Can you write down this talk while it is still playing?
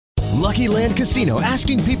Lucky Land Casino,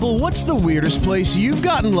 asking people, what's the weirdest place you've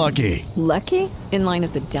gotten lucky? Lucky? In line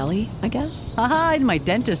at the deli, I guess? Aha, in my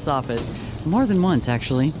dentist's office. More than once,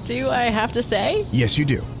 actually. Do I have to say? Yes, you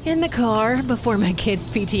do. In the car before my kids'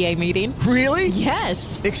 PTA meeting. Really?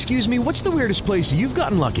 Yes. Excuse me, what's the weirdest place you've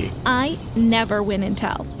gotten lucky? I never win and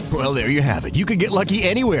tell. Well, there you have it. You can get lucky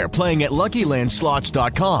anywhere, playing at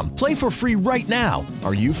LuckyLandSlots.com. Play for free right now.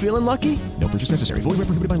 Are you feeling lucky? No purchase necessary. Void where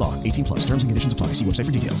prohibited by law. 18 plus. Terms and conditions apply. See website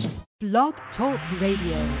for details. Blog Talk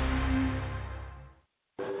Radio.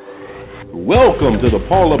 Welcome to the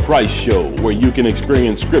Paula Price Show, where you can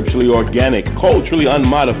experience scripturally organic, culturally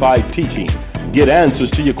unmodified teaching, get answers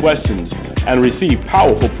to your questions, and receive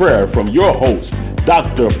powerful prayer from your host,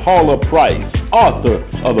 Dr. Paula Price, author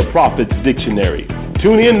of the Prophet's Dictionary.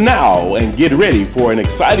 Tune in now and get ready for an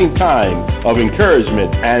exciting time of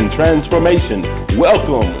encouragement and transformation.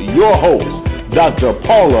 Welcome your host, Dr.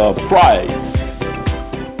 Paula Price.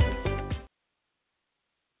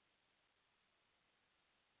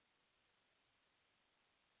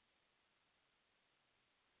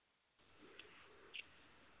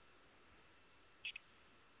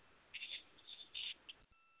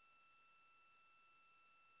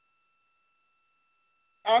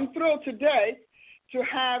 I'm thrilled today to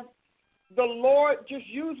have the Lord just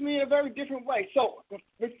use me in a very different way. So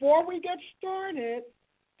before we get started,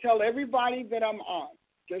 tell everybody that I'm on.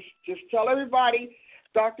 Just tell everybody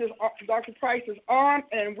Dr. Price is on,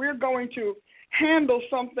 and we're going to handle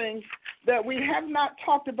something that we have not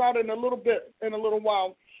talked about in a little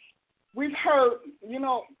while. We've heard,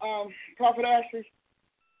 Prophet Ashley,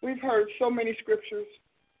 we've heard so many scriptures.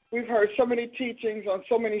 We've heard so many teachings on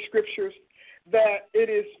so many scriptures that it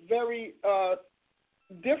is very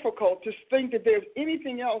difficult to think that there's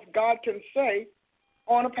anything else God can say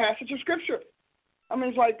on a passage of Scripture. I mean,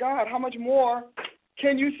 it's like, God, how much more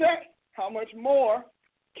can you say? How much more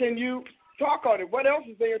can you talk on it? What else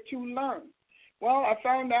is there to learn? Well, I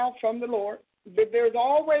found out from the Lord that there's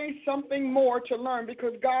always something more to learn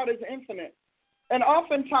because God is infinite. And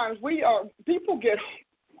oftentimes people get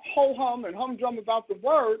ho-hum and humdrum about the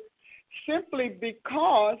word simply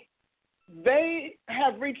because they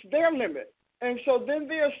have reached their limit. And so then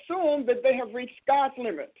they assume that they have reached God's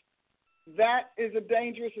limit. That is a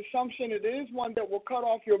dangerous assumption. It is one that will cut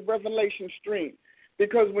off your revelation stream.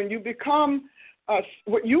 Because when you become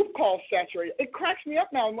what you call saturated, it cracks me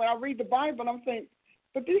up now when I read the Bible and I'm thinking,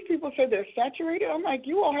 but these people say they're saturated? I'm like,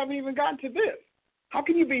 you all haven't even gotten to this. How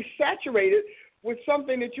can you be saturated with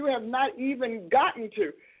something that you have not even gotten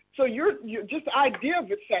to? So you're just the idea of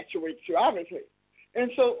it saturates you, obviously. And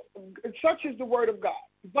so such is the word of God.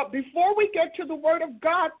 But before we get to the word of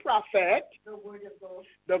God, prophet, the word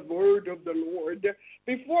of the Lord,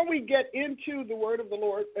 before we get into the word of the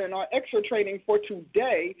Lord and our extra training for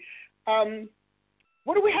today,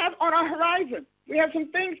 what do we have on our horizon? We have some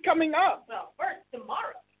things coming up. Well, first,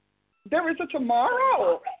 tomorrow. There is a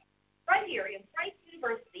tomorrow. Right here in Price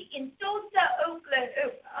University in Tulsa,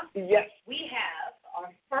 Oklahoma. Yes. We have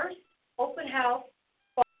our first open house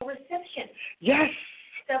reception. Yes.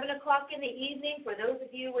 7 o'clock in the evening for those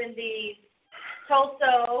of you in the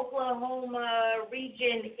Tulsa, Oklahoma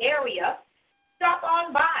region area. Stop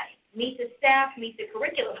on by. Meet the staff, meet the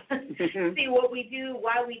curriculum, see what we do,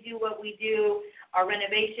 why we do what we do, our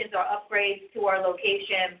renovations, our upgrades to our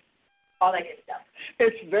location, all that good stuff.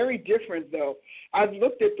 It's very different, though. I've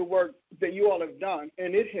looked at the work that you all have done,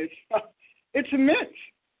 and it's immense.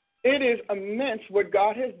 It is immense what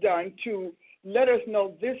God has done to let us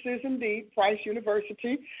know this is indeed Price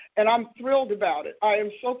University, and I'm thrilled about it. I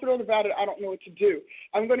am so thrilled about it, I don't know what to do.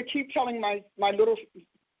 I'm going to keep telling my little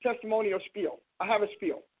testimonial spiel. I have a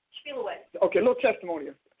spiel. Spiel away. Okay, a little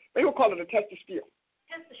testimonial. Maybe we'll call it a test-a-spiel.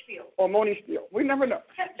 Test-a-spiel. Or Moni-spiel. We never know.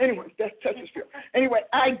 Anyway, that's test-a-spiel. Anyway,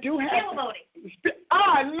 I do have... Spiel-a-moni.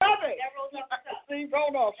 I love it. That rolls off the top. See,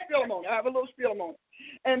 roll off. Spiel-a-moni. I have a little spiel-a-moni.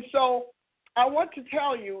 And so I want to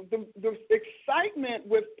tell you the excitement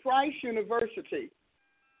with Price University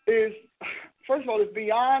is, first of all, is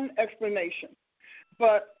beyond explanation.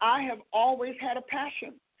 But I have always had a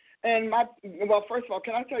passion. And first of all,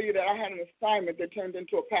 can I tell you that I had an assignment that turned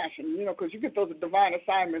into a passion, because you get those divine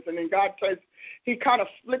assignments, and then God he kind of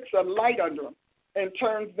flicks a light under them and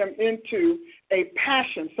turns them into a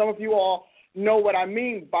passion. Some of you all know what I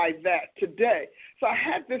mean by that today. So I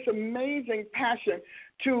had this amazing passion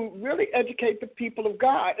to really educate the people of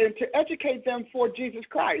God and to educate them for Jesus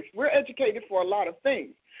Christ. We're educated for a lot of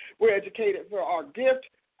things. We're educated for our gift,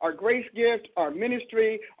 our grace gift, our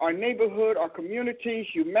ministry, our neighborhood, our community,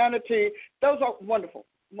 humanity. Those are wonderful,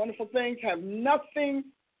 wonderful things, have nothing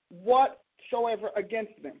whatsoever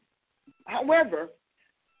against them. However,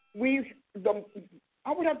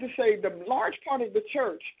 I would have to say the large part of the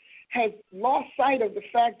church has lost sight of the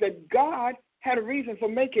fact that God had a reason for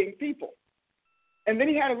making people. And then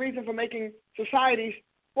he had a reason for making societies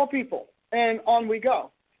for people. And on we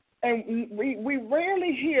go. And we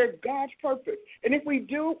rarely hear God's purpose. And if we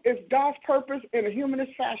do, it's God's purpose in a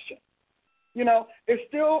humanist fashion. You know, it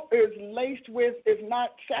still is laced with, is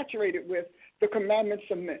not saturated with the commandments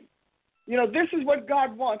of men. You know, this is what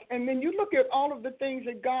God wants. And then you look at all of the things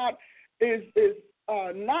that God is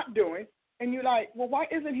not doing, and you're like, well, why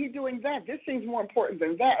isn't he doing that? This seems more important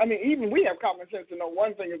than that. I mean, even we have common sense to know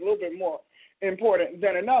one thing is a little bit more important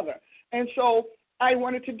than another. And so I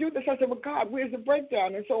wanted to do this. I said, well, God, where's the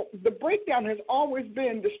breakdown? And so the breakdown has always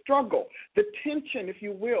been the struggle, the tension, if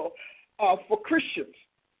you will, for Christians,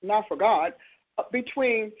 not for God,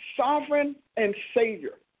 between sovereign and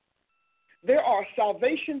Savior. There are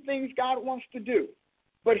salvation things God wants to do.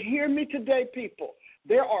 But hear me today, people.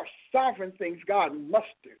 There are sovereign things God must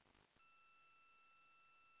do.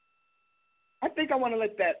 I think I want to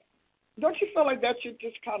let that, don't you feel like that should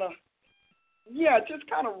just kind of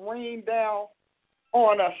rain down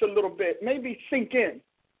on us a little bit, maybe sink in.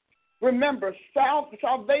 Remember,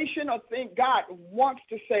 salvation, I think God wants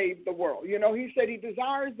to save the world. You know, he said he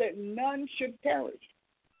desires that none should perish.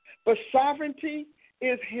 But sovereignty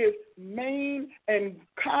is his main and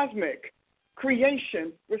cosmic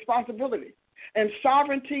creation responsibility. And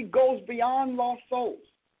sovereignty goes beyond lost souls.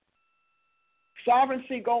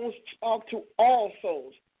 Sovereignty goes to all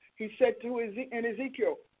souls. He said in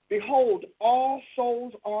Ezekiel, behold, all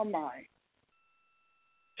souls are mine.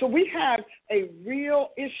 So we have a real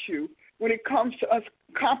issue when it comes to us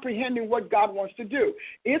comprehending what God wants to do.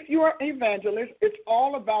 If you're an evangelist, it's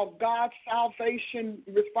all about God's salvation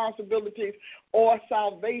responsibilities or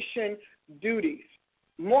salvation duties,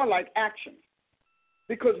 more like actions.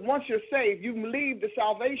 Because once you're saved, you leave the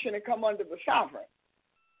salvation and come under the sovereign.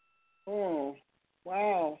 Oh,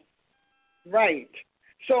 wow. Right.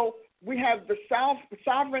 So we have the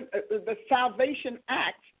salvation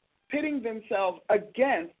acts pitting themselves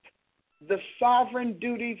against the sovereign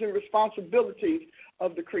duties and responsibilities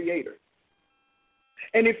of the Creator.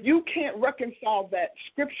 And if you can't reconcile that,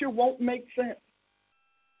 Scripture won't make sense.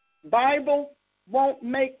 Bible won't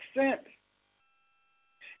make sense.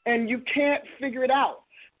 And you can't figure it out,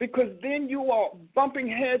 because then you are bumping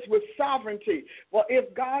heads with sovereignty. Well,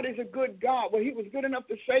 if God is a good God, well, he was good enough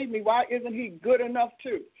to save me. Why isn't he good enough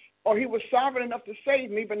too? Or he was sovereign enough to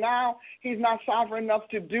save me, but now he's not sovereign enough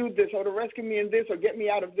to do this or to rescue me in this or get me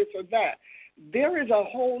out of this or that. There is a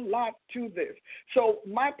whole lot to this. So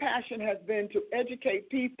my passion has been to educate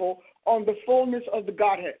people on the fullness of the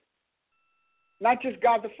Godhead. Not just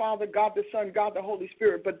God the Father, God the Son, God the Holy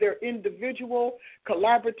Spirit, but their individual,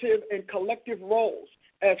 collaborative, and collective roles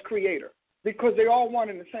as creator, because they're all one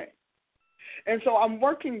and the same. And so I'm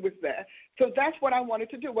working with that. So that's what I wanted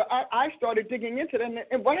to do. Well, I started digging into it.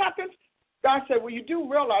 And what happens? God said, well, you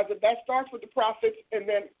do realize that starts with the prophets and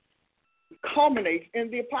then culminates in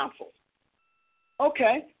the apostles.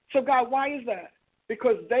 Okay. So, God, why is that?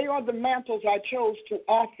 Because they are the mantles I chose to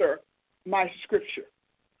author my scripture.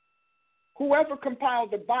 Whoever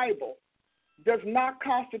compiled the Bible does not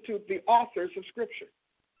constitute the authors of scripture.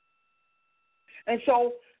 And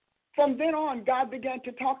so from then on, God began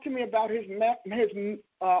to talk to me about his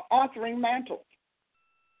authoring mantles.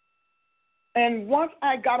 And once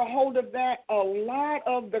I got a hold of that, a lot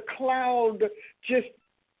of the cloud just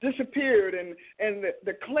disappeared, and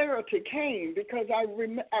the clarity came, because I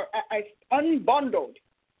unbundled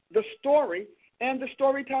the story and the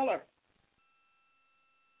storyteller.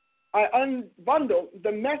 I unbundled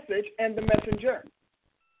the message and the messenger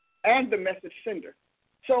and the message sender.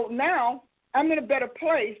 So now I'm in a better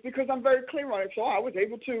place because I'm very clear on it. So I was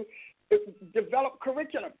able to develop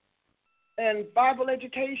curriculum and Bible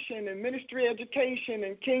education and ministry education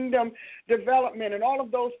and kingdom development and all of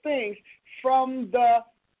those things from the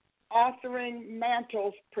authoring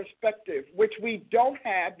mantles perspective, which we don't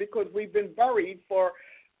have because we've been buried for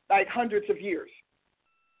like hundreds of years.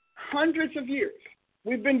 Hundreds of years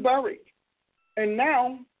we've been buried. And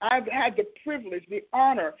now I've had the privilege, the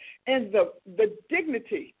honor, and the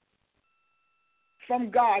dignity from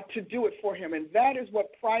God to do it for him. And that is what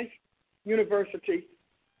Price University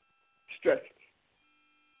stresses.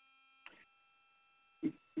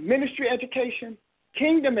 Ministry education,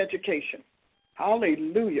 kingdom education,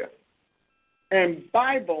 hallelujah, and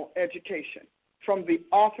Bible education from the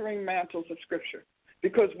authoring mantles of Scripture.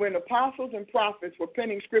 Because when apostles and prophets were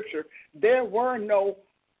penning Scripture, there were no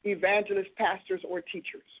evangelists, pastors, or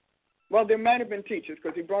teachers. Well, there might have been teachers,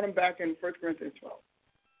 because he brought them back in 1 Corinthians 12.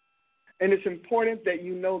 And it's important that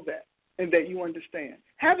you know that and that you understand.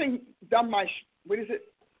 Having done my what is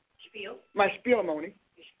it? Spiel. My spielmony.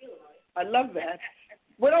 Your spielmony. I love that.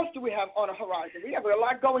 What else do we have on the horizon? We have a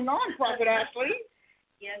lot going on, Prophet Ashley.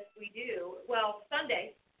 Yes, we do. Well,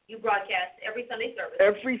 Sunday, you broadcast every Sunday service.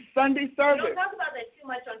 Every Sunday service. We don't talk about that too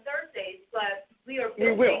much on Thursdays, but we are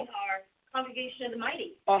building our Congregation of the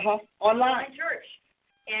Mighty. Online church.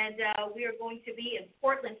 And we are going to be in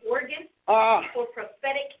Portland, Oregon for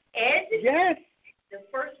Prophetic Ed. Yes. The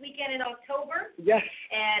first weekend in October. Yes.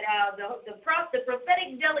 And the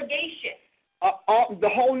prophetic delegation.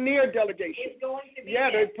 The whole near delegation. Is going to be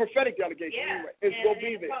there. The prophetic delegation. Yeah. Anyway. It's going to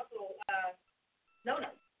be there. Apostle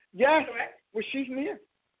Nona. Yes. Correct? Well, she's near.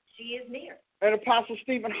 She is near. And Apostle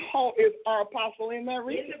Stephen Hall is our apostle in that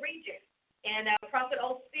region. In the region. And Prophet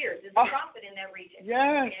Al Spears is a prophet in that region.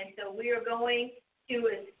 Yes. And so we are going to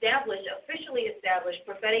officially establish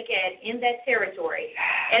Prophetic Ed in that territory.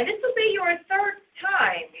 And this will be your third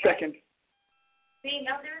time. Second. Being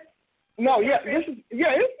out there? No,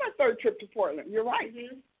 it's my third trip to Portland. You're right.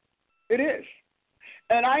 Mm-hmm. It is.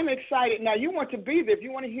 And I'm excited. Now, you want to be there. If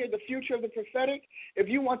you want to hear the future of the prophetic, if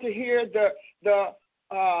you want to hear the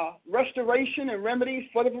restoration and remedies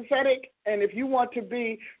for the prophetic, and if you want to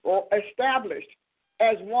be established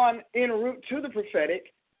as one en route to the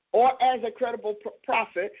prophetic or as a credible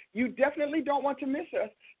prophet, you definitely don't want to miss us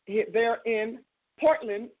there in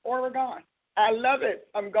Portland, Oregon. I love it.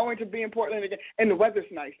 I'm going to be in Portland again. And the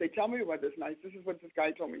weather's nice. They tell me the weather's nice. This is what this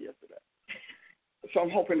guy told me yesterday. So I'm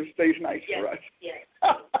hoping it stays nice for us. Yes.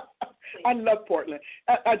 I love Portland.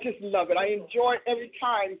 I just love it. I enjoy it every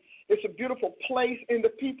time. It's a beautiful place, and the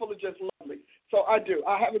people are just lovely. So I do.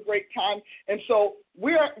 I have a great time. And so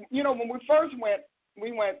when we first went,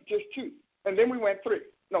 we went just 2, and then we went 3.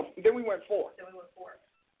 No, then we went 4. Then we went 4.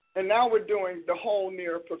 And now we're doing the whole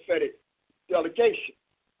near prophetic delegation.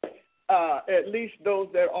 At least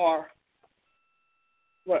those that are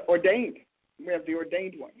ordained. We have the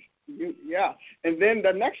ordained ones. And then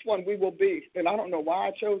the next one we will be, and I don't know why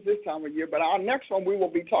I chose this time of year, but our next one we will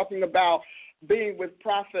be talking about being with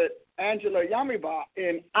Prophet Angela Yamiba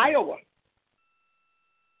in Iowa.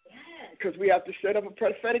 Yes. Because we have to set up a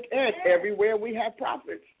prophetic ed everywhere we have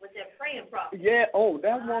prophets. With that praying prophet. Yeah. Oh,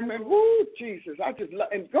 that woman. Woo, Jesus. I just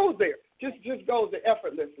love, and goes there. Just goes there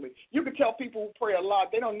effortlessly. You can tell people who pray a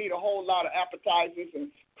lot, they don't need a whole lot of appetizers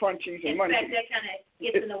and crunchies and munchies. In fact, that kind of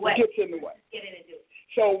gets in the way. Gets in the way. Get in and do it.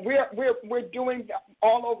 So we're doing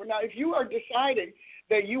all over. Now, if you are deciding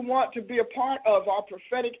that you want to be a part of our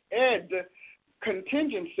prophetic ed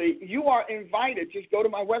contingency, you are invited. Just go to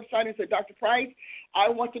my website and say, Dr. Price, I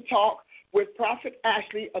want to talk with Prophet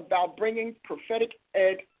Ashley about bringing prophetic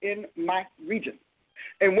ed in my region.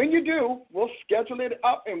 And when you do, we'll schedule it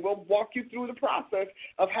up and we'll walk you through the process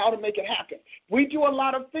of how to make it happen. We do a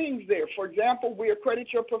lot of things there. For example, we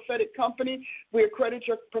accredit your prophetic company. We accredit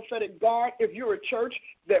your prophetic guard. If you're a church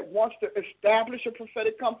that wants to establish a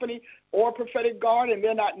prophetic company or prophetic guard and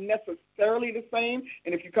they're not necessarily the same,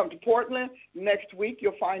 and if you come to Portland next week,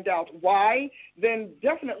 you'll find out why, then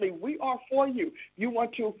definitely we are for you. You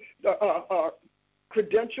want to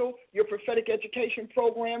credential your prophetic education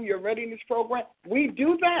program, your readiness program, we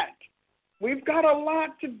do that. We've got a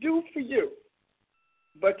lot to do for you.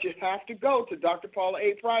 But you have to go to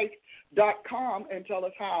drpaulaaprice.com and tell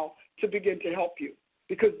us how to begin to help you,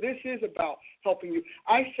 because this is about helping you.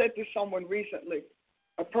 I said to someone recently,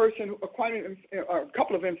 a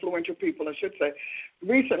couple of influential people, I should say,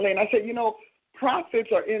 recently, and I said,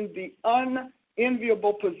 prophets are in the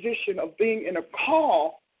unenviable position of being in a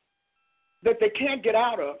call that they can't get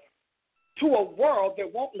out of to a world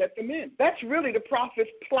that won't let them in. That's really the prophet's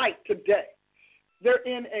plight today. They're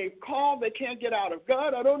in a call they can't get out of.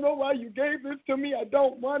 God, I don't know why you gave this to me. I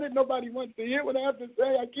don't want it. Nobody wants to hear what I have to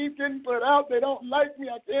say. I keep getting put out. They don't like me.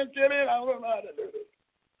 I can't get in. I don't know how to do this.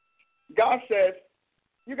 God says,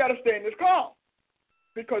 you got to stay in this call,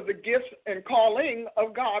 because the gifts and calling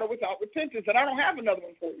of God are without repentance, and I don't have another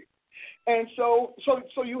one for you. And so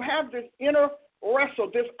you have this inner wrestle,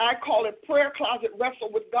 this, I call it prayer closet wrestle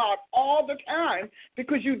with God all the time,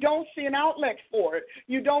 because you don't see an outlet for it.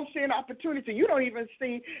 You don't see an opportunity. You don't even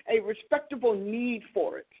see a respectable need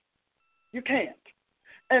for it. You can't.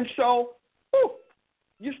 And so,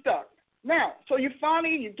 you're stuck. Now, so you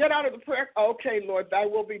get out of the prayer, okay, Lord, thy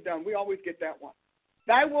will be done. We always get that one.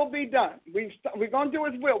 Thy will be done. We're going to do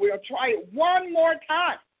his will. We're going to try it one more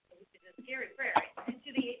time. It's a scary prayer.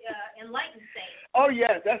 To the enlightened saints. Oh,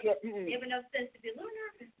 yes. That's you have enough sense to be a little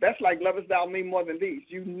nervous. That's like, lovest thou me more than these.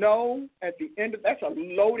 At the end of that's a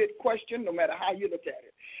loaded question, no matter how you look at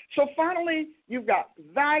it. So finally, you've got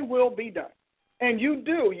thy will be done. And you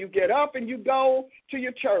do. You get up and you go to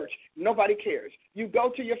your church. Nobody cares. You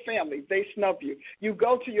go to your family. They snub you. You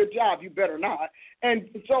go to your job. You better not. And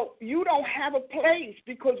so you don't have a place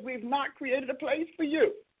because we've not created a place for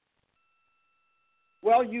you.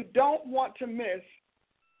 Well, you don't want to miss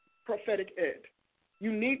prophetic ed.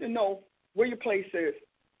 You need to know where your place is,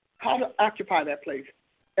 how to occupy that place,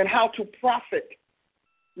 and how to profit,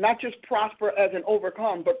 not just prosper as an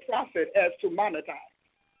overcome, but profit as to monetize.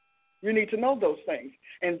 You need to know those things.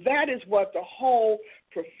 And that is what the whole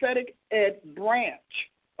prophetic ed branch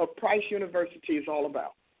of Price University is all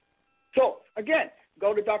about. So, again,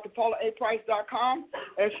 go to drpaulaaprice.com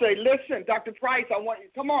and say, listen, Dr. Price, I want you,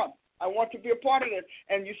 come on, I want to be a part of this.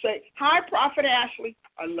 And you say, hi, Prophet Ashley.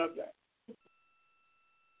 I love that.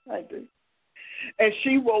 I do. And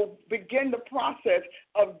she will begin the process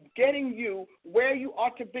of getting you where you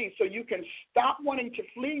ought to be so you can stop wanting to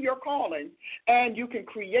flee your calling and you can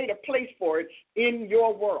create a place for it in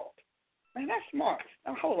your world. Man, that's smart.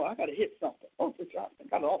 Now, hold on. I got to hit something. Oh, good job. I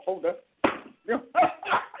got it all folded up. That's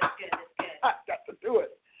good. I got to do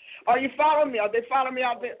it. Are you following me? Are they following me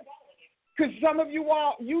out there? Because some of you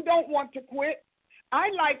all, you don't want to quit. I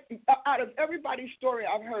like, out of everybody's story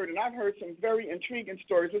I've heard, and I've heard some very intriguing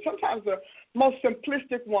stories, but sometimes the most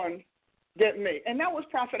simplistic ones get me, and that was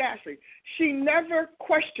Prophet Ashley. She never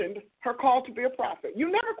questioned her call to be a prophet. You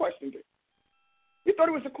never questioned it. You thought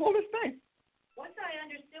it was the coolest thing. Once I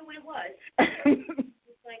understood what it was,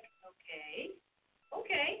 it's like,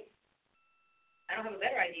 okay. I don't have a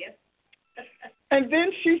better idea. And then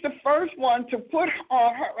she's the first one to put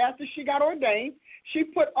on her, after she got ordained, she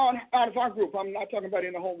put on, out of our group, I'm not talking about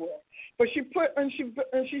in the whole world, but she put, and she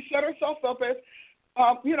set herself up as,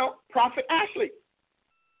 Prophet Ashley.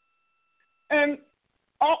 And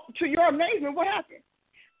to your amazement, what happened?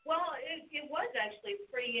 Well, it was actually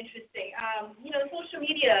pretty interesting. Social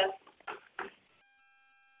media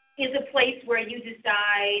is a place where you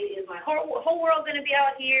decide, is my whole world going to be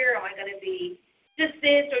out here? Am I going to be just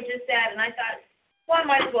this or just that? And I thought, well, I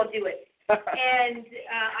might as well do it. And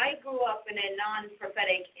I grew up in a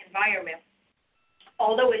non-prophetic environment.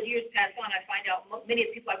 Although as years pass on, I find out many of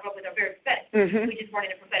the people I grew up with are very prophetic. Mm-hmm. We just weren't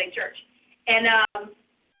in a prophetic church. And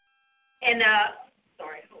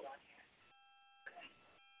sorry, hold on here.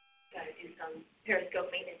 Got to do some Periscope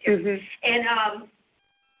maintenance here. Mm-hmm. And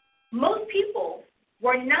most people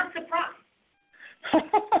were not surprised.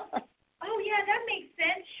 Oh, yeah, that makes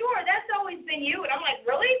sense. Sure, that's always been you. And I'm like,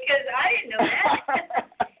 really? Because I didn't know that.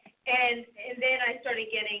 And then I started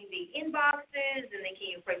getting the inboxes, and then can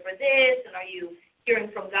you pray for this, and are you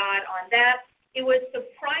hearing from God on that? It was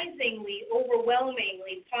surprisingly,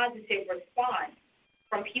 overwhelmingly positive response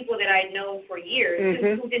from people that I had known for years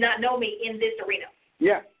who did not know me in this arena.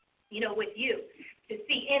 Yeah. With you to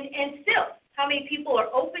see. And still, how many people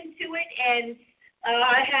are open to it? And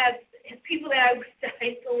I have people that I went to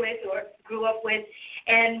high school with or grew up with,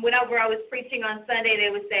 and whenever I was preaching on Sunday, they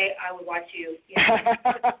would say, I would watch you.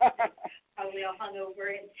 Probably all hungover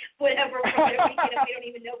and whatever from their weekend, we don't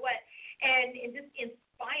even know what. And just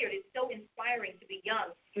inspired. It's so inspiring to be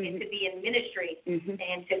young and to be in ministry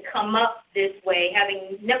and to come up this way,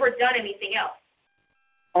 having never done anything else.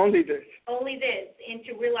 Only this. And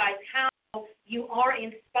to realize how you are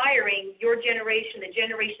inspiring your generation, the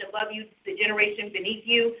generation above you, the generation beneath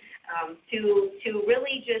you, to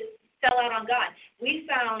really just sell out on God. We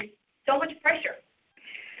found so much pressure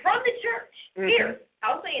from the church here,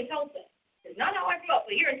 I'll say in Tulsa. It's not how I grew up,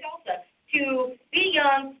 but here in Tulsa, to be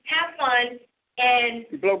young, have fun,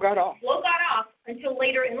 and blow God off until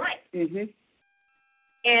later in life.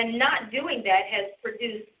 And not doing that has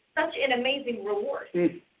produced such an amazing reward,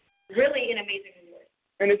 really an amazing reward.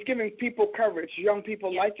 And it's giving people courage, young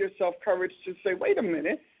people like yourself, courage to say, wait a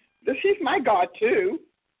minute, he's my God too.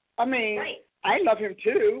 I mean, I love him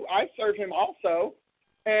too. I serve him also.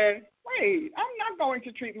 And wait, I'm not going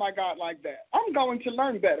to treat my God like that. I'm going to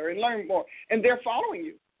learn better and learn more. And they're following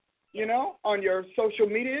you. On your social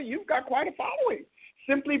media, you've got quite a following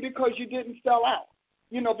simply because you didn't sell out.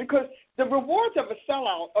 Because the rewards of a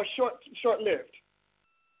sellout are short-lived.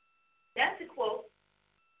 That's a quote.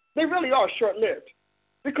 They really are short-lived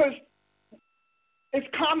because it's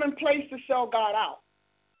commonplace to sell God out,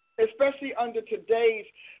 especially under today's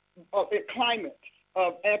climate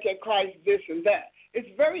of antichrist, this and that. It's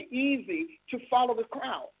very easy to follow the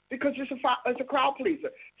crowd because it's a crowd pleaser.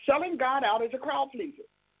 Selling God out is a crowd pleaser.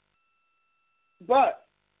 But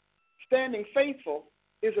standing faithful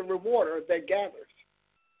is a rewarder that gathers.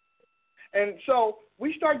 And so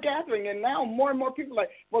we start gathering, and now more and more people are like,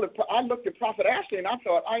 well, I looked at Prophet Ashley, and I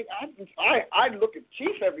thought, I look at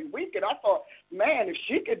Chief every week, and I thought, man, if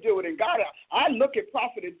she could do it, and God, I look at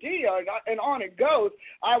Prophet Adia, and on it goes.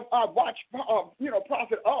 I watch,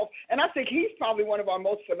 Prophet Ulf, and I think he's probably one of our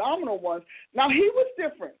most phenomenal ones. Now, he was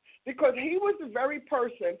different, because he was the very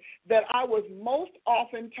person that I was most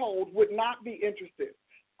often told would not be interested.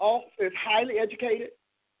 Ulf is highly educated,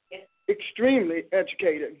 extremely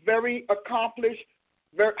educated, very accomplished,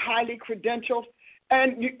 very highly credentialed,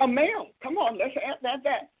 and a male. Come on, let's add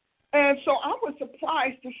that. And so I was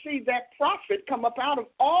surprised to see that prophet come up out of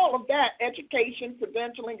all of that education,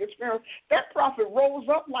 credentialing, experience. That prophet rose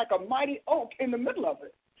up like a mighty oak in the middle of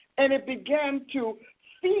it, and it began to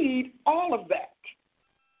feed all of that.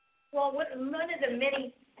 Well, one of the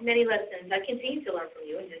many, many lessons I continue to learn from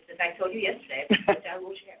you, and just as I told you yesterday, which I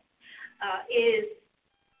will share, is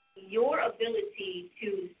your ability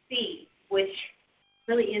to see, which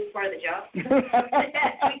really is part of the job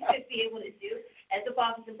that we should be able to do as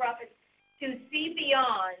apostles and prophets, to see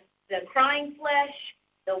beyond the crying flesh,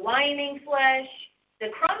 the whining flesh,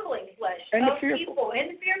 the crumbling flesh and of people,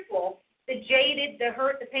 and the fearful, the jaded, the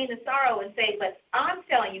hurt, the pain, the sorrow, and say, but I'm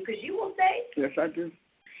telling you, because you will say, yes, I do.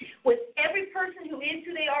 With every person who is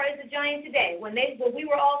who they are as a giant today, when we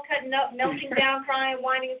were all cutting up, melting down, crying,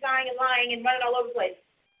 whining, sighing, and lying, and running all over the place,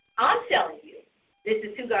 I'm telling you, this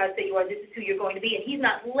is who God said you are, this is who you're going to be, and he's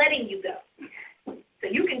not letting you go. So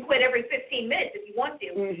you can quit every 15 minutes if you want to.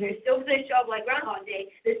 Mm-hmm. You're still going to show up like Groundhog Day,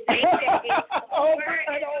 the same day, over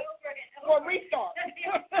and over and over. Or restart.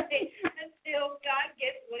 Until God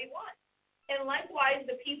gets what he wants. And likewise,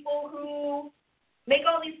 the people who make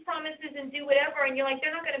all these promises and do whatever, and you're like,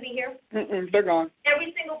 they're not going to be here. They're gone.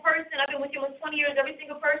 Every single person, I've been with you almost 20 years, every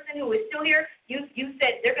single person who is still here, you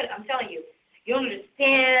said they're going to, I'm telling you, you don't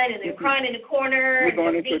understand, and they're crying in the corner, and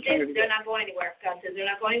they're not going anywhere. God says they're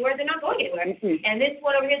not going anywhere, they're not going anywhere. And this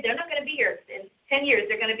one over here, they're not going to be here. In 10 years,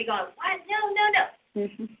 they're going to be gone. What? No. 9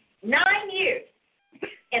 years.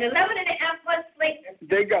 And 11 and a half months later,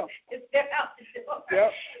 they go. They're out the door.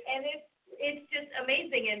 Yep. And it's just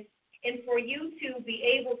amazing. And for you to be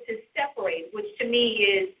able to separate, which to me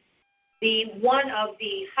is one of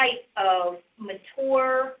the height of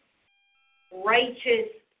mature,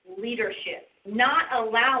 righteous leadership, not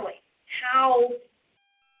allowing how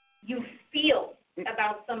you feel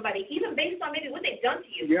about somebody, even based on maybe what they've done to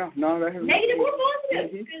you. Yeah, no, that has negative or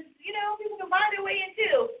positive, because people can buy their way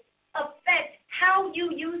into affect how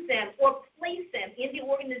you use them or place them in the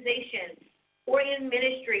organization or in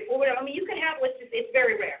ministry or whatever. I mean, you can have it's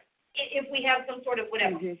very rare if we have some sort of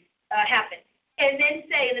whatever happen, and then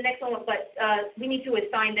say in the next one, but we need to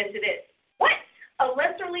assign them to this. What? A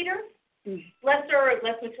lesser leader? Less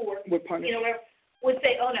mature, would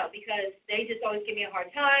say, oh, no, because they just always give me a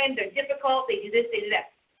hard time, they're difficult, they do this, they do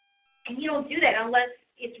that. And you don't do that unless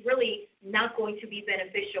it's really not going to be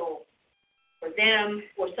beneficial for them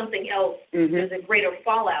or something else. There's a greater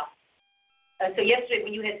fallout. So yesterday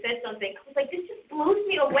when you had said something, I was like, this just blows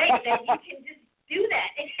me away that you can just do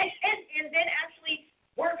that and then actually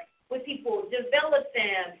work with people, develop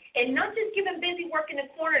them, and not just give them busy work in the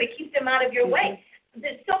corner to keep them out of your way.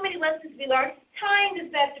 There's so many lessons we learned. Tying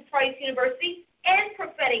this back to Price University and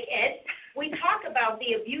Prophetic Ed, we talk about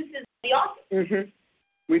the abuses in the office.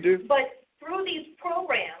 We do. But through these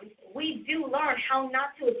programs, we do learn how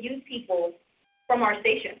not to abuse people from our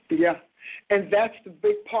station. Yeah, and that's the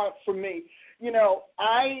big part for me. You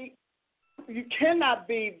cannot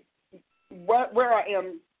be where I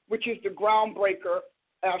am, which is the groundbreaker,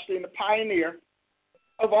 actually, and the pioneer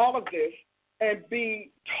of all of this, and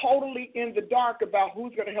be totally in the dark about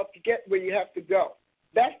who's going to help you get where you have to go.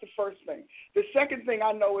 That's the first thing. The second thing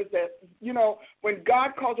I know is that, when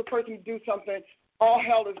God calls a person to do something, all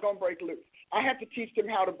hell is going to break loose. I have to teach them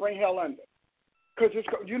how to bring hell under. Because,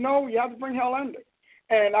 you have to bring hell under.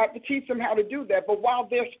 And I have to teach them how to do that. But while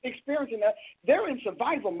they're experiencing that, they're in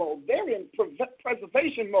survival mode. They're in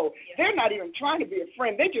preservation mode. Yeah. They're not even trying to be a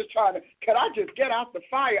friend. They're just trying to, can I just get out the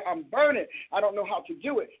fire? I'm burning. I don't know how to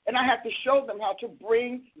do it. And I have to show them how to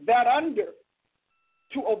bring that under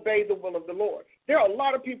to obey the will of the Lord. There are a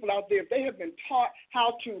lot of people out there, if they have been taught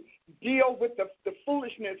how to deal with the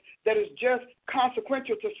foolishness that is just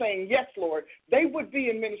consequential to saying, yes, Lord, they would be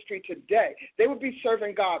in ministry today. They would be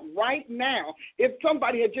serving God right now if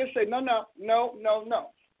somebody had just said, no.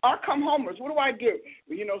 Our come homers, what do I do?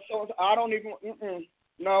 Well, so I don't even,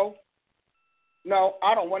 no. No,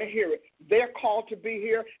 I don't want to hear it. They're called to be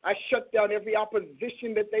here. I shut down every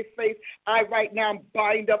opposition that they face. I right now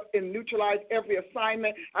bind up and neutralize every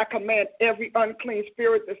assignment. I command every unclean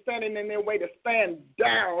spirit that's standing in their way to stand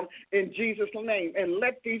down in Jesus' name and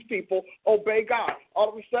let these people obey God. All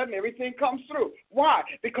of a sudden, everything comes through. Why?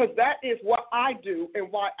 Because that is what I do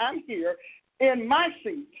and why I'm here in my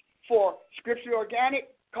seat for Scripture Organic,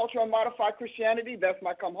 Cultural Modified Christianity. That's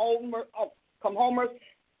my Come Homers.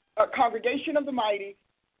 Congregation of the Mighty,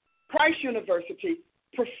 Christ University,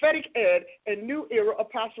 Prophetic Ed, and New Era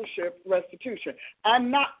Apostleship Restitution.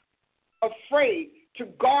 I'm not afraid to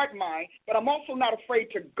guard mine, but I'm also not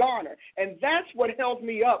afraid to garner. And that's what held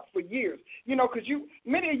me up for years. You know, because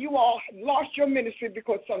many of you all lost your ministry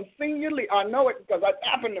because some senior leader, I know it because that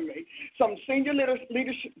happened to me, some senior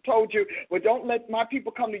leadership told you, well, don't let my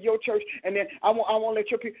people come to your church, and then I won't let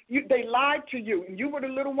your people. They lied to you, and you were the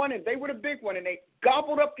little one, and they were the big one, and they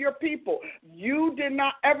gobbled up your people. You did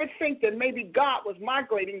not ever think that maybe God was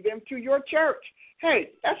migrating them to your church.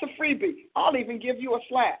 Hey, that's a freebie. I'll even give you a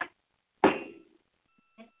slap.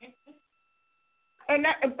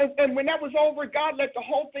 And when that was over, God let the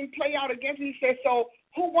whole thing play out against me. He said, so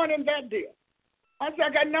who won in that deal? I said, I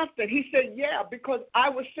got nothing. He said, yeah, because I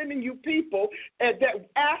was sending you people that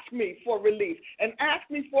asked me for relief and asked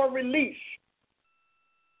me for release.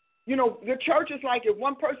 You know, the church is like if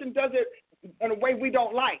one person does it in a way we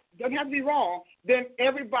don't like, doesn't have to be wrong, then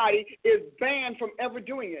everybody is banned from ever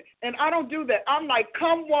doing it. And I don't do that. I'm like,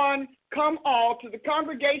 come one, come all to the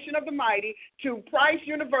congregation of the mighty, to Price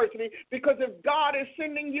University, because if God is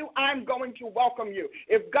sending you, I'm going to welcome you.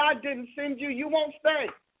 If God didn't send you, you won't stay.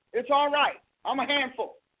 It's all right. I'm a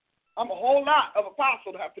handful. I'm a whole lot of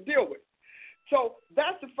apostle to have to deal with. So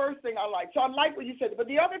that's the first thing I like. So I like what you said. But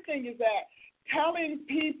the other thing is that telling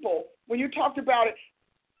people, when you talked about it,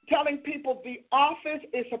 telling people the office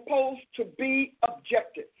is supposed to be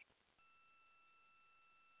objective.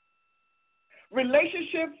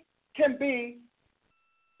 Relationships can be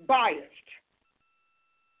biased.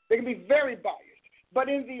 They can be very biased. But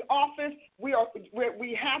in the office, we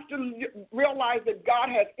have to realize that God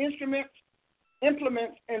has instruments,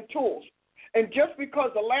 implements, and tools. And just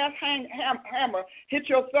because the last hammer hit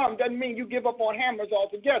your thumb doesn't mean you give up on hammers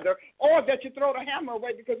altogether, or that you throw the hammer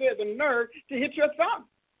away because there's a nerve to hit your thumb.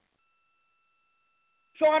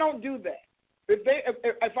 So I don't do that.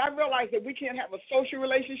 If I realize that we can't have a social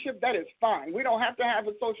relationship, that is fine. We don't have to have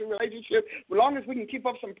a social relationship as long as we can keep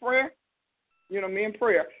up some prayer. You know, me and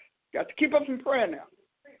prayer. Got to keep up some prayer now.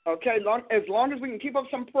 Okay, as long as we can keep up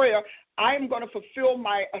some prayer, I am going to fulfill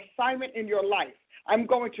my assignment in your life. I'm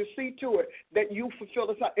going to see to it that you fulfill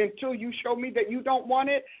this until you show me that you don't want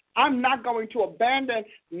it. I'm not going to abandon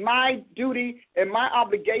my duty and my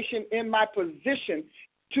obligation in my position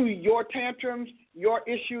to your tantrums, your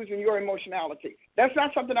issues, and your emotionality. That's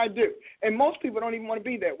not something I do. And most people don't even want to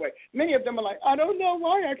be that way. Many of them are like, I don't know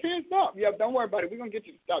why, I can't stop. Yeah, don't worry about it. We're going to get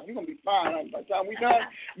you to stop. You're going to be fine. By the time we're done,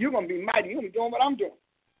 you're going to be mighty. You're going to be doing what I'm doing.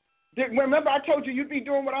 Remember I told you you'd be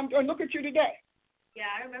doing what I'm doing? Look at you today. Yeah,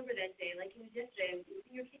 I remember that day. Like it was yesterday. It was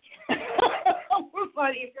in your kitchen.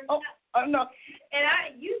 No.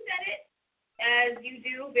 And you said it as you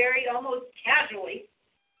do, very almost casually,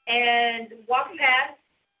 and walked past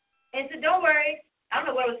and said, don't worry. I don't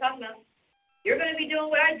know what I was talking about. You're going to be doing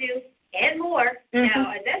what I do and more. Mm-hmm.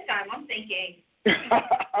 Now, at that time, I'm thinking,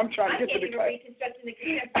 I'm trying to get to the class. Reconstructing the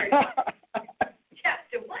Kingdom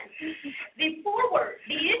Chapter 1. The foreword,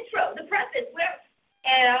 the intro, the preface, whatever.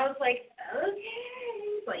 And I was like,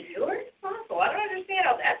 okay, like you're responsible. I don't understand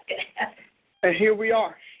how that's going to happen. And here we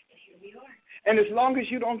are. And as long as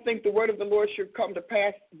you don't think the word of the Lord should come to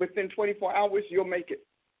pass within 24 hours, you'll make it.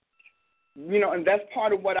 You know, and that's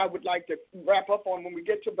part of what I would like to wrap up on when we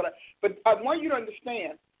get to. But I want you to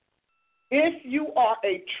understand, if you are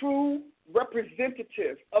a true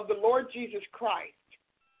representative of the Lord Jesus Christ,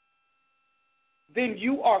 then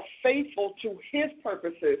you are faithful to his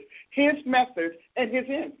purposes, his methods, and his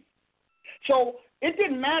ends. So it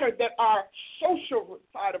didn't matter that our social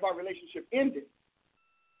side of our relationship ended.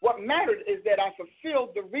 What mattered is that I fulfilled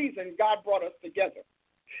the reason God brought us together.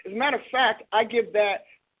 As a matter of fact, I give that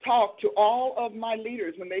talk to all of my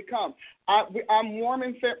leaders when they come. I'm warm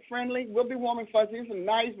and friendly. We'll be warm and fuzzy and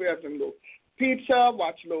nice. We have some little pizza,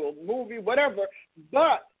 watch a little movie, whatever.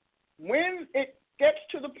 But when it gets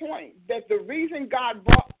to the point that the reason God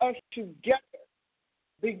brought us together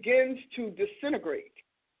begins to disintegrate,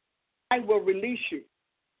 I will release you,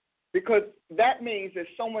 because that means that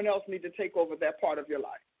someone else needs to take over that part of your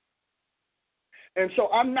life. And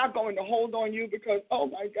so I'm not going to hold on you because, oh,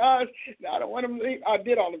 my gosh, I don't want to leave. I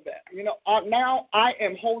did all of that. You know, now I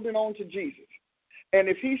am holding on to Jesus. And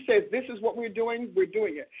if he says this is what we're doing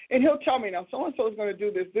it. And he'll tell me, now, so-and-so is going to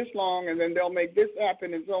do this long, and then they'll make this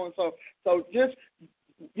happen and so and so. So just,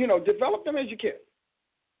 develop them as you can.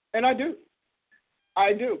 And I do.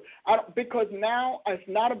 Because now it's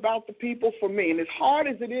not about the people for me. And as hard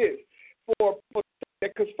as it is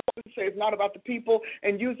because folks say it's not about the people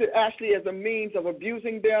and use it actually as a means of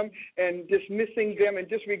abusing them and dismissing them and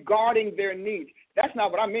disregarding their needs. That's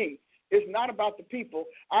not what I mean. It's not about the people.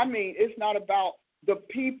 I mean, it's not about the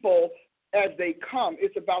people as they come.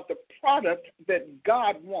 It's about the product that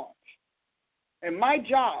God wants. And my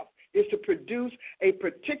job is to produce a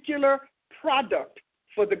particular product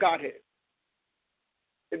for the Godhead.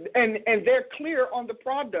 And they're clear on the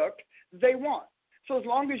product they want. So as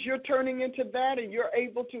long as you're turning into that and you're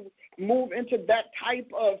able to move into that type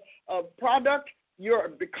of product, you're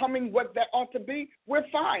becoming what that ought to be, we're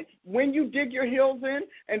fine. When you dig your heels in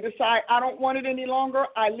and decide, I don't want it any longer,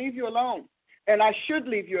 I leave you alone. And I should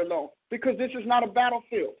leave you alone because this is not a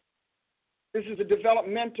battlefield. This is a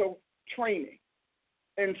developmental training.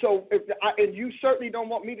 And so and you certainly don't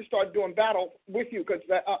want me to start doing battle with you because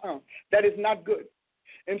that is not good.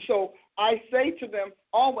 And so I say to them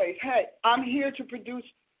always, hey, I'm here to produce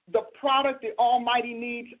the product the Almighty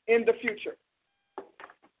needs in the future.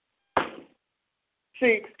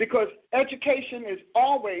 See, because education is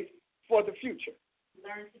always for the future.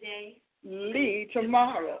 Learn today. Lead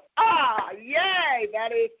tomorrow. Yay!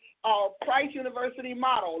 That is our Price University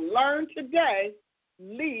motto. Learn today,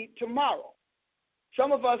 lead tomorrow.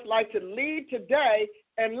 Some of us like to lead today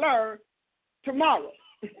and learn tomorrow.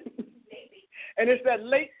 And it's that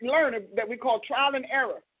late learning that we call trial and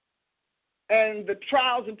error and the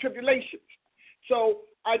trials and tribulations. So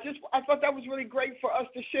I thought that was really great for us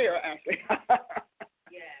to share, Ashley.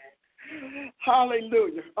 Yes.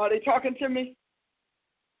 Hallelujah. Are they talking to me?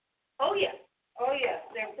 Oh, yes.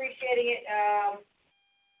 They're appreciating it.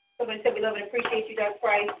 Somebody said we love and appreciate you, Dr.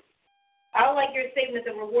 Price. I don't like your statement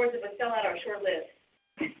that the rewards of a sellout are short-lived.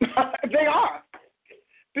 They are.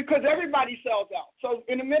 Because everybody sells out. So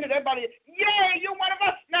in a minute, everybody, yay, you're one of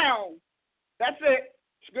us now. That's it.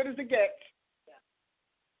 As good as it gets. Yeah.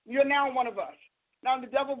 You're now one of us. Now the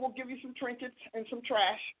devil will give you some trinkets and some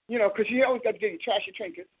trash, because he always got to give you trashy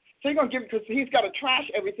trinkets. So he's going to give because he's got to trash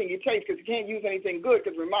everything he takes because he can't use anything good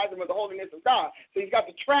because it reminds him of the holiness of God. So he's got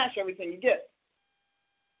to trash everything he gets.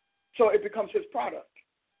 So it becomes his product.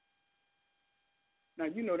 Now,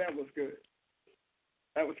 that was good.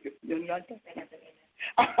 That was good. You like that?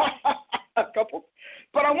 A couple.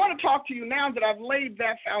 But I want to talk to you now that I've laid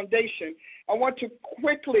that foundation. I want to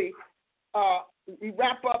quickly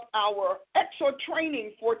wrap up our extra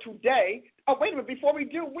training for today. Oh, wait a minute. Before we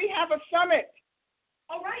do, we have a summit.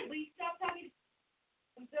 All right. We stopped talking.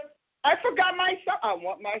 I forgot my summit. I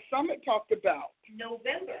want my summit talked about.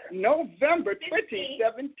 November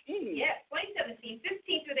 2017. Yes, 2017,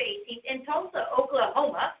 15th through the 18th in Tulsa,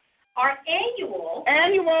 Oklahoma. Our annual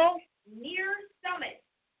Near Summit.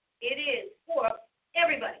 It is for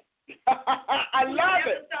everybody. I love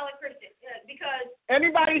it. Apostolic Christian, because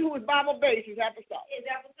anybody who is Bible-based is apostolic.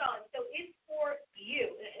 So it's for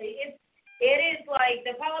you. It is like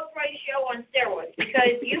the Paula Price show on steroids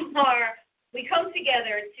because we come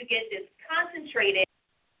together to get this concentrated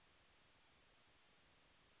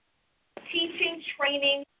teaching,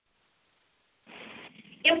 training,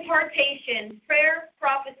 impartation, prayer,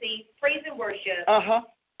 prophecy, praise and worship.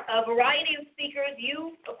 A variety of speakers.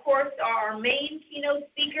 You, of course, are our main keynote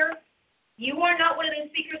speaker. You are not one of those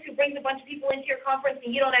speakers who brings a bunch of people into your conference and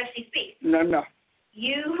you don't actually speak. No.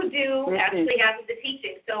 You do actually have the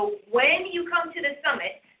teaching. So when you come to the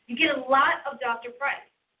summit, you get a lot of Dr. Price.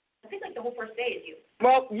 I think like the whole first day is you.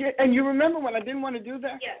 Well, yeah, and you remember when I didn't want to do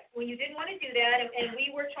that? Yes, when you didn't want to do that, and we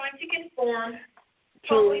were trying to conform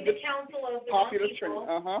to the council of the popular people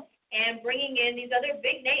and bringing in these other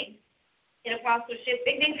big names in apostleship,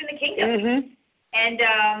 big names in the kingdom. And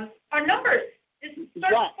our numbers just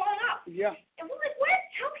started falling off. Yeah. And we're like, what?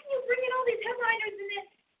 How can you bring in all these headliners in this?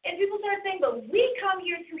 And people started saying, but we come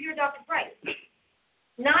here to hear Dr. Price.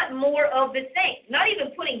 Not more of the same. Not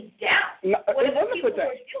even putting down what other people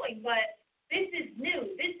are doing, but this is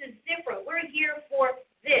new. This is different. We're here for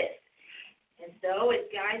this. And so,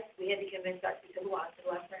 guys, we had to convince Dr.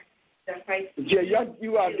 Price. Yeah,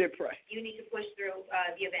 you all did pray. You need to push through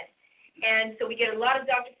the event. And so we get a lot of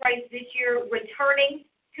Dr. Price this year returning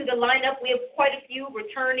to the lineup. We have quite a few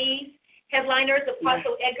returnees. Headliners,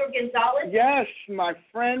 Apostle Edgar Gonzalez. Yes, my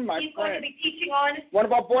friend. He's going to be teaching on one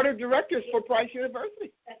of our board of directors for Price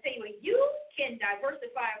University. I tell you what, you can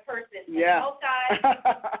diversify a person and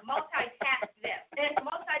multitask them and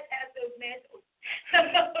multitask those mantles.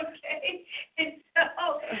 Okay? And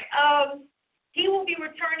so he will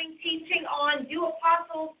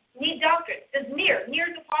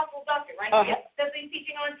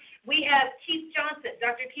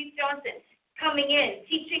Wisconsin, coming in,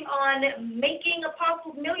 teaching on making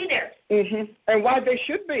apostles millionaires. Mm-hmm. And why they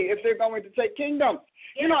should be if they're going to take kingdom.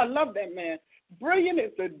 Yeah. You know, I love that man. Brilliant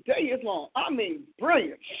as the day is long. I mean,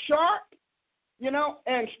 brilliant, sharp, you know,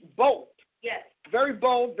 and bold. Yes. Very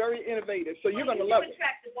bold, very innovative. So you're going to love it.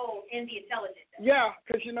 Attract the bold and the intelligent. Yeah,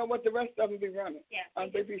 because you know what? The rest of them be running. Yeah.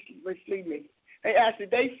 They flee me. Hey, Ashley,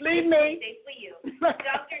 they flee me. They flee you.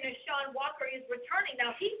 Dr. Nashawn Walker is returning.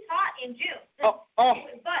 Now, he taught in June.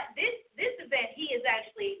 But this event, he is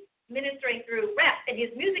actually ministering through rap and his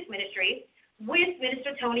music ministry with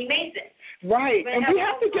Minister Tony Mason. Right, and we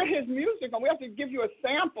have to get his music on. We have to give you a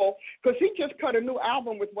sample because he just cut a new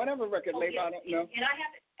album with whatever record label, I don't know. And I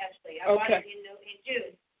have it, actually. I bought it in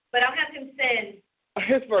June. But I'll have him send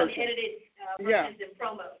his version. Edited versions and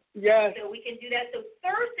promos. Yes. So we can do that. So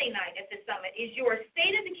Thursday night at the summit is your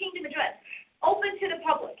State of the Kingdom address, open to the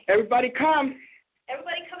public. Everybody come.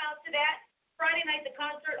 Everybody come out to that. Friday night, the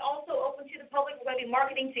concert, also open to the public. We're going to be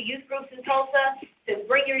marketing to youth groups in Tulsa to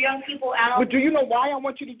bring your young people out. But do you know why I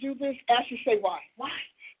want you to do this? Ashley, say why. Why?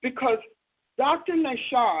 Because Dr.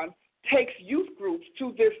 Nashawn takes youth groups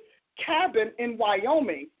to this cabin in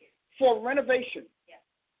Wyoming for renovation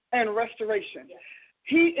and restoration. Yes.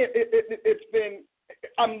 It's been,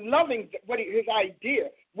 I'm loving his idea.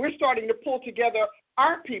 We're starting to pull together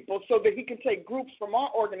our people so that he can take groups from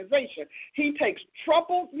our organization. He takes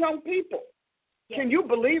troubled young people. Can you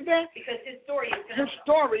believe that? Because his story is phenomenal. His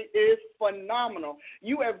story is phenomenal.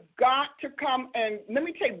 You have got to come and, let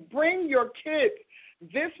me tell you, bring your kids.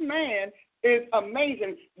 This man is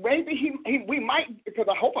amazing. Maybe we might, because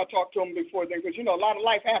I hope I talked to him before then, because, you know, a lot of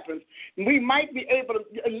life happens. We might be able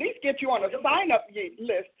to at least get you on a sign-up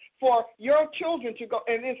list for your children to go,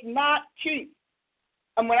 and it's not cheap.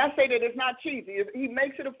 And when I say that it's not cheap, he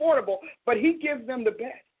makes it affordable, but he gives them the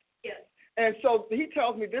best. Yes. And so he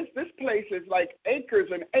tells me this place is like acres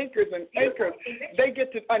and acres and acres. They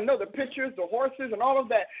get to, I know the pictures, the horses, and all of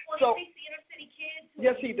that. Well, so, he takes the inner city kids who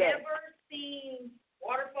yes, have he does. never seen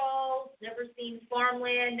waterfalls, never seen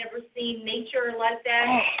farmland, never seen nature like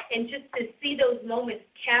that, and just to see those moments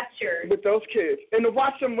captured. With those kids. And to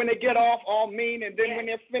watch them when they get off all mean, and then when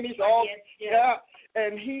they're finished all,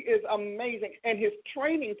 and he is amazing. And his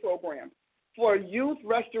training program for youth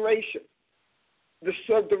restoration,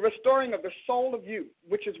 the restoring of the soul of youth,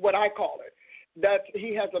 which is what I call it. That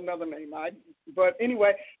he has another name, but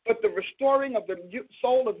anyway, but the restoring of the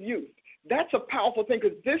soul of youth, that's a powerful thing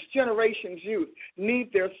because this generation's youth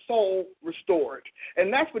need their soul restored.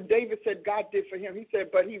 And that's what David said God did for him. He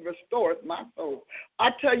said, but he restored my soul.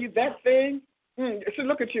 I tell you, that thing, so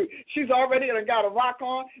look at you. She's already got a rock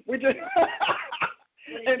on. We just,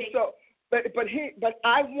 and so, But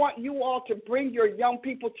I want you all to bring your young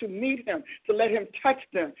people to meet him, to let him touch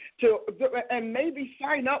them, and maybe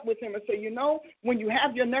sign up with him and say, you know, when you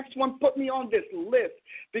have your next one, put me on this list,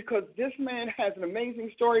 because this man has an amazing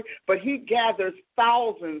story, but he gathers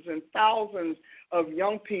thousands and thousands of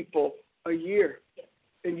young people a year,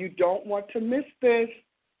 and you don't want to miss this.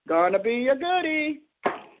 Gonna be a goodie.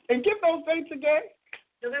 And give those dates again.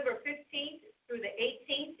 November 15th through the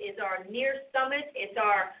 18th is our near summit. It's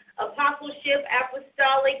our apostleship,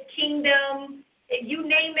 apostolic, kingdom, you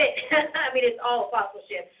name it. I mean, it's all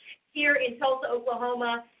apostleship. Here in Tulsa,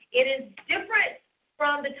 Oklahoma, it is different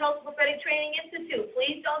from the Tulsa Prophetic Training Institute.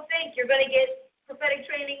 Please don't think you're going to get prophetic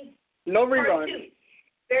training. No rerun.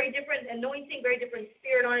 Very different anointing, very different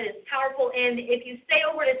spirit on it. It's powerful. And if you stay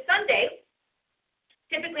over to Sunday,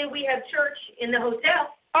 typically we have church in the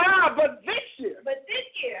hotel. But this year.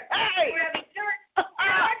 Hey. We're having church at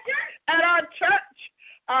our church. At our church,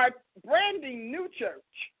 our branding new church.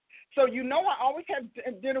 So you know I always have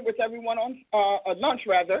dinner with everyone on, lunch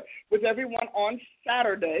rather, with everyone on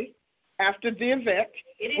Saturday after the event.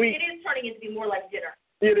 It is turning into be more like dinner.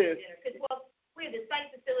 It is. Well, we have the site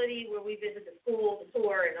facility where we visit the school, the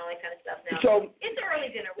tour, and all that kind of stuff now. So it's an early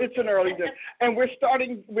dinner. It's an early dinner. And we're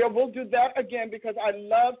starting, we'll do that again because I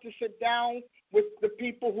love to sit down with the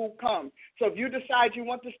people who come. So if you decide you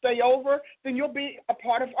want to stay over, then you'll be a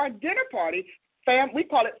part of our dinner party. We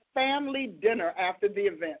call it family dinner after the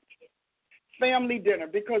event. Family dinner,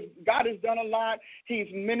 because God has done a lot. He's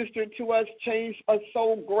ministered to us, changed us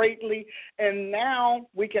so greatly, and now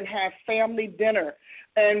we can have family dinner.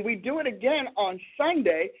 And we do it again on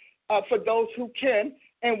Sunday for those who can,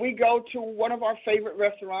 and we go to one of our favorite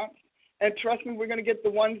restaurants. And trust me, we're going to get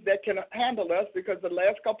the ones that can handle us, because the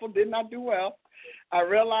last couple did not do well. I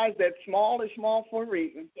realize that small is small for a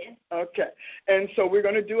reason. Yeah. Okay. And so we're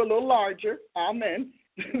going to do a little larger. Amen.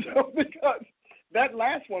 So because that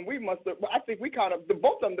last one, I think we caught up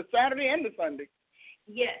both of them, the Saturday and the Sunday.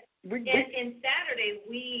 Yes. And Saturday,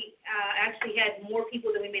 we actually had more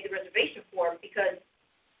people than we made the reservation for because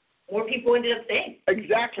more people ended up staying.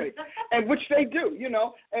 Exactly, and which they do,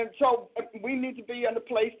 And so we need to be in a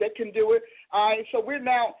place that can do it. So we're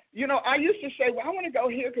now, I used to say, well, I want to go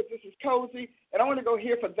here because this is cozy, and I want to go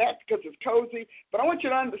here for that because it's cozy. But I want you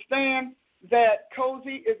to understand that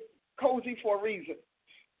cozy is cozy for a reason,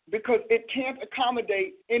 because it can't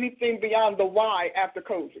accommodate anything beyond the why after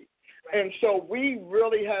cozy. Right. And so we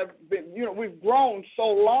really have been, we've grown so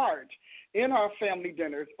large in our family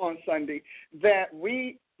dinners on Sunday that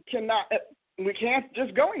we can't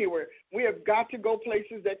just go anywhere. We have got to go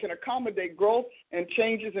places that can accommodate growth and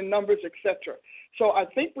changes in numbers, etc. So I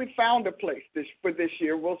think we found a place for this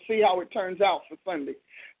year. We'll see how it turns out for Sunday.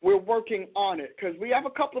 We're working on it because we have a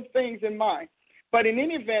couple of things in mind. But in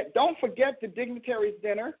any event, don't forget the dignitaries'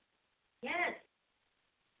 dinner. Yes.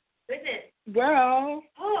 Goodness. Well.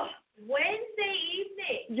 Oh, Wednesday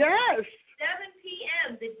evening. Yes. 7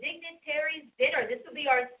 p.m., the Dignitaries Dinner. This will be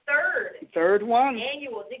our third one.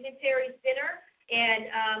 Annual Dignitaries Dinner, and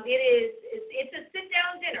it's a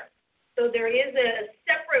sit-down dinner. So there is a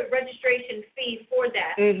separate registration fee for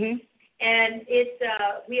that. Mm-hmm. And it's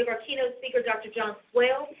we have our keynote speaker, Dr. John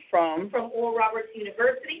Swales from Oral Roberts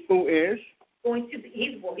University. Who is? Going to be,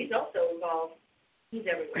 he's also involved. He's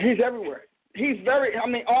everywhere. He's everywhere. He's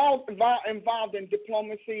all involved in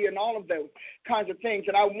diplomacy and all of those kinds of things.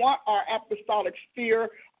 And I want our apostolic sphere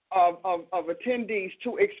of attendees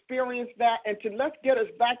to experience that and to let's get us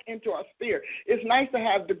back into our sphere. It's nice to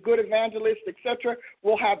have the good evangelists, etc.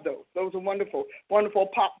 We'll have those. Those are wonderful, wonderful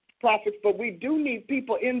prophets. But we do need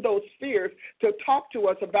people in those spheres to talk to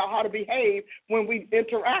us about how to behave when we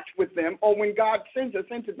interact with them or when God sends us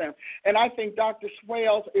into them. And I think Dr.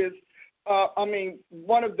 Swales is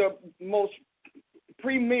one of the most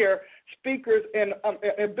premier speakers and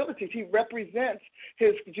abilities. He represents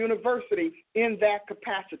his university in that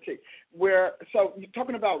capacity. So you're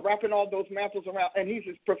talking about wrapping all those mantles around, and he's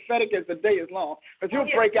as prophetic as the day is long, because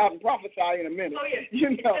he'll break out and prophesy in a minute. Oh, yeah.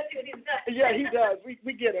 Yeah, he does.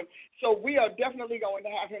 We get him. So we are definitely going to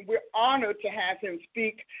have him. We're honored to have him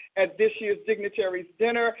speak at this year's Dignitaries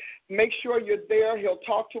Dinner. Make sure you're there. He'll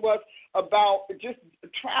talk to us about just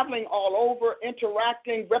traveling all over,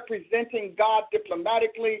 interacting, representing God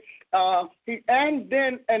diplomatically, and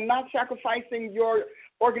not sacrificing your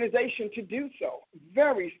organization to do so.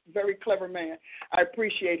 Very, very clever man. I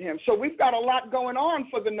appreciate him. So we've got a lot going on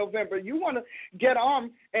for the November. You want to get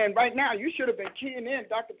on, and right now you should have been keying in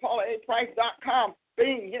drpaulaaprice.com.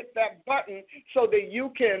 Bing, hit that button so that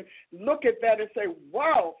you can look at that and say,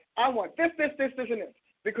 wow, I want this, and this.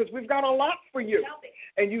 Because we've got a lot for you.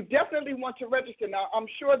 And you definitely want to register. Now, I'm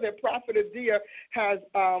sure that Prophetess Dia has,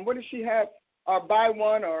 what does she have? Buy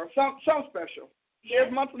one or some special. She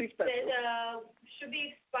has monthly special. It should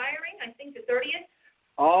be expiring, I think, the 30th.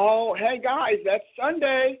 Oh, hey, guys, that's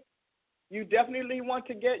Sunday. You definitely want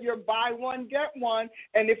to get your buy one, get one.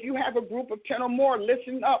 And if you have a group of 10 or more,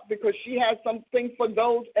 listen up because she has something for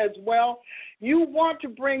those as well. You want to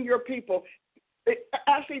bring your people.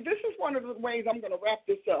 Actually, this is one of the ways I'm going to wrap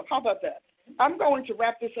this up. How about that? I'm going to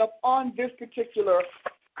wrap this up on this particular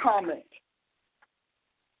comment.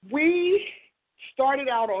 We started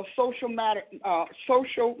out on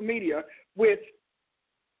social media with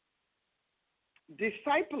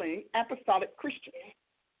discipling apostolic Christians.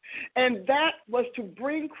 And that was to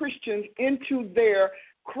bring Christians into their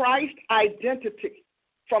Christ identity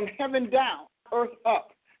from heaven down, earth up,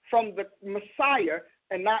 from the Messiah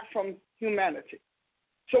and not from humanity.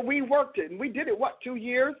 So we worked it, and we did it, 2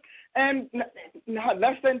 years? And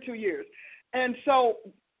less than 2 years. And so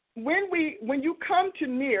when you come to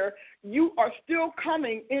near, you are still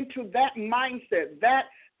coming into that mindset,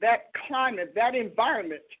 that climate, that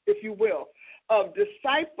environment, if you will, of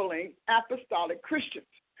discipling apostolic Christians.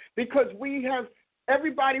 Because we have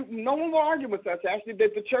everybody, no one will argue with us, actually,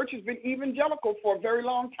 that the church has been evangelical for a very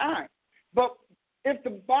long time. But if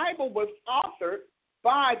the Bible was authored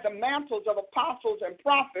by the mantles of apostles and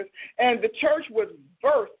prophets, and the church was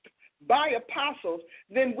birthed by apostles,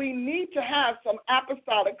 then we need to have some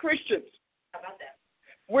apostolic Christians. How about that?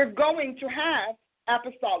 We're going to have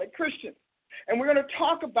apostolic Christians. And we're going to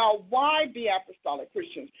talk about why be apostolic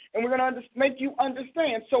Christians. And we're going to make you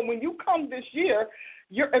understand. So when you come this year,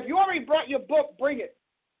 if you already brought your book, bring it.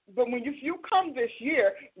 But if you come this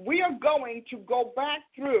year, we are going to go back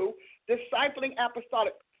through discipling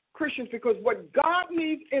apostolic Christians, because what God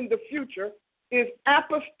needs in the future is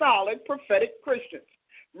apostolic prophetic Christians.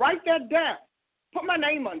 Write that down. Put my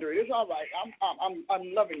name under it. It's all right.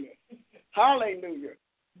 I'm loving it. Hallelujah.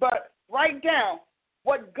 But write down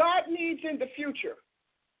what God needs in the future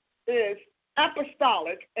is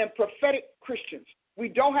apostolic and prophetic Christians. We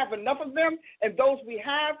don't have enough of them, and those we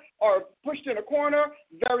have are pushed in a corner,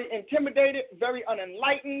 very intimidated, very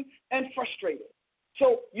unenlightened, and frustrated.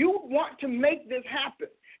 So you want to make this happen.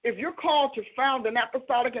 If you're called to found an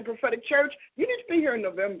apostolic and prophetic church, you need to be here in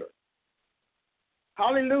November.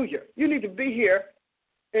 Hallelujah. You need to be here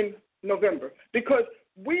in November because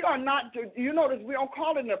we are not, you notice we don't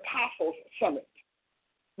call it an apostles summit.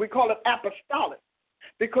 We call it apostolic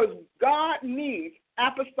because God needs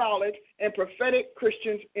apostolic and prophetic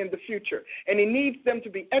Christians in the future. And he needs them to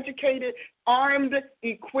be educated, armed,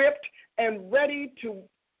 equipped, and ready to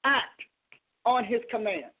act on his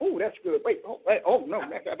command. Oh, that's good. Wait, no. Oh,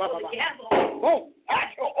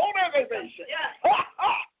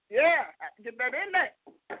 yeah, get that in there.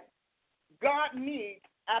 God needs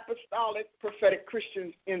apostolic, prophetic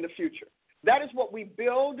Christians in the future. That is what we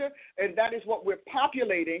build, and that is what we're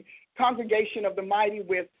populating Congregation of the Mighty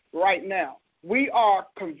with right now. We are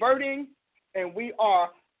converting and we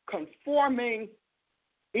are conforming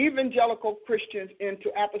evangelical Christians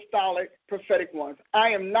into apostolic, prophetic ones. I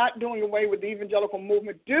am not doing away with the evangelical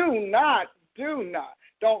movement. Do not.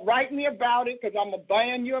 Don't write me about it because I'm going to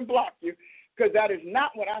ban you and block you because that is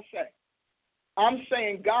not what I say. I'm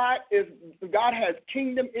saying God has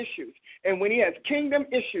kingdom issues. And when he has kingdom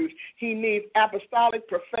issues, he needs apostolic,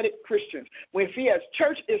 prophetic Christians. If he has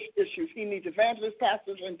church issues, he needs evangelists,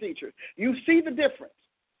 pastors, and teachers. You see the difference.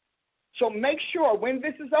 So make sure when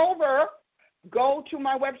this is over, go to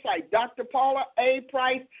my website,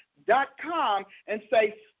 drpaulaaprice.com, and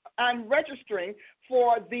say, I'm registering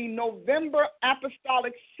for the November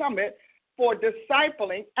Apostolic Summit for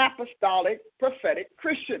discipling apostolic, prophetic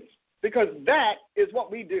Christians. Because that is what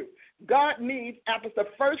we do. God needs the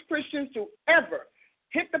first Christians to ever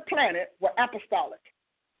hit the planet were apostolic.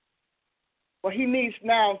 Well, he needs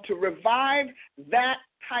now to revive that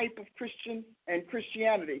type of Christian and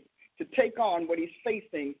Christianity to take on what he's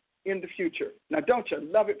facing in the future. Now, don't you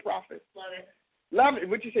love it, prophet? Love it. Love it.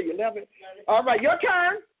 What'd you say? You love it? Love it. All right, your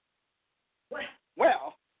turn.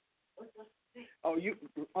 Well. What's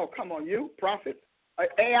Come on, you, prophet.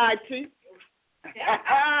 AIT.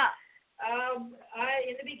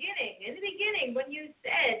 In the beginning, when you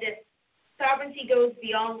said sovereignty goes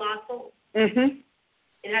beyond lost souls, and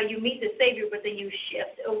how you meet the Savior, but then you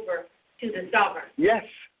shift over to the sovereign. Yes.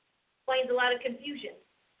 Explains a lot of confusion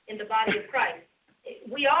in the body of Christ.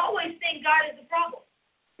 We always think God is the problem,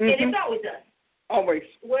 and it's always us. Always.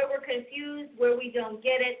 Where we're confused, where we don't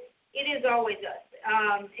get it, it is always us.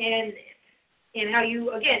 And how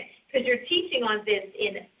you, again, because you're teaching on this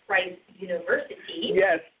in Christ University.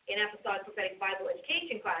 Yes. In Apostolic Prophetic Bible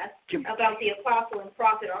Education class about the apostle and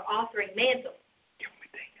prophet are authoring mantle.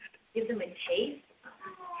 Give them a taste.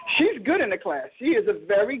 She's good in the class. She is a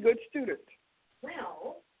very good student.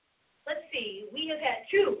 Well, let's see. We have had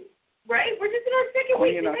two, right? We're just in our second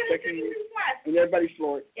week. In our second week. Class. And everybody's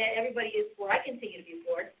floored. Yeah, everybody is floored. I continue to be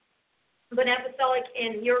floored. But apostolic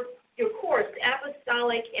in your course,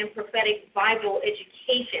 Apostolic and Prophetic Bible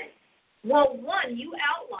Education. Well, one, you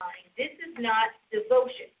outlined this is not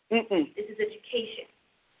devotion. This is education.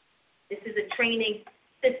 This is a training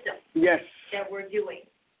system that we're doing.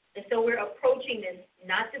 And so we're approaching this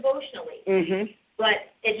not devotionally,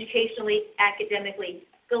 but educationally, academically,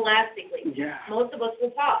 scholastically. Yeah. Most of us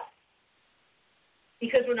will pause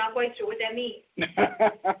because we're not quite sure what that means.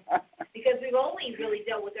 Because we've only really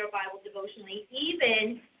dealt with our Bible devotionally,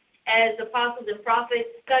 even as apostles and prophets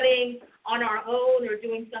studying on our own or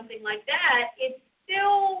doing something like that, it's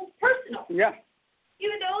still personal. Yeah.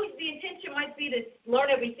 Even though the intention might be to learn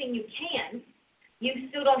everything you can, you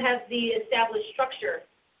still don't have the established structure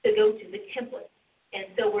to go to, the template. And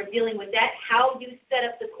so we're dealing with that, how you set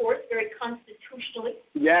up the course very constitutionally.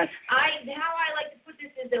 Yes. How I like to put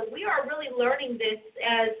this is that we are really learning this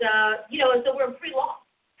as though we're in pre-law.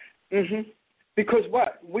 Because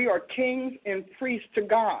what? We are kings and priests to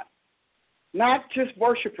God, not just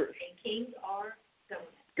worshipers. And kings are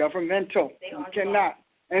governmental. They are cannot.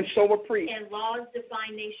 And so are priests. And laws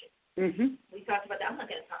define nations. We talked about that. I'm not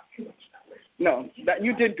going to talk too much about this. No,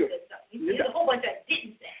 you did good. You did a whole bunch I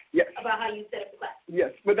didn't say about how you set up the class.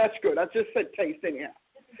 Yes, but that's good. I just said taste anyhow.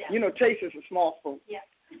 Taste is a small spoon. Yeah.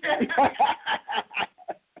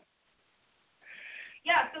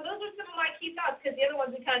 Yeah, so those are some of my key thoughts, because the other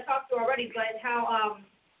ones we kind of talked to already, but how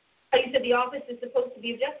you said the office is supposed to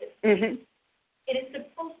be objective. It is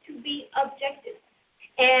supposed to be objective.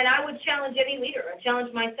 And I would challenge any leader, I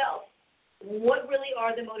challenge myself, what really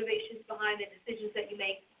are the motivations behind the decisions that you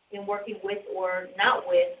make in working with or not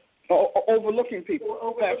with? Overlooking people.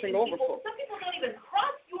 Passing over folks. Some people don't even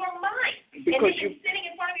cross your mind. Because and they're sitting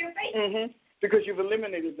in front of your face. because you've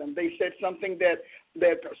eliminated them. They said something that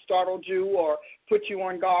startled you or put you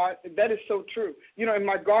on guard. That is so true. You know, in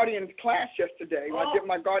my guardian class yesterday, I did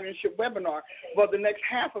my guardianship webinar. Well, the next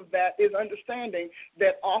half of that is understanding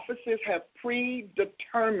that offices have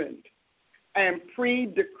predetermined and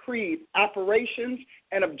pre-decreed operations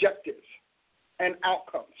and objectives and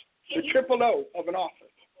outcomes. The triple O of an office.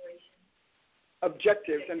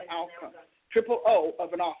 Objectives and outcomes. Triple O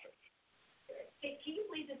of an office. Can you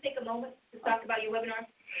please just take a moment to talk about your webinar?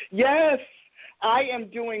 Yes, I am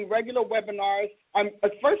doing regular webinars.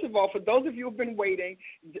 First of all, for those of you who have been waiting,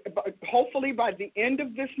 hopefully by the end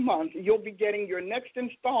of this month, you'll be getting your next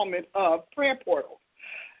installment of Prayer Portal.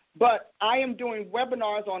 But I am doing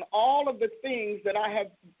webinars on all of the things that I have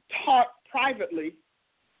taught privately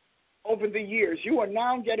over the years. You are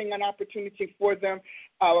now getting an opportunity for them.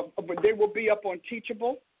 They will be up on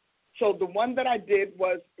Teachable. So the one that I did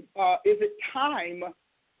was, is it time?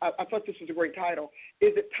 I thought this was a great title.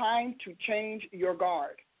 Is it time to change your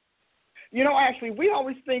guard? You know, actually, we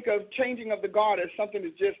always think of changing of the guard as something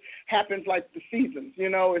that just happens like the seasons. You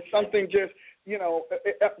know, it's something just, you know,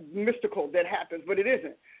 mystical that happens, but it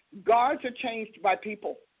isn't. Guards are changed by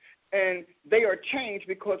people, and they are changed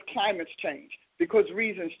because climates change, because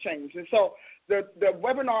reasons change. And so the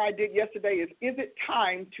webinar I did yesterday is it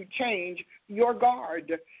time to change your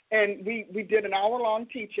guard? And we did an hour-long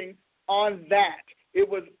teaching on that. It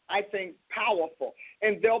was, I think, powerful.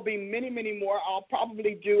 And there'll be many, many more. I'll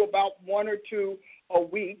probably do about 1 or 2 a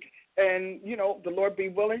week. And, you know, the Lord be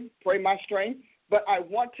willing, pray my strength. But I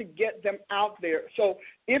want to get them out there. So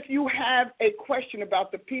if you have a question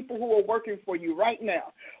about the people who are working for you right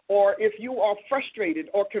now, or if you are frustrated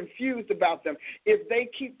or confused about them, if they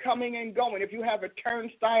keep coming and going, if you have a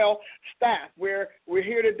turnstile staff where we're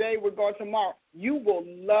here today, we're going tomorrow, you will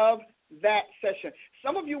love that session.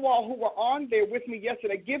 Some of you all who were on there with me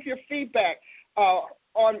yesterday, give your feedback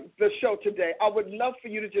on the show today. I would love for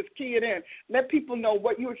you to just key it in. Let people know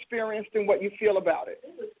what you experienced and what you feel about it.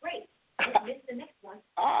 It was great. Missed the next one.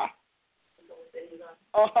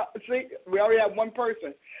 See, we already have one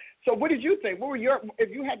person. So what did you think? What were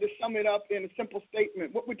if you had to sum it up in a simple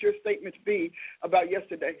statement, what would your statements be about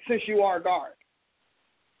yesterday, since you are a guard?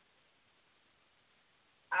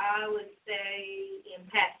 I would say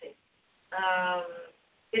empathic.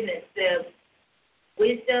 Goodness, the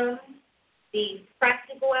wisdom, the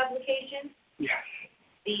practical application, yes,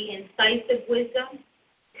 the incisive wisdom,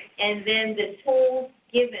 and then the tools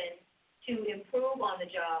given to improve on the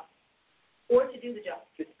job or to do the job,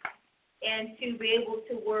 and to be able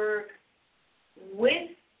to work with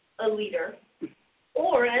a leader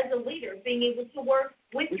or as a leader being able to work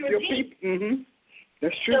with your team. Mm-hmm.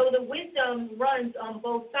 That's true. So the wisdom runs on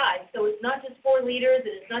both sides. So it's not just for leaders,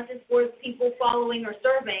 and it's not just for people following or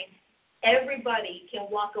serving. Everybody can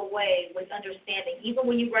walk away with understanding. Even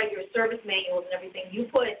when you write your service manuals and everything, you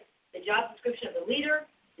put the job description of the leader,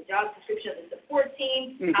 the job description of the support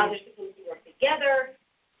team, how they're supposed to work together.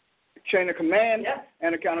 Chain of command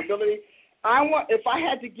and accountability. If I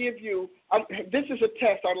had to give you, this is a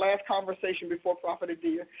test, our last conversation before Prophet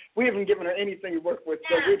Adia. We haven't given her anything to work with,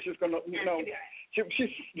 so we're just going to, you know,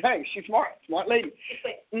 she's smart lady.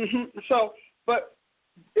 So, but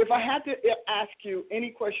if I had to ask you any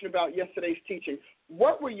question about yesterday's teaching,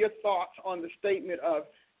 what were your thoughts on the statement of,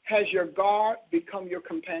 has your guard become your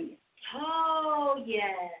companion? Oh,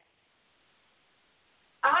 yes.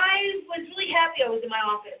 I was really happy I was in my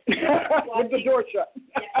office. With the door shut.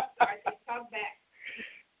 Yes, sorry, so talk back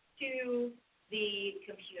to the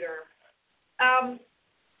computer.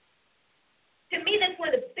 To me, that's one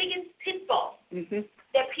of the biggest pitfalls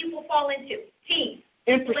that people fall into. Teams,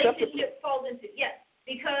 relationship falls into. Yes,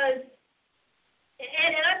 because,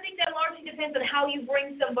 and I think that largely depends on how you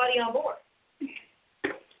bring somebody on board.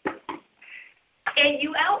 And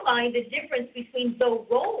you outline the difference between the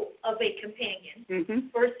role of a companion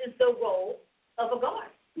versus the role of a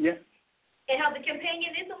guard. Yes. And how the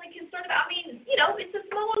companion is only concerned about, it's a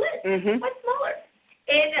smaller list. Much smaller.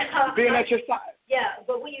 And being at your side. Yeah,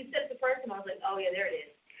 but when you said the first one, I was like, oh, yeah, there it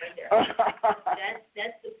is. Right there.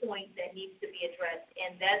 That's the point that needs to be addressed.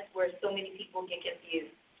 And that's where so many people get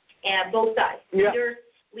confused. And both sides. Yeah.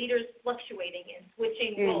 Leaders fluctuating and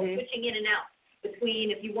switching roles, switching in and out between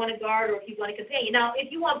if you want a guard or if you want a companion. Now,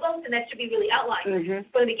 if you want both, then that should be really outlined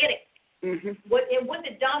from the beginning. What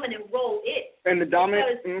the dominant role is. And the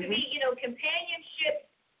dominant. Because to me, companionship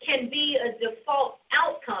can be a default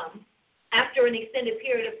outcome after an extended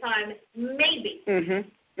period of time, maybe.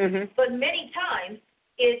 But many times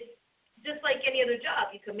it's just like any other job.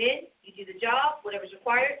 You come in, you do the job, whatever's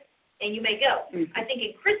required, and you may go. I think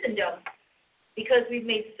in Christendom, because we've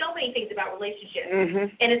made so many things about relationships.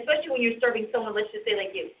 And especially when you're serving someone, let's just say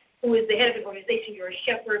like you, who is the head of an organization, you're a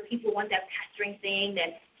shepherd, people want that pastoring thing,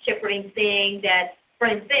 that shepherding thing, that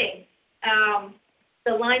friend thing.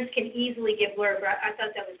 The lines can easily get blurred, but I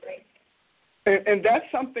thought that was great. And that's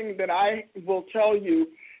something that I will tell you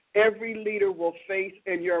every leader will face,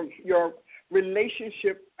 and your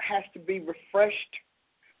relationship has to be refreshed.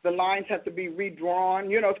 The lines have to be redrawn.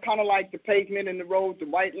 You know, it's kind of like the pavement in the road, the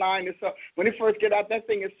white line. Is so, when you first get out, that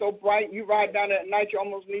thing is so bright. You ride down it at night, you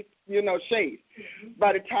almost need, shade.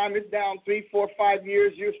 By the time it's down 3, 4, 5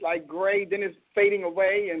 years, you're just like gray. Then it's fading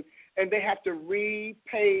away, and they have to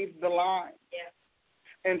repave the line.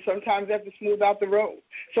 And sometimes they have to smooth out the road.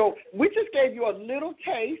 So we just gave you a little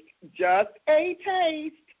taste, just a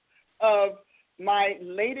taste, of my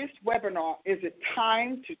latest webinar. Is it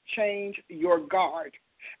time to change your guard?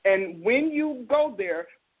 And when you go there,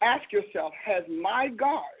 ask yourself, has my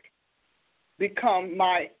guard become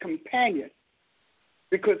my companion?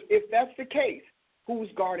 Because if that's the case,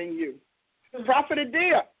 who's guarding you? Prophet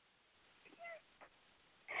Adia.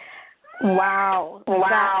 Wow.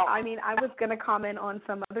 I mean, I was going to comment on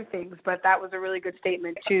some other things, but that was a really good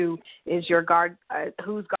statement, too, is your guard,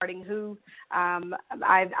 who's guarding who.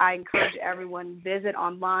 I encourage everyone, visit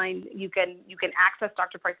online. You can access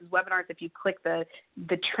Dr. Price's webinars if you click the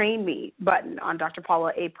Train Me button on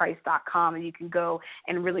drpaulaaprice.com, and you can go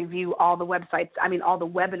and really view all the all the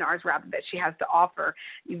webinars, rather, that she has to offer.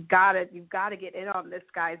 You've got to get in on this,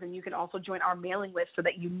 guys, and you can also join our mailing list so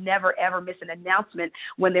that you never, ever miss an announcement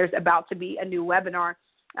when there's about to be a new webinar.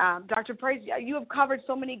 Dr. Price, you have covered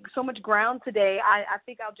so much ground today. I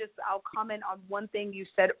think I'll comment on one thing you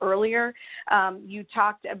said earlier. You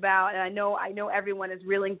talked about, and I know everyone is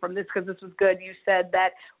reeling from this because this was good. You said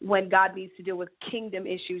that when God needs to deal with kingdom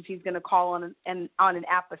issues, he's going to call on an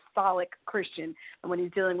apostolic Christian. And when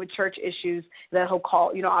he's dealing with church issues, that he'll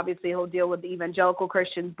call, obviously he'll deal with the evangelical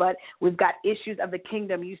Christians, but we've got issues of the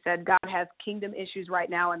kingdom. You said God has kingdom issues right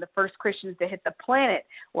now, and the first Christians to hit the planet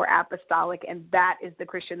were apostolic, and that is the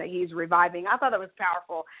Christian that he's reviving. I thought that was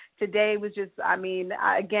powerful. Today was just,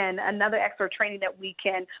 again, another extra training that we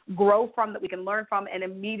can grow from, that we can learn from, and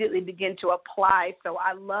immediately begin to apply. So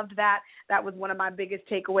I loved that. That was one of my biggest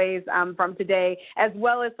takeaways from today, as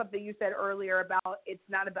well as something you said earlier about it's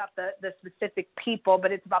not about the specific people,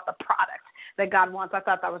 but it's about the product that God wants. I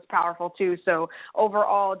thought that was powerful too. So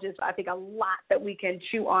overall, just I think a lot that we can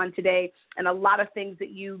chew on today, and a lot of things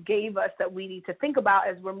that you gave us that we need to think about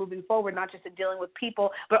as we're moving forward, not just in dealing with people,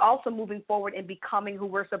 but also moving forward and becoming who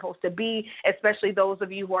we're supposed to be, especially those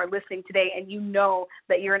of you who are listening today and you know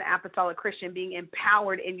that you're an apostolic Christian, being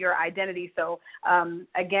empowered in your identity. So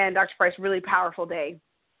again, Dr. Price, really powerful day.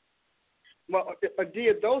 Well,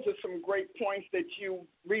 Adia, those are some great points that you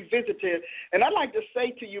revisited. And I'd like to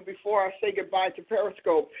say to you before I say goodbye to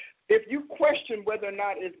Periscope, if you question whether or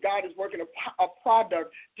not God is working a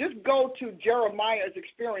product, just go to Jeremiah's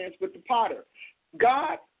experience with the potter.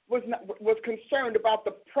 God was concerned about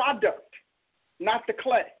the product, not the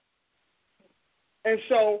clay. And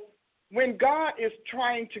so when God is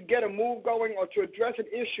trying to get a move going or to address an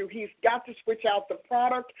issue, he's got to switch out the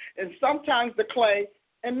product and sometimes the clay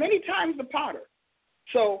and many times the potter.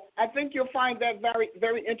 So I think you'll find that very,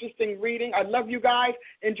 very interesting reading. I love you guys.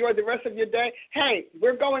 Enjoy the rest of your day. Hey,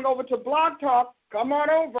 we're going over to Blog Talk. Come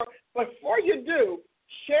on over. But before you do,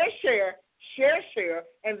 share,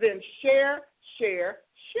 and then share.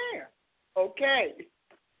 Okay.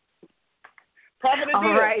 Prophet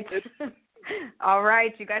All right. All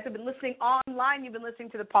right. You guys have been listening online. You've been listening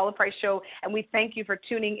to the Paula Price Show, and we thank you for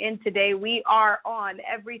tuning in today. We are on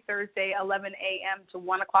every Thursday, 11 a.m. to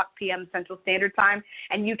 1 o'clock p.m. Central Standard Time,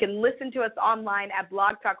 and you can listen to us online at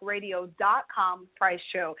blogtalkradio.com Price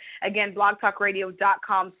Show. Again,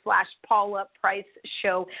 blogtalkradio.com/Paula Price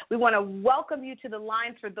Show. We want to welcome you to the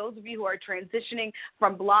lines for those of you who are transitioning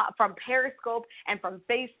from Periscope and from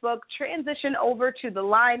Facebook. Transition over to the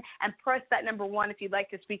line and press that number 1 if you'd like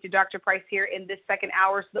to speak to Dr. Price here in this second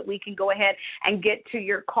hour so that we can go ahead and get to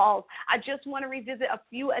your calls. I just want to revisit a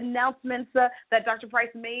few announcements that Dr. Price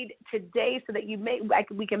made today so that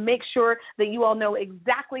we can make sure that you all know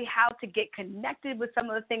exactly how to get connected with some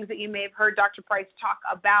of the things that you may have heard Dr. Price talk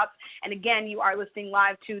about. And again, you are listening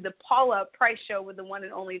live to the Paula Price Show with the one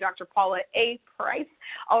and only Dr. Paula A. Price.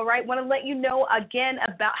 All right, want to let you know again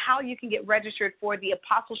about how you can get registered for the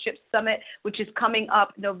Apostleship Summit, which is coming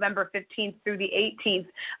up November 15th through the 18th.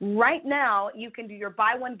 Right now, now you can do your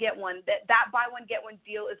buy one, get one. That buy one, get one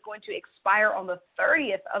deal is going to expire on the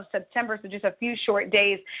 30th of September, so just a few short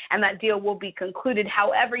days, and that deal will be concluded.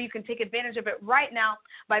 However, you can take advantage of it right now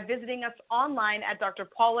by visiting us online at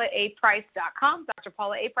drpaulaaprice.com,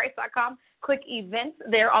 drpaulaaprice.com. Click events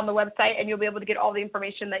there on the website, and you'll be able to get all the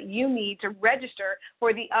information that you need to register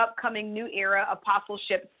for the upcoming New Era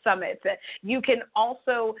Apostleship Summit. You can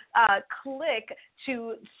also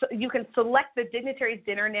you can select the Dignitaries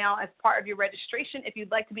Dinner now as part of your registration if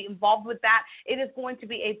you'd like to be involved with that. It is going to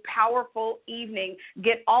be a powerful evening.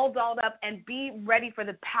 Get all dolled up and be ready for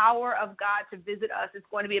the power of God to visit us. It's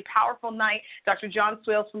going to be a powerful night. Dr. John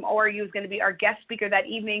Swales from ORU is going to be our guest speaker that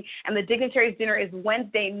evening, and the Dignitaries Dinner is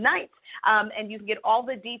Wednesday night. And you can get all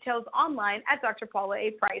the details online at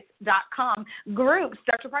drpaulaaprice.com. Groups.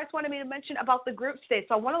 Dr. Price wanted me to mention about the groups today,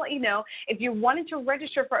 so I want to let you know if you're wanting to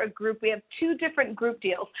register for a group, we have two different group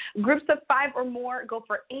deals. Groups of 5 or more go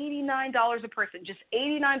for $89 a person, just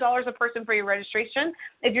 $89 a person for your registration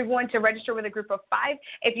if you're going to register with a group of 5.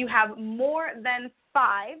 If you have more than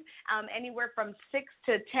 5, anywhere from 6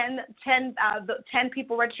 to 10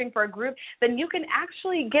 people registering for a group, then you can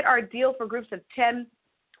actually get our deal for groups of 10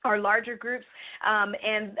 or larger groups,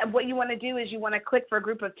 and what you want to do is you want to click for a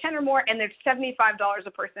group of 10 or more, and there's $75 a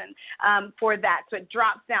person for that. So it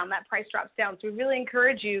drops down. That price drops down. So we really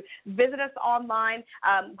encourage you, visit us online.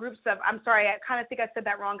 Groups of, I'm sorry, I kind of think I said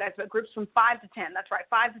that wrong, guys, but groups from 5 to 10. That's right,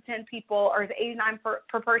 5 to 10 people, or it's $89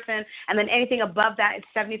 per person, and then anything above that is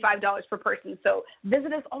 $75 per person. So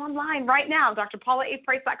visit us online right now,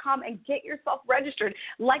 drpaulaaprice.com, and get yourself registered.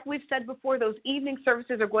 Like we've said before, those evening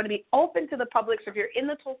services are going to be open to the public. So if you're in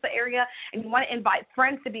the Tulsa area and you want to invite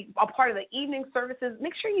friends to be a part of the evening services,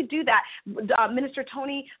 make sure you do that. Minister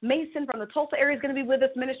Tony Mason from the Tulsa area is going to be with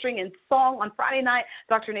us ministering in song on Friday night.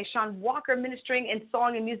 Dr. Nashawn Walker ministering in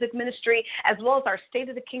song and music ministry, as well as our State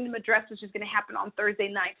of the Kingdom address, which is going to happen on Thursday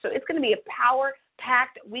night. So it's going to be a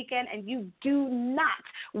power-packed weekend, and you do not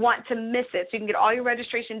want to miss it. So you can get all your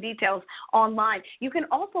registration details online. You can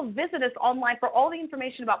also visit us online for all the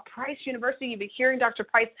information about Price University. You've been hearing Dr.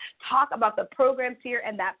 Price talk about the programs here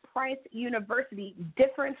and that Price University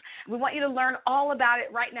difference. We want you to learn all about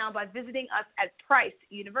it right now by visiting us at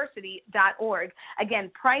priceuniversity.org.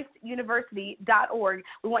 Again, priceuniversity.org.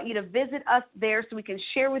 We want you to visit us there so we can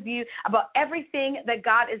share with you about everything that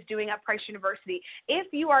God is doing at Price University.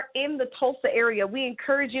 If you are in the Tulsa area, we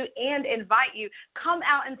encourage you and invite you, come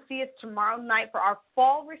out and see us tomorrow night for our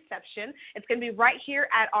fall reception. It's going to be right here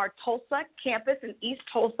at our Tulsa campus in East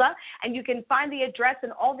Tulsa, and you can find the address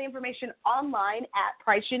and all the information online at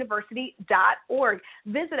priceuniversity.org.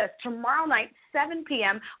 Visit us tomorrow night, 7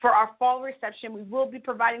 p.m. for our fall reception. We will be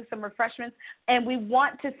providing some refreshments, and we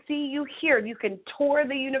want to see you here. You can tour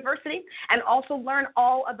the university and also learn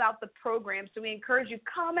all about the program. So we encourage you,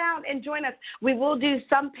 come out and join us. We will do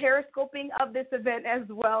some periscoping of this event as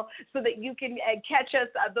well so that you can catch us,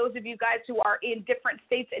 those of you guys who are in different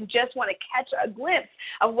states and just want to catch a glimpse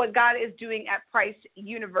of what God is doing at Price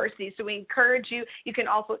University. So we encourage you. You can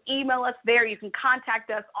also email us there. You can contact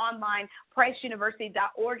us online,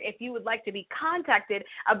 priceuniversity.org, if you would like to be contacted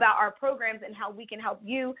about our programs and how we can help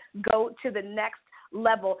you go to the next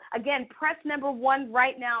level. Again, press number 1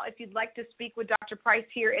 right now if you'd like to speak with Dr. Price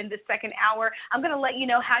here in the second hour. I'm going to let you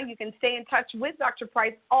know how you can stay in touch with Dr.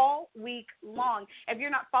 Price all week long. If you're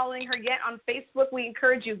not following her yet on Facebook, we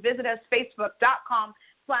encourage you, visit us,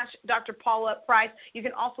 facebook.com/Dr. Paula Price. You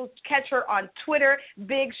can also catch her on Twitter.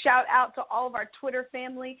 Big shout out to all of our Twitter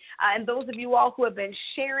family and those of you all who have been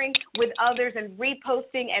sharing with others and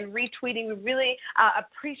reposting and retweeting. We really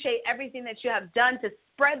appreciate everything that you have done to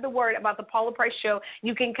spread the word about the Paula Price Show.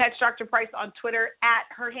 You can catch Dr. Price on Twitter at,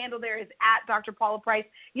 her handle there is at Dr. Paula Price.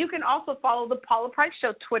 You can also follow the Paula Price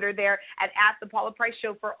Show Twitter there at the Paula Price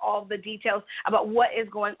Show for all the details about what is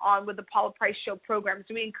going on with the Paula Price Show program.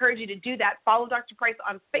 So we encourage you to do that. Follow Dr. Price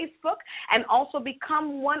on Facebook and also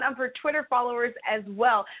become one of her Twitter followers as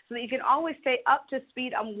well so that you can always stay up to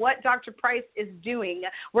speed on what Dr. Price is doing.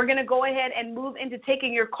 We're going to go ahead and move into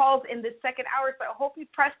taking your calls in this second hour, so I hope you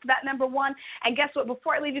pressed that number 1. And guess what?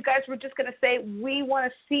 Before I leave you guys, we're just going to say we want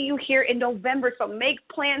to see you here in November, so make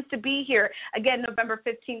plans to be here. Again, November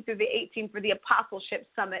 15th through the 18th for the Apostleship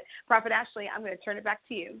Summit. Prophet Ashley, I'm going to turn it back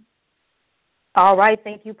to you. All right.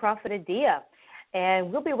 Thank you, Prophet Adia.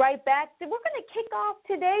 And we'll be right back. We're going to kick off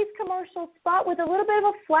today's commercial spot with a little bit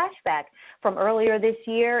of a flashback from earlier this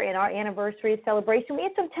year in our anniversary celebration. We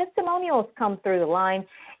had some testimonials come through the line,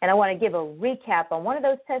 and I want to give a recap on one of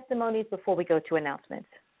those testimonies before we go to announcements.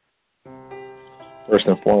 First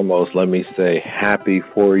and foremost, let me say happy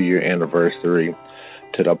 4-year anniversary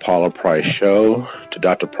to the Paula Price Show, to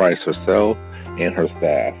Dr. Price herself and her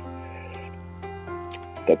staff.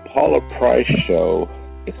 The Paula Price Show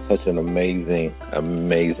is such an amazing,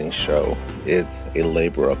 amazing show. It's a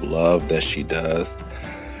labor of love that she does.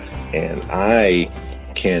 And I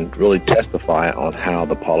can really testify on how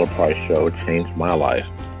the Paula Price Show changed my life.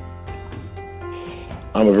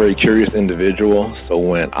 I'm a very curious individual, so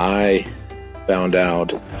when I found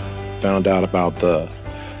out about the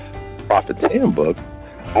Prophet's Handbook,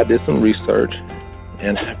 I did some research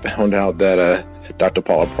and I found out that Dr.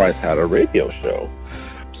 Paula Price had a radio show.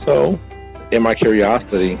 So, in my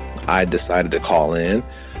curiosity, I decided to call in,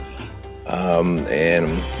 and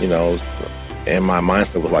my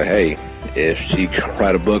mindset was like, hey, if she can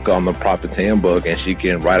write a book on the Prophet's Handbook and she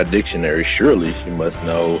can write a dictionary, surely she must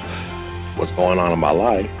know what's going on in my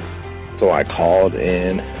life. So I called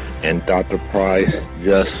in, and Dr. Price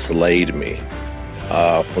just slayed me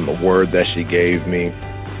from the word that she gave me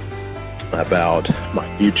about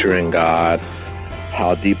my future in God,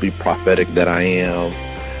 how deeply prophetic that I am,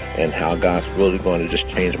 and how God's really going to just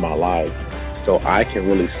change my life. So I can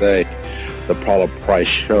really say the Paula Price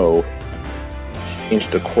Show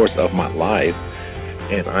changed the course of my life,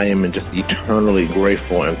 and I am just eternally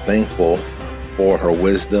grateful and thankful for her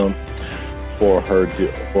wisdom, for her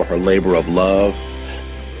labor of love,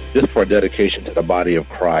 just for her dedication to the body of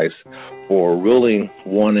Christ, for really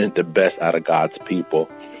wanting the best out of God's people.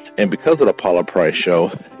 And because of the Paula Price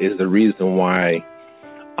Show is the reason why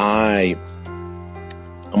I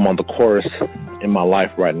am on the course in my life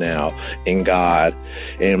right now in God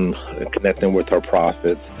and connecting with her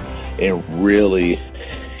prophets and really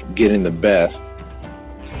getting the best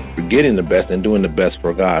and doing the best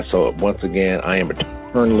for God. So once again, I am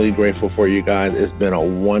eternally grateful for you guys. It's been a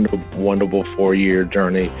wonderful, wonderful 4-year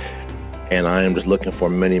journey, and I am just looking for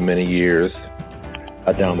many, many years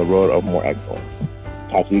down the road of more excellence.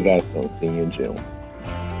 Talk to you guys soon. See you in June.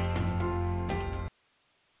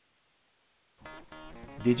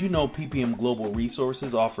 Did you know PPM Global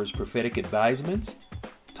Resources offers prophetic advisements?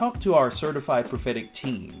 Talk to our certified prophetic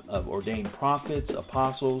team of ordained prophets,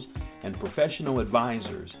 apostles, and professional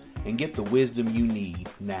advisors and get the wisdom you need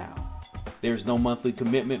now. There's no monthly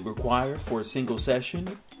commitment required for a single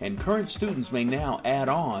session, and current students may now add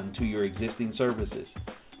on to your existing services.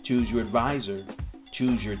 Choose your advisor,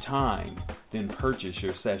 choose your time, then purchase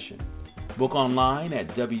your session. Book online at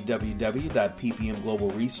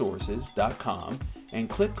www.ppmglobalresources.com and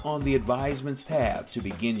click on the Advisements tab to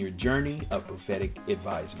begin your journey of prophetic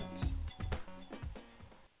advisements.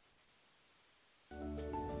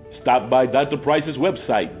 Stop by Dr. Price's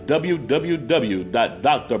website,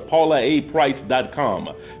 www.drpaulaaprice.com,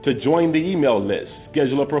 to join the email list,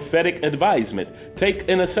 schedule a prophetic advisement, take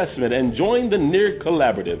an assessment, and join the NEAR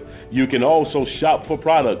Collaborative. You can also shop for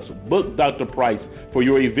products, book Dr. Price for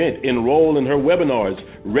your event, enroll in her webinars,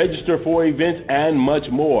 register for events, and much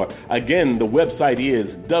more. Again, the website is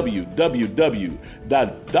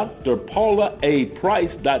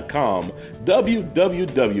www.drpaulaaprice.com,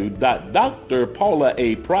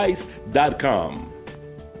 www.drpaulaaprice.com.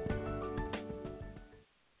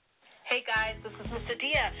 Hey guys, this is Miss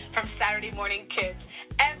Adia from Saturday Morning Kids.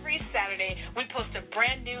 Every Saturday, we post a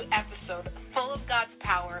brand new episode full of God's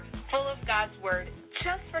power, full of God's Word,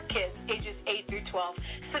 just for kids ages 8 through 12.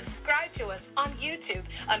 Subscribe to us on YouTube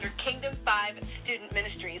under Kingdom 5 Student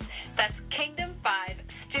Ministries. That's Kingdom 5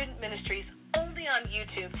 Student Ministries, only on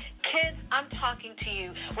YouTube. Kids, I'm talking to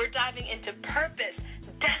you. We're diving into purpose,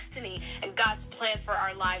 destiny, and God's plan for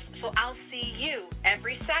our lives. So I'll see you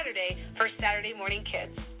every Saturday for Saturday Morning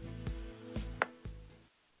Kids.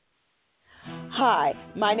 Hi,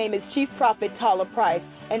 my name is Chief Prophet Paula Price,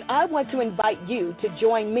 and I want to invite you to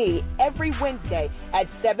join me every Wednesday at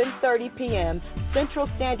 7:30 p.m. Central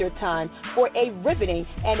Standard Time for a riveting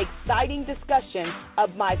and exciting discussion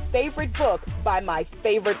of my favorite book by my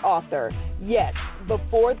favorite author. Yes,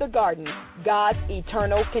 Before the Garden, God's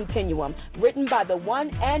Eternal Continuum, written by the one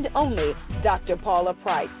and only Dr. Paula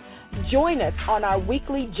Price. Join us on our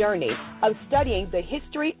weekly journey of studying the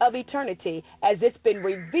history of eternity as it's been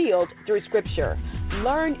revealed through Scripture.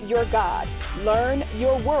 Learn your God, learn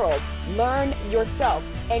your world, learn yourself,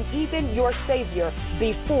 and even your Savior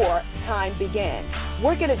before time began.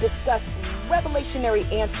 We're going to discuss revelationary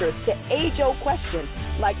answers to age-old questions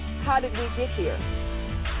like, how did we get here?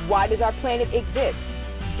 Why does our planet exist?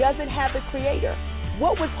 Does it have a creator?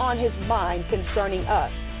 What was on his mind concerning us?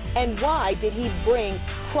 And why did he bring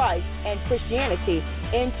Christ and Christianity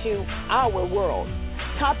into our world?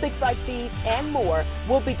 Topics like these and more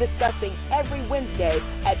we'll be discussing every Wednesday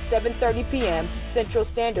at 7:30 p.m. Central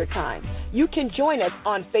Standard Time. You can join us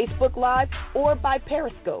on Facebook Live or by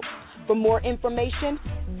Periscope. For more information,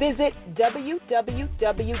 visit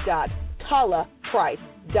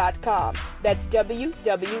www.paulaprice.com. That's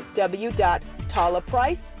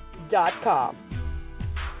www.paulaprice.com.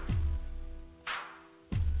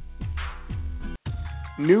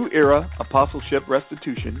 New Era Apostleship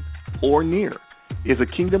Restitution, or NEAR, is a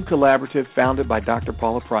kingdom collaborative founded by Dr.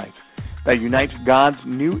 Paula Price that unites God's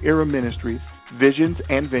New Era ministries, visions,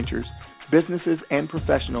 and ventures, businesses and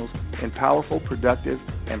professionals in powerful, productive,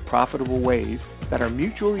 and profitable ways that are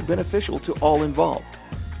mutually beneficial to all involved.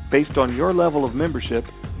 Based on your level of membership,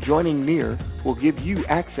 joining NEAR will give you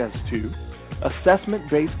access to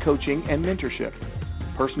assessment-based coaching and mentorship,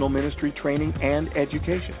 personal ministry training and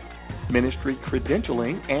education, ministry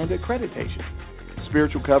credentialing and accreditation,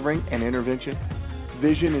 spiritual covering and intervention,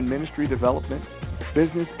 vision and ministry development,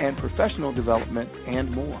 business and professional development,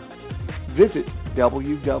 and more. Visit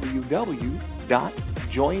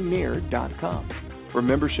www.joinnear.com for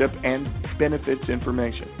membership and benefits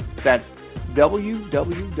information. That's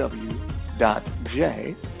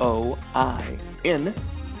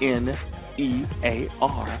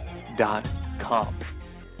www.joinnear.com.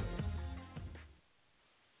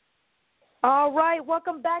 All right,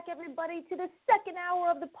 welcome back, everybody, to the second hour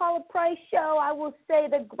of the Paula Price Show. I will say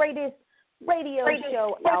the greatest radio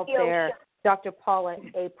show out there. Dr. Paula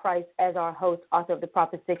A. Price as our host, author of the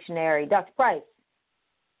Prophet's Dictionary. Dr. Price.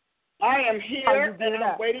 I am here and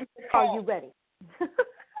I'm waiting to call. Are you ready?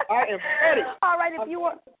 I am ready. All right,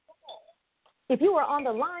 if you are on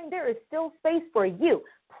the line, there is still space for you.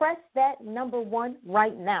 Press that number 1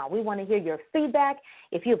 right now. We want to hear your feedback.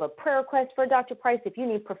 If you have a prayer request for Dr. Price, if you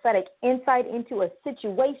need prophetic insight into a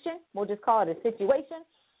situation, we'll just call it a situation,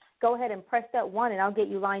 go ahead and press that 1 and I'll get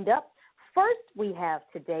you lined up. First, we have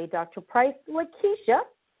today, Dr. Price, Lakeisha,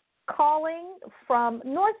 calling from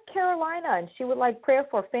North Carolina, and she would like prayer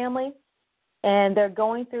for family, and they're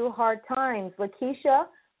going through hard times. Lakeisha,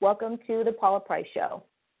 welcome to the Paula Price Show.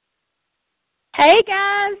 Hey,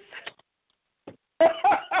 guys.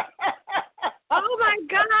 Oh, my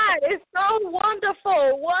God. It's so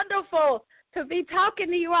wonderful to be talking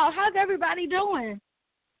to you all. How's everybody doing?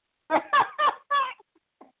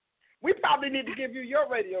 We probably need to give you your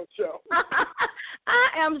radio show.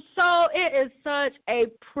 It is such a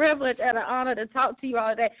privilege and an honor to talk to you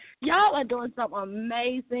all today. Y'all are doing some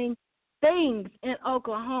amazing things in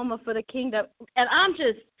Oklahoma for the kingdom. And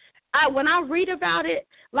when I read about it,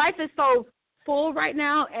 life is so full right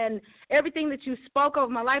now, and everything that you spoke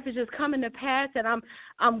of my life is just coming to pass, and I'm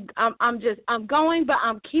going, but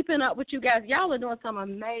I'm keeping up with you guys. Y'all are doing some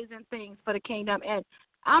amazing things for the kingdom, and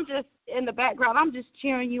I'm just in the background. I'm just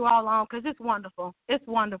cheering you all on because it's wonderful. It's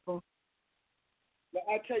wonderful. Well,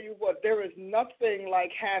 I tell you what, there is nothing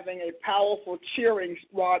like having a powerful cheering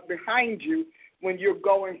squad behind you when you're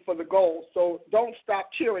going for the goal. So don't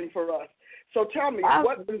stop cheering for us. So tell me,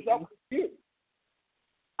 what is up with you?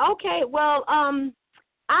 Okay, well, I'm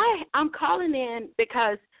calling in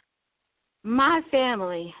because my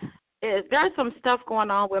family there's some stuff going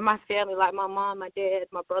on with my family, like my mom, my dad,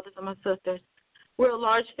 my brothers, and my sisters. We're a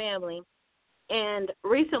large family, and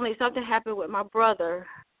recently something happened with my brother,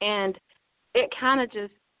 and it kind of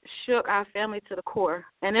just shook our family to the core.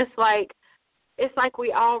 And it's like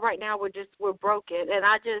we all right now we're broken, and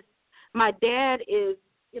my dad is,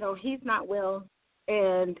 he's not well,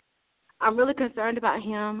 and I'm really concerned about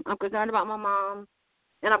him. I'm concerned about my mom,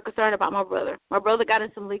 and I'm concerned about my brother. My brother got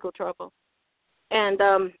in some legal trouble, and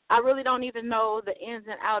I really don't even know the ins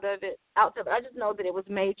and outs of it. I just know that it was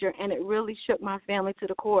major, and it really shook my family to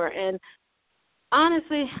the core. And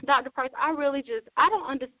honestly, Dr. Price, I don't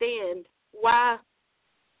understand why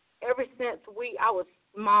ever since I was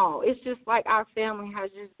small, it's just like our family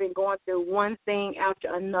has just been going through one thing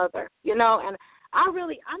after another, and I'm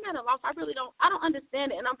at a loss. I don't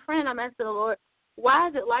understand it, and I'm praying. I'm asking the Lord, why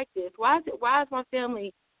is it like this? Why is my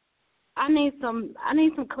family? I need some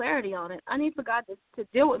clarity on it. I need for God to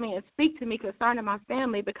deal with me and speak to me concerning my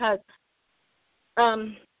family, because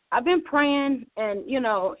I've been praying and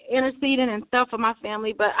interceding and stuff for my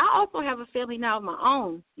family, but I also have a family now of my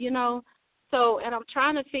own, So, and I'm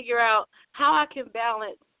trying to figure out how I can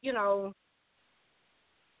balance,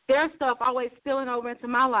 their stuff always spilling over into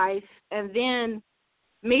my life, and then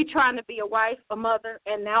me trying to be a wife, a mother,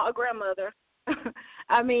 and now a grandmother.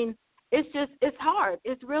 I mean, it's hard.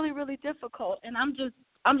 It's really, really difficult, and I'm just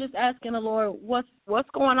asking the Lord, what's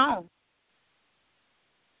going on?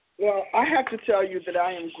 Well, I have to tell you that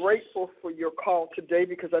I am grateful for your call today,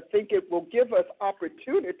 because I think it will give us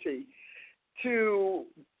opportunity to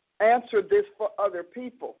answer this for other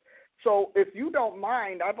people. So if you don't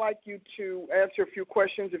mind, I'd like you to answer a few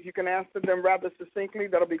questions. If you can answer them rather succinctly,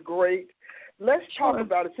 that'll be great. Let's talk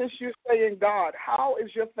about it. Since you're saying God, how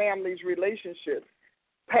is your family's relationship,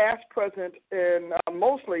 past, present, and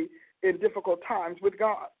mostly in difficult times with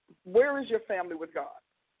God. Where is your family with God?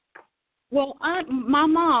 Well, my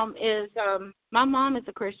mom is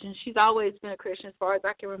a Christian. She's always been a Christian as far as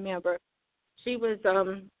I can remember. She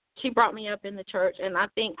brought me up in the church, and I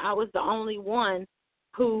think I was the only one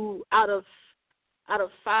who out of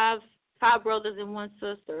five brothers and one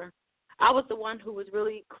sister, I was the one who was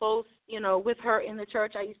really close, with her in the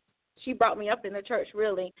church. She brought me up in the church,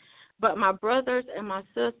 really. But my brothers and my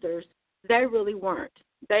sisters, they really weren't.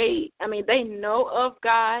 They know of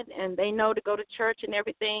God and they know to go to church and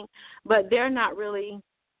everything, but they're not really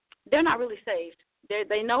saved.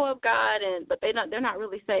 They know of God but they're not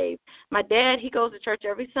really saved. My dad, he goes to church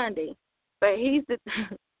every Sunday, but he's the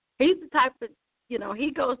type of,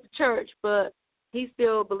 he goes to church, but he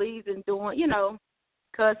still believes in doing,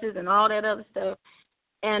 cusses and all that other stuff.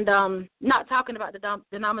 And not talking about the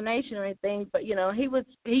denomination or anything, but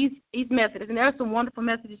he's Methodist, and there are some wonderful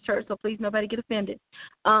Methodist churches, so please nobody get offended.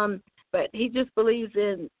 But he just believes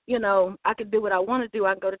in, I can do what I want to do.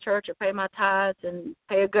 I can go to church or pay my tithes and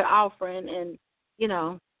pay a good offering, and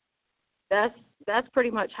that's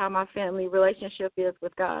pretty much how my family relationship is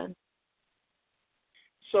with God.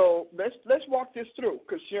 So let's walk this through,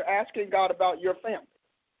 because you're asking God about your family,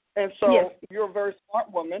 and so yes. You're a very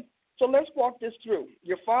smart woman. So let's walk this through.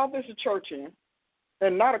 Your father's a churchian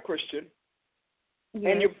and not a Christian,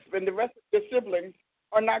 yes. and the rest of your siblings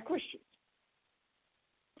are not Christians.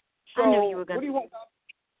 So I knew you were gonna. What do you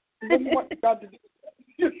want God to do?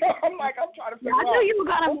 I'm trying to figure out. I knew you were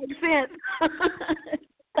going to make sense.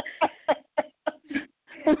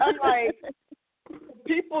 I'm like,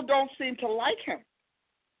 people don't seem to like him,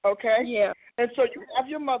 okay? Yeah. And so you have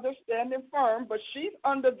your mother standing firm, but she's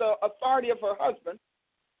under the authority of her husband.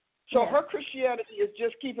 So her Christianity is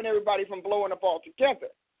just keeping everybody from blowing up altogether.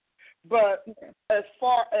 But as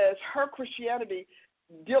far as her Christianity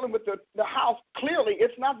dealing with the house, clearly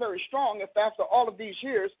it's not very strong if after all of these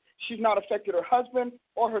years she's not affected her husband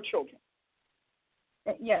or her children.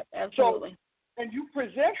 Yes, absolutely. So, and you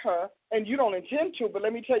present her, and you don't intend to, but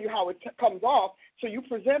let me tell you how it comes off. So you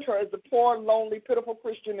present her as the poor, lonely, pitiful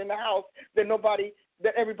Christian in the house that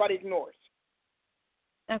everybody ignores.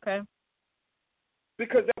 Okay.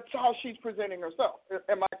 Because that's how she's presenting herself.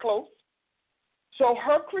 Am I close? So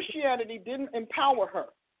her Christianity didn't empower her.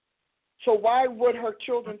 So why would her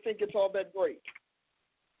children think it's all that great?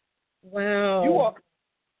 Wow.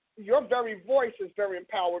 Your very voice is very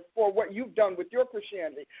empowered for what you've done with your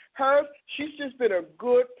Christianity. Hers, she's just been a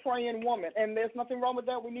good praying woman, and there's nothing wrong with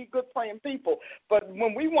that. We need good praying people. But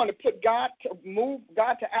when we want to put God to move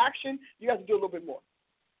God to action, you have to do a little bit more.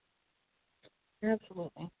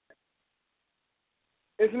 Absolutely.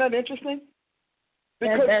 Isn't that interesting?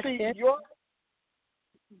 Because,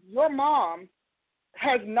 your mom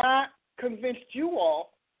has not convinced you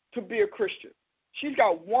all to be a Christian. She's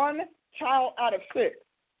got one child out of 6.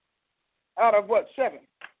 Out of what, 7?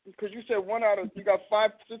 Because you said you got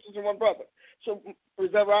 5 sisters and 1 brother. So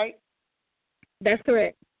is that right? That's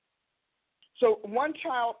correct. So 1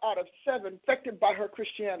 child out of 7 affected by her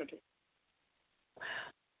Christianity.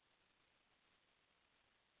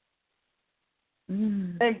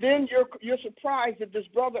 Mm. And then you're surprised that this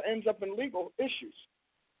brother ends up in legal issues.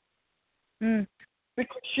 Mm.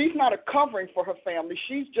 Because she's not a covering for her family.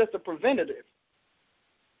 She's just a preventative.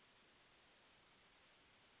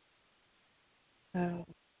 Oh.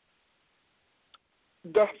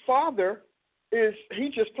 The father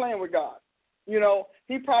he's just playing with God.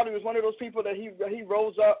 He probably was one of those people that he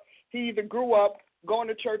rose up. He either grew up going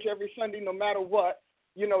to church every Sunday no matter what,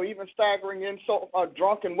 even staggering in, so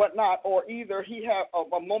drunk and whatnot, or either he had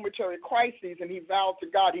a momentary crisis and he vowed to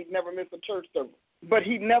God he'd never miss a church service. But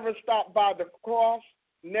he never stopped by the cross,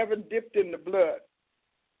 never dipped in the blood,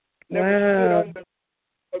 never stood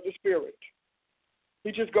under the Spirit.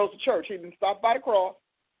 He just goes to church. He didn't stop by the cross,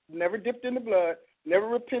 never dipped in the blood, never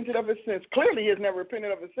repented of his sins. Clearly, he has never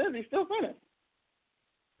repented of his sins. He's still sinning.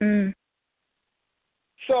 Mm.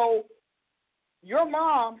 So your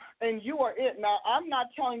mom and you are it. Now, I'm not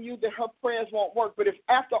telling you that her prayers won't work, but if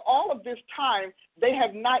after all of this time they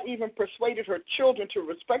have not even persuaded her children to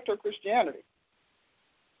respect her Christianity,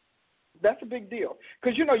 that's a big deal.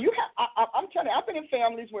 Because, I'm telling you, I've been in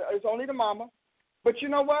families where it's only the mama, but you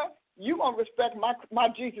know what? You're going to respect my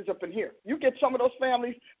Jesus up in here. You get some of those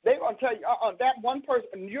families, they're going to tell you, that one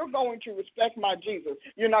person, you're going to respect my Jesus.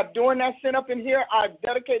 You're not doing that sin up in here. I've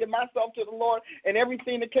dedicated myself to the Lord and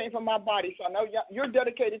everything that came from my body. So I know you're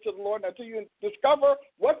dedicated to the Lord. Until you discover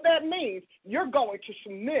what that means, you're going to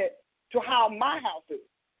submit to how my house is.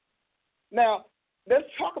 Now, let's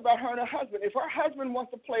talk about her and her husband. If her husband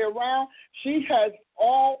wants to play around, she has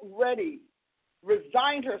already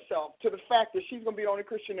resigned herself to the fact that she's going to be the only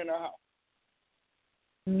Christian in her house.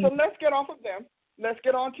 So let's get off of them. Let's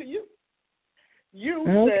get on to you. You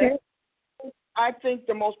said, I think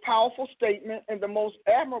the most powerful statement and the most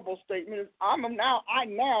admirable statement is, I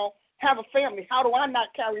now have a family. How do I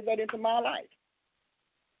not carry that into my life?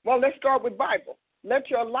 Well, let's start with Bible. Let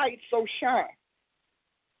your light so shine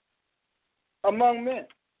among men.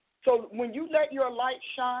 So when you let your light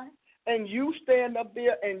shine and you stand up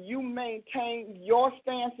there and you maintain your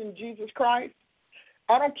stance in Jesus Christ,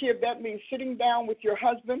 I don't care if that means sitting down with your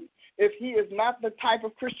husband, if he is not the type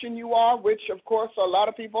of Christian you are, which, of course, a lot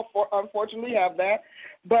of people unfortunately have that.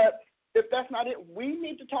 But if that's not it, we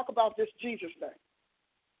need to talk about this Jesus thing.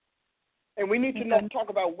 And we need to talk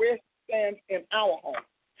about where he stands in our home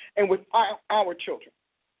and with our children.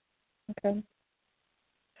 Okay.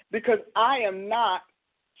 Because I am not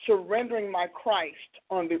surrendering my Christ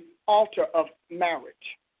on the altar of marriage,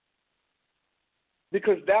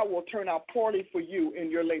 because that will turn out poorly for you in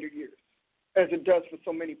your later years, as it does for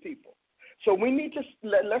so many people. So we need to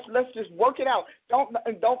let's just work it out.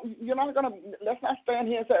 Let's not stand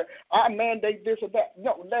here and say, I mandate this or that.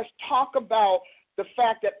 No, let's talk about the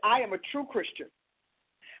fact that I am a true Christian.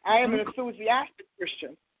 I am an enthusiastic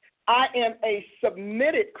Christian. I am a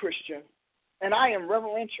submitted Christian, and I am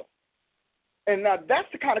reverential. And now that's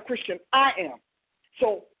the kind of Christian I am.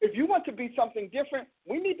 So if you want to be something different,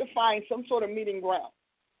 we need to find some sort of meeting ground,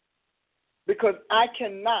 because I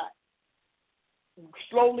cannot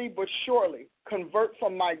slowly but surely convert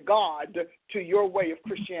from my God to your way of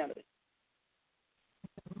Christianity.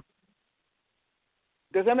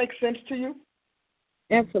 Does that make sense to you?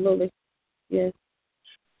 Absolutely. Yes.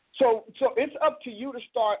 So it's up to you to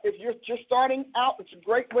start. If you're just starting out, it's a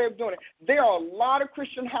great way of doing it. There are a lot of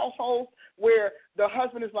Christian households where the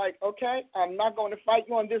husband is like, okay, I'm not going to fight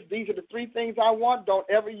you on this. These are the 3 things I want. Don't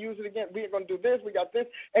ever use it again. We're going to do this. We got this.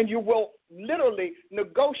 And you will literally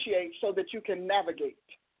negotiate so that you can navigate.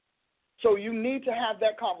 So you need to have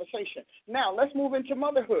that conversation. Now, let's move into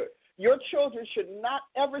motherhood. Your children should not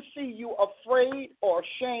ever see you afraid or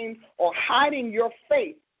ashamed or hiding your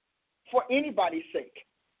faith for anybody's sake.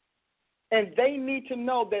 And they need to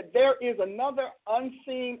know that there is another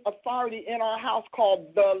unseen authority in our house called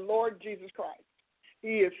the Lord Jesus Christ.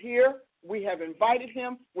 He is here. We have invited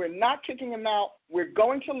him. We're not kicking him out. We're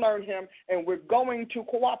going to learn him, and we're going to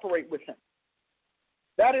cooperate with him.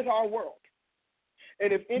 That is our world.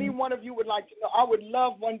 And if any one of you would like to know, I would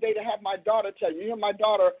love one day to have my daughter tell you. You know, my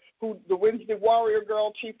daughter, who the Wednesday Warrior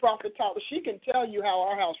girl, Chief Prophet Paula, she can tell you how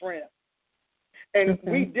our house ran. And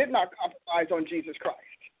we did not compromise on Jesus Christ.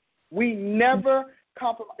 We never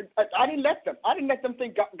compromised. I didn't let them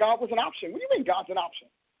think God was an option. What do you mean God's an option?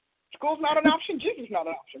 School's not an option. Jesus is not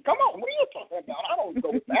an option. Come on, what are you talking about? I don't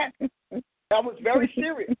go with that. I was very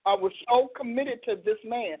serious. I was so committed to this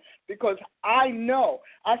man, because I know.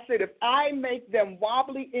 I said, if I make them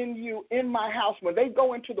wobbly in you in my house, when they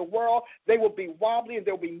go into the world, they will be wobbly and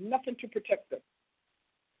there will be nothing to protect them.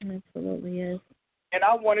 Absolutely, yes. And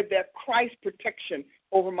I wanted that Christ protection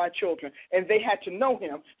over my children. And they had to know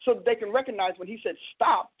him so that they can recognize when he said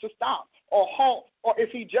stop, to stop, or halt, or if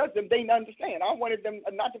he judged them, they understand. I wanted them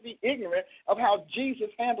not to be ignorant of how Jesus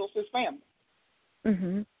handles his family.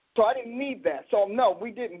 Mm-hmm. So I didn't need that. So, no,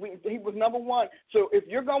 we didn't. He was number one. So if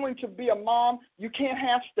you're going to be a mom, you can't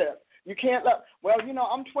half-step. You can't let,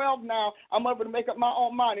 I'm 12 now. I'm able to make up my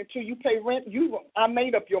own mind. Until you pay rent, I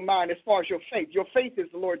made up your mind as far as your faith. Your faith is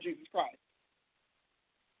the Lord Jesus Christ.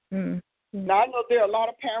 Mm-hmm. Now, I know there are a lot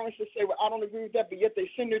of parents that say, well, I don't agree with that, but yet they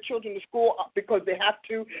send their children to school because they have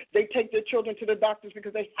to. They take their children to the doctors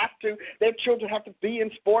because they have to. Their children have to be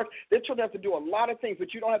in sports. Their children have to do a lot of things,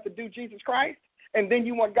 but you don't have to do Jesus Christ, and then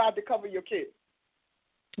you want God to cover your kids.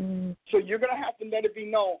 Mm-hmm. So you're going to have to let it be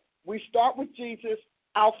known. We start with Jesus,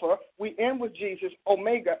 Alpha. We end with Jesus,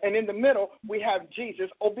 Omega. And in the middle, we have Jesus,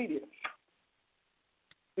 obedience.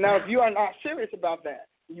 Now, if you are not serious about that,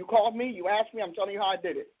 you called me, you asked me, I'm telling you how I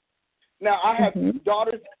did it. Now, I have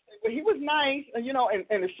daughters that say, well, he was nice,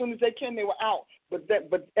 and as soon as they came, they were out.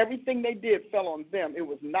 But everything they did fell on them. It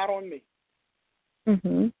was not on me.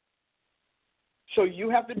 Mm-hmm. So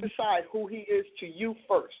you have to decide who he is to you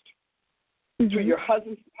first, to your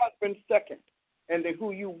husband second, and then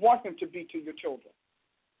who you want him to be to your children.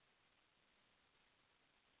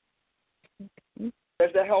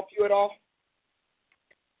 Does that help you at all?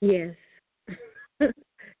 Yes.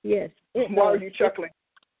 Yes. Why are you chuckling?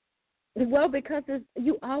 Well, because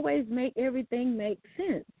you always make everything make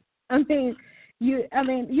sense. I mean,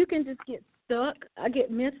 you can just get stuck. I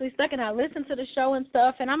get mentally stuck, and I listen to the show and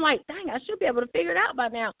stuff, and I'm like, dang, I should be able to figure it out by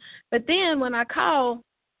now. But then when I call,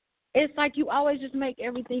 it's like you always just make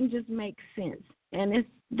everything just make sense, and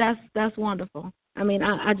that's wonderful. I mean,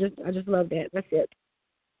 I just love that. That's it.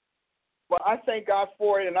 Well, I thank God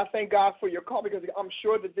for it, and I thank God for your call, because I'm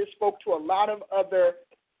sure that this spoke to a lot of other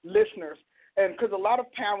listeners, and because a lot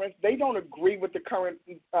of parents, they don't agree with the current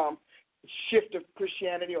shift of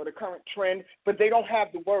Christianity or the current trend, but they don't have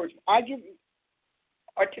the words. I give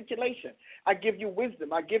articulation. I give you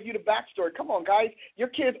wisdom. I give you the backstory. Come on, guys. Your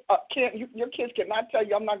kids your kids cannot tell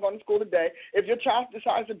you, I'm not going to school today. If your child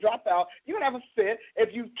decides to drop out, you're going to have a fit.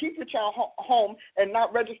 If you keep your child home and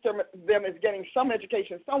not register them as getting some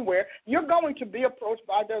education somewhere, you're going to be approached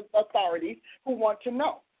by the authorities who want to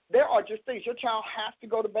know. There are just things. Your child has to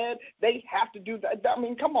go to bed. They have to do that. I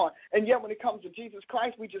mean, come on. And yet when it comes to Jesus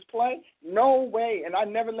Christ, we just play? No way. And I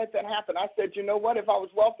never let that happen. I said, you know what? If I was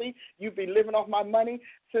wealthy, you'd be living off my money.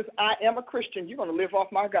 Since I am a Christian, you're going to live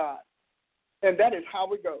off my God. And that is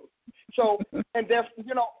how it goes. So, and there's,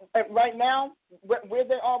 you know, right now, where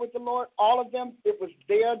they are with the Lord, all of them, it was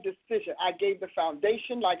their decision. I gave the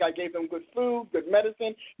foundation, like I gave them good food, good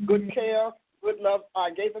medicine, good care, good love.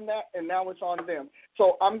 I gave them that, and now it's on them.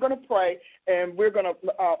 So I'm going to pray, and we're going to,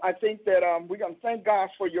 I think that we're going to thank God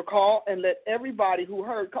for your call, and let everybody who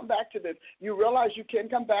heard come back to this. You realize you can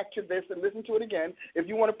come back to this and listen to it again. If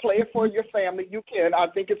you want to play it for your family, you can. I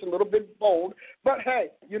think it's a little bit bold, but hey,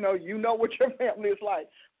 you know what your family is like.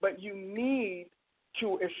 But you need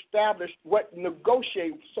to establish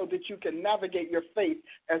negotiate so that you can navigate your faith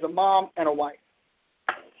as a mom and a wife.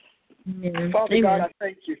 Father God, I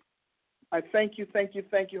thank you. I thank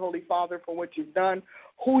you, Holy Father, for what you've done,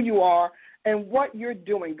 who you are, and what you're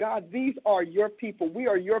doing. God, these are your people. We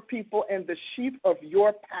are your people and the sheep of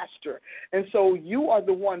your pasture. And so you are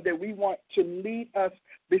the one that we want to lead us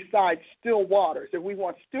beside still waters. If we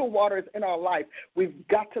want still waters in our life, we've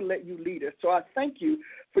got to let you lead us. So I thank you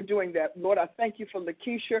for doing that. Lord, I thank you for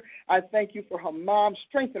Lakeisha. I thank you for her mom.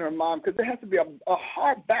 Strengthen her mom, because there has to be a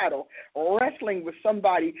hard battle wrestling with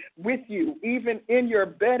somebody with you, even in your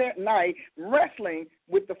bed at night, wrestling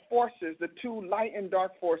with the forces, the two light and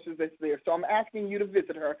dark forces that's there. So I'm asking you to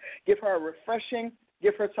visit her. Give her a refreshing,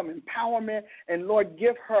 give her some empowerment, and, Lord,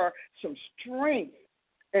 give her some strength.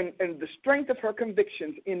 And the strength of her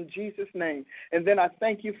convictions in Jesus' name. And then I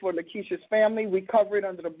thank you for Lakeisha's family. We cover it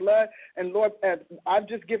under the blood. And, Lord, I've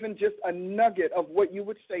just given just a nugget of what you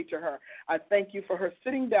would say to her. I thank you for her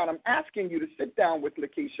sitting down. I'm asking you to sit down with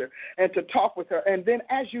Lakeisha and to talk with her. And then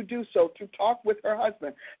as you do so, to talk with her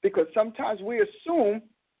husband, because sometimes we assume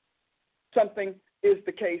something is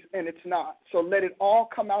the case and it's not. So let it all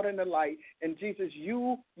come out in the light. And, Jesus,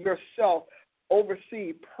 you yourself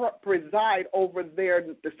preside over their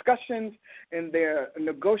discussions and their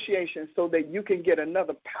negotiations, so that you can get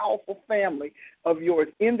another powerful family of yours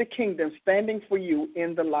in the kingdom, standing for you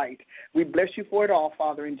in the light. We bless you for it all,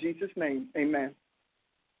 Father, in Jesus' name. Amen.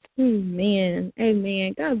 Amen.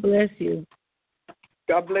 Amen. God bless you.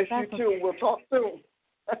 God bless you too. We'll talk soon.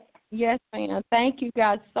 Yes, ma'am. Thank you,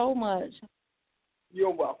 God, so much.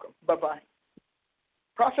 You're welcome. Bye-bye.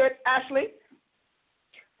 Prophet Ashley.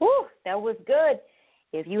 Whew, that was good.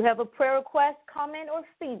 If you have a prayer request, comment, or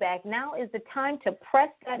feedback, now is the time to press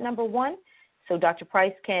that number 1 so Dr.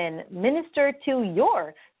 Price can minister to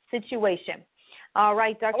your situation. All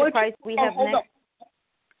right, Dr. Price, we have next.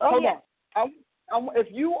 Hold on. If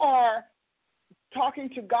you are talking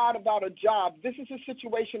to God about a job, this is a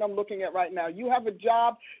situation I'm looking at right now. You have a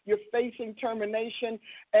job, you're facing termination,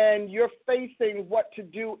 and you're facing what to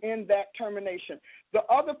do in that termination. The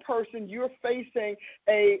other person, you're facing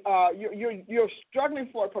you're struggling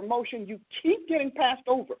for a promotion. You keep getting passed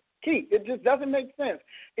over. It just doesn't make sense.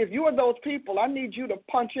 If you are those people, I need you to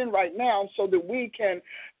punch in right now so that we can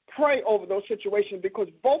pray over those situations, because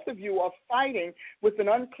both of you are fighting with an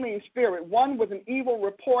unclean spirit, one with an evil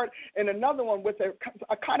report and another one with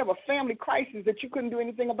a kind of a family crisis that you couldn't do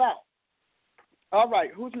anything about. All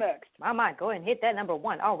right, who's next? My, go ahead and hit that number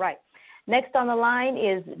 1. All right. Next on the line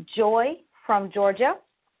is Joy from Georgia.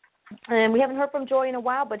 And we haven't heard from Joy in a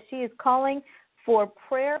while, but she is calling for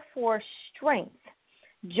prayer for strength.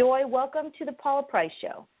 Joy, welcome to the Paula Price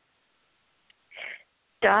Show.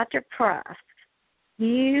 Dr. Price,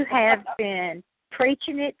 you have been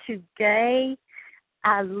preaching it today.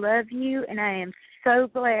 I love you, and I am so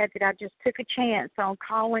glad that I just took a chance on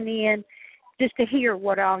calling in just to hear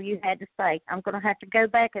what all you had to say. I'm going to have to go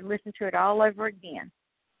back and listen to it all over again.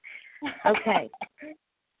 Okay.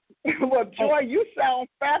 Well, Joy, you sound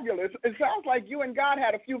fabulous. It sounds like you and God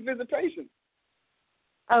had a few visitations.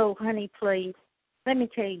 Oh, honey, please. Let me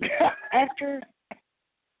tell you. After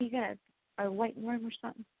you got a waiting room or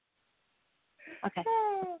something? Okay.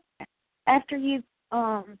 After you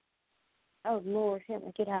Oh, Lord, help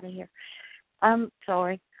me get out of here. I'm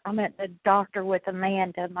sorry. I'm at the doctor with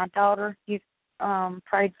Amanda, my daughter. You've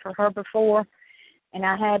prayed for her before, and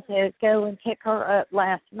I had to go and pick her up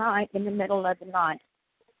last night in the middle of the night.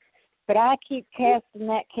 But I keep casting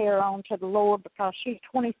that care on to the Lord because she's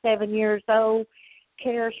 27 years old,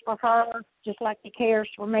 cares for her just like He cares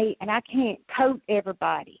for me, and I can't coat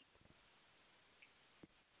everybody.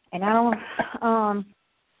 And I don't,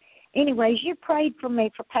 anyways, you prayed for me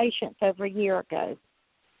for patience over a year ago.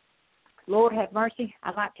 Lord have mercy,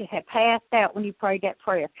 I'd like to have passed out when you prayed that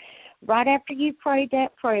prayer. Right after you prayed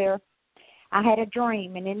that prayer, I had a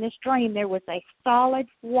dream, and in this dream there was a solid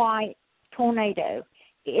white tornado.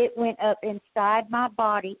 It went up inside my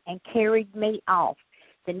body and carried me off.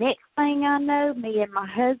 The next thing I know, me and my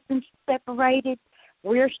husband separated.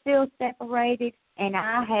 We're still separated, and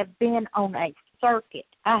I have been on a circuit.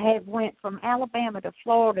 I have went from Alabama to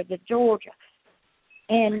Florida to Georgia,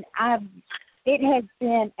 and it has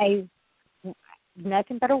been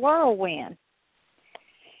nothing but a whirlwind.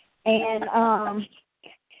 And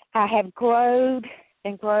I have growed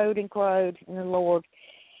and growed and growed in the Lord.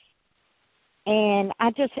 And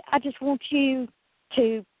I just want you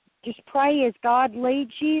to just pray as God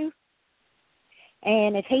leads you.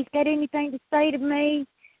 And if He's got anything to say to me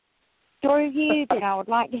through you, then I would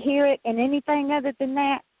like to hear it. And anything other than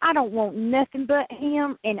that, I don't want nothing but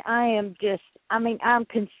Him. And I'm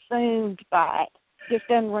consumed by it. Just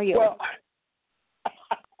unreal. Well,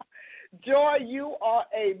 Joy, you are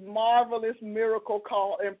a marvelous miracle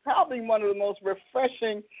call and probably one of the most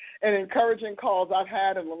refreshing and encouraging calls I've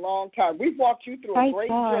had in a long time. We've walked you through a great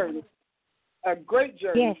journey. A great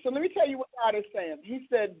journey. Yes. So let me tell you what God is saying. He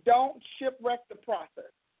said, don't shipwreck the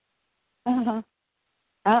process. No.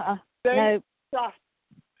 Process.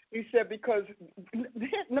 He said, because,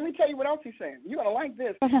 let me tell you what else He's saying. You're going to like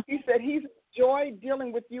this. He said He's enjoyed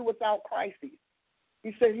dealing with you without crises.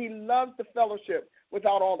 He said He loves the fellowship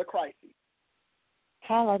without all the crises.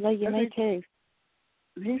 Hallelujah, me too.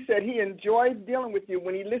 He said He enjoys dealing with you.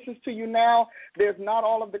 When He listens to you now, there's not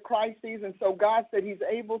all of the crises. And so God said He's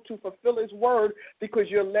able to fulfill His word because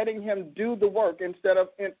you're letting Him do the work instead of,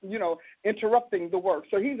 interrupting the work.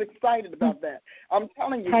 So He's excited about that. I'm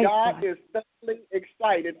telling you, God is thoroughly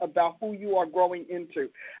excited about who you are growing into.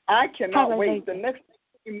 I cannot wait. The next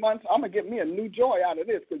 3 months, I'm going to get me a new joy out of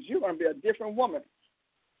this because you're going to be a different woman.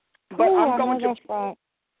 But I'm going to.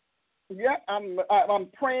 Yeah, I'm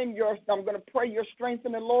praying I'm going to pray your strength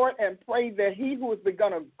in the Lord and pray that He who has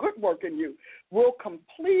begun a good work in you will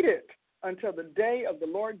complete it until the day of the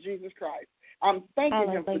Lord Jesus Christ. I'm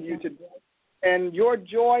thanking Him for you today. And your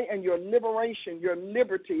joy and your liberation, your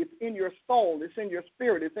liberty, it's in your soul, it's in your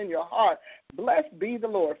spirit, it's in your heart. Blessed be the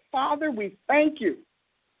Lord. Father, we thank you.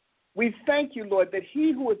 We thank you, Lord, that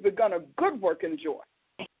He who has begun a good work in Joy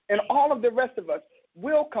and all of the rest of us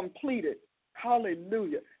will complete it.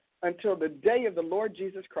 Hallelujah. Until the day of the Lord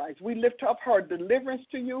Jesus Christ. We lift up her deliverance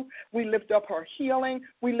to you. We lift up her healing.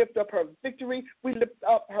 We lift up her victory. We lift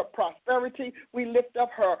up her prosperity. We lift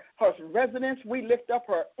up her residence. We lift up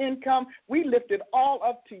her income. We lift it all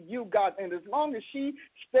up to you, God. And as long as she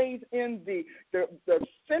stays in the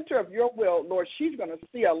center of your will, Lord, she's going to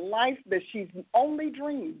see a life that she's only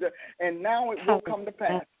dreamed. And now it will come to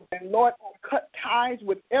pass. And Lord, I cut ties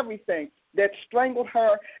with everything that strangled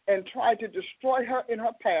her and tried to destroy her in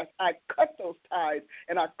her past. I cut those ties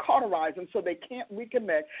and I cauterize them so they can't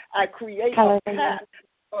reconnect. I create a path,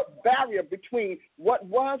 a barrier between what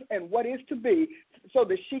was and what is to be so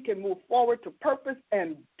that she can move forward to purpose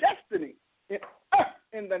and destiny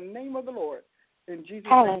in the name of the Lord. In Jesus'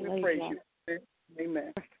 name we praise you.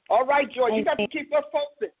 Amen. All right, Joy, you got to keep us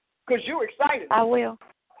posted because you're excited. I will.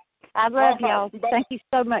 I love y'all. Thank you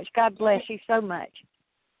so much. God bless you so much.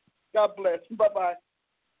 God bless. Bye-bye.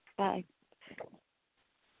 Bye.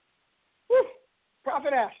 Woo.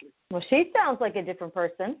 Prophet Ashley. Well, she sounds like a different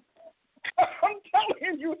person. I'm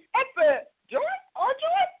telling you. I said, Joy? Our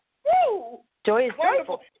Joy? Woo. Joy is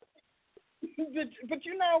wonderful. But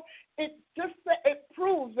it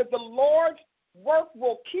proves that the Lord's work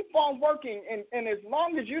will keep on working. And as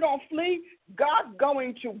long as you don't flee, God's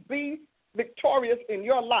going to be victorious in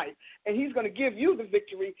your life. And He's going to give you the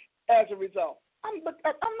victory as a result. I'm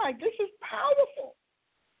like, this is powerful.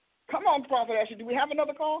 Come on, Prophet Ashley. Do we have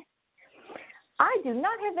another call? I do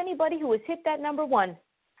not have anybody who has hit that number one.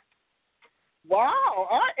 Wow.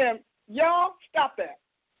 Y'all, stop that.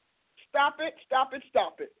 Stop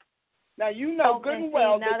it. Now, you know good and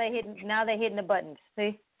well. Now they're hitting the buttons.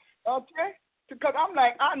 See? Okay. Because I'm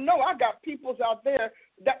like, I know I got peoples out there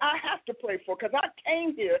that I have to pray for because I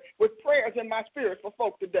came here with prayers in my spirit for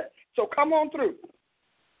folk today. So come on through.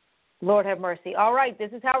 Lord have mercy. All right,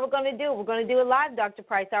 this is how we're going to do it. We're going to do it live, Dr.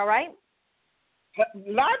 Price, all right?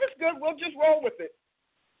 Live is good. We'll just roll with it.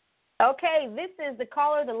 Okay, this is the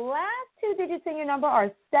caller. The last two digits in your number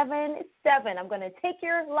are 77. I'm going to take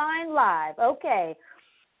your line live. Okay.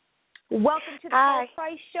 Welcome to the Paula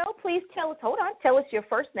Price Show. Please tell us your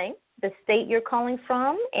first name, the state you're calling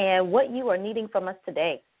from, and what you are needing from us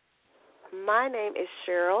today. My name is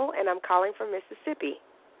Cheryl, and I'm calling from Mississippi.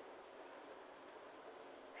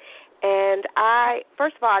 And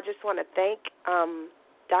first of all, I just want to thank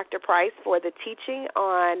Dr. Price for the teaching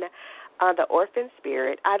on the orphan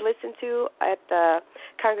spirit I listened to at the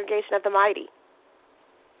Congregation of the Mighty.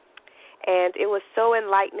 And it was so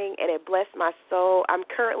enlightening, and it blessed my soul. I'm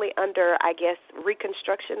currently under,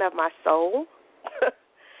 reconstruction of my soul.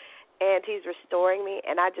 And he's restoring me,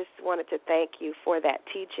 and I just wanted to thank you for that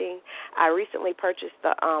teaching. I recently purchased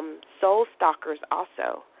the Soul Stalkers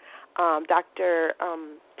also. Dr.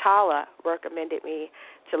 Paula recommended me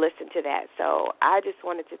to listen to that, so I just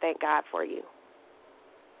wanted to thank God for you.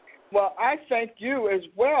 Well, I thank you as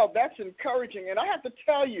well. That's encouraging, and I have to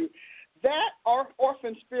tell you, that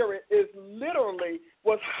orphan spirit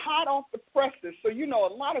was hot off the presses. So,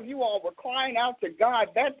 a lot of you all were crying out to God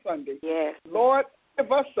that Sunday. Yes. Lord,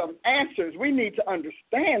 give us some answers. We need to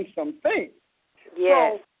understand some things.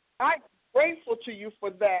 Yes. So I'm grateful to you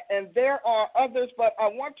for that. And there are others, but I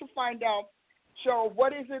want to find out, Cheryl,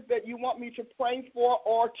 what is it that you want me to pray for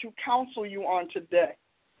or to counsel you on today?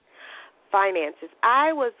 Finances.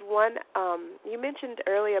 I was one, you mentioned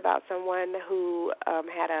earlier about someone who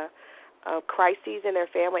had a crises in their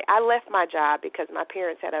family. I left my job because my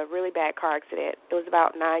parents had a really bad car accident. It was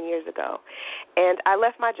about 9 years ago. And I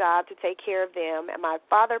left my job to take care of them, and my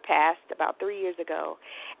father passed about 3 years ago.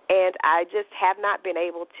 And I just have not been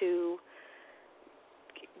able to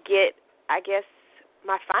get,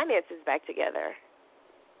 my finances back together.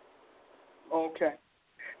 Okay.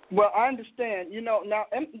 Well, I understand. Now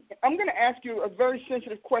I'm going to ask you a very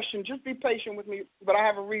sensitive question. Just be patient with me, but I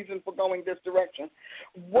have a reason for going this direction.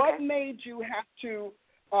 What made you have to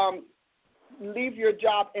leave your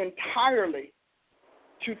job entirely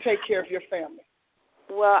to take care of your family?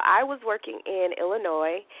 Well, I was working in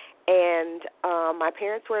Illinois, and my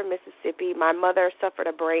parents were in Mississippi. My mother suffered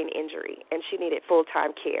a brain injury, and she needed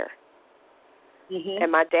full-time care. Mm-hmm.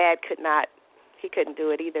 And my dad couldn't do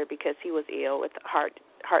it either because he was ill with heart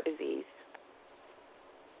disease.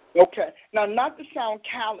 Okay. Now, not to sound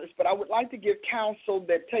callous, but I would like to give counsel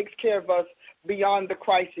that takes care of us beyond the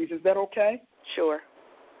crises. Is that okay? Sure.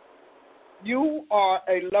 You are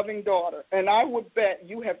a loving daughter, and I would bet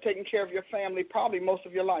you have taken care of your family probably most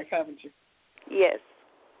of your life, haven't you? Yes.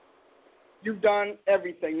 You've done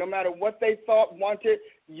everything. No matter what they thought, wanted,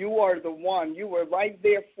 you are the one. You were right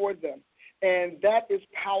there for them. And that is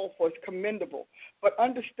powerful. It's commendable. But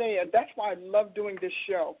understand, that's why I love doing this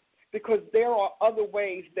show, because there are other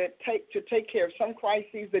ways that take care of some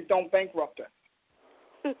crises that don't bankrupt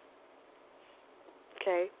us.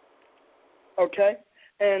 Okay. Okay?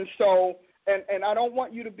 And so, and I don't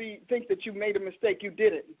want you to think that you made a mistake. You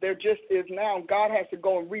didn't. There just is now, God has to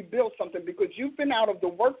go and rebuild something because you've been out of the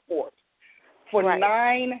workforce for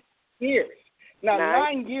 9 years. Now,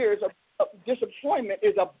 9 years of disappointment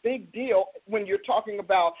is a big deal when you're talking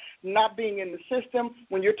about not being in the system,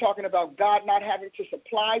 when you're talking about God not having to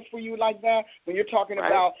supply for you like that, when you're talking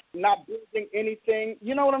about not building anything.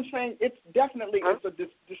 You know what I'm saying? It's definitely it's a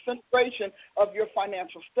disintegration of your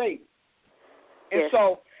financial state. And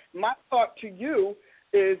so my thought to you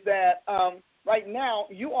is that right now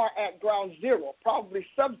you are at ground zero, probably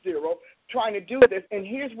sub-zero, trying to do this, and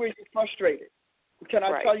here's where you're frustrated. Can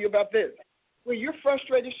I tell you about this? Where you're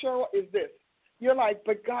frustrated, Cheryl, is this. You're like,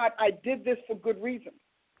 but God, I did this for good reasons.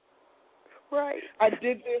 Right. I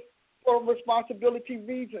did this for responsibility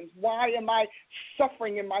reasons. Why am I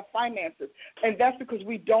suffering in my finances? And that's because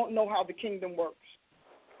we don't know how the kingdom works.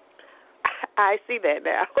 I see that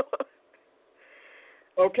now.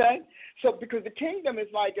 Okay? So because the kingdom is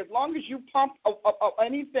like, as long as you pump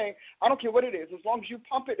anything, I don't care what it is, as long as you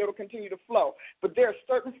pump it, it'll continue to flow. But there are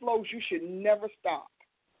certain flows you should never stop.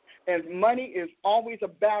 And money is always a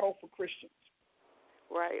battle for Christians.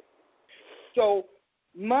 Right. So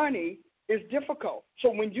money is difficult.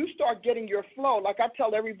 So when you start getting your flow, like I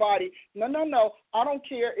tell everybody, no, I don't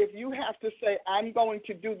care if you have to say, I'm going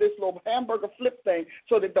to do this little hamburger flip thing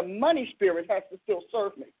so that the money spirit has to still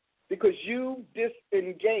serve me because you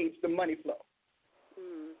disengage the money flow.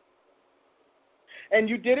 Mm. And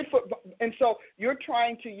you did it and so you're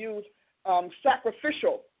trying to use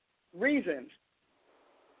sacrificial reasons,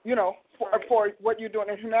 for what you're doing,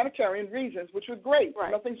 and humanitarian reasons, which was great. Right.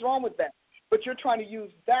 Nothing's wrong with that. But you're trying to use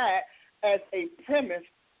that as a premise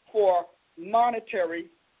for monetary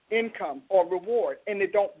income or reward, and they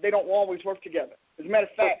don't always work together. As a matter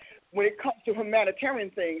of fact, when it comes to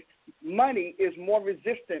humanitarian things, money is more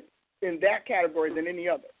resistant in that category than any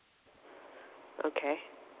other. Okay.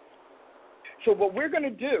 So what we're going to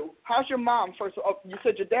do, how's your mom first? Oh, you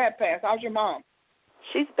said your dad passed. How's your mom?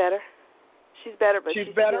 She's better. She's better, but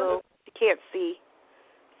she's better? still, she can't see.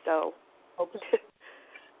 So. Okay.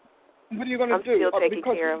 What are you going to do? Still taking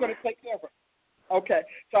because care you're of going her. to take care of her. Okay.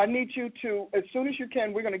 So I need you to, as soon as you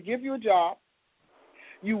can, we're going to give you a job.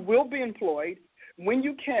 You will be employed. When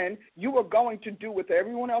you can, you are going to do what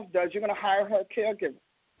everyone else does. You're going to hire her a caregiver.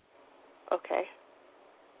 Okay.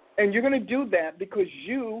 And you're going to do that because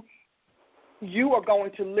you are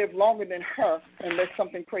going to live longer than her unless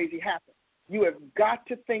something crazy happens. You have got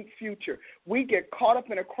to think future. We get caught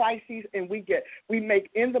up in a crisis and we make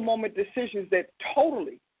in-the-moment decisions that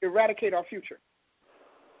totally eradicate our future.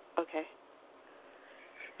 Okay.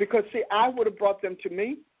 Because, see, I would have brought them to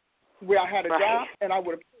me where I had a Right. job and I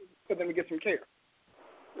would have paid for them to get some care.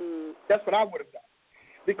 Mm. That's what I would have done.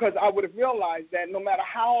 Because I would have realized that no matter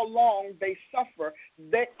how long they suffer,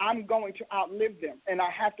 I'm going to outlive them. And I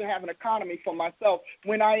have to have an economy for myself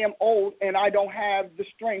when I am old and I don't have the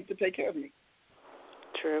strength to take care of me.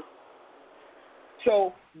 True.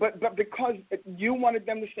 So, but because you wanted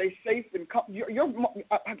them to stay safe and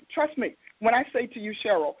trust me, when I say to you,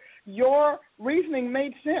 Cheryl, your reasoning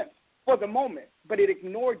made sense for the moment, but it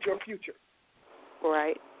ignored your future.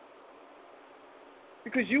 Right.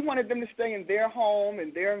 Because you wanted them to stay in their home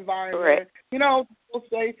and their environment. Right. You know, people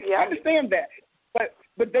say, Yeah. I understand that.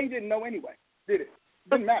 But they didn't know anyway, did it?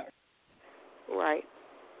 Didn't matter. Right.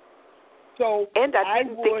 So and I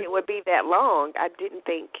didn't think it would be that long. I didn't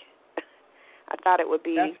think. I thought it would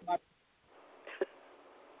be.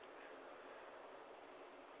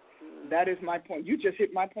 That is my point. You just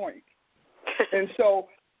hit my point. And so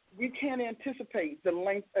we can't anticipate the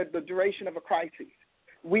length, the duration of a crisis.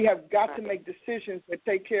 We have got to make decisions that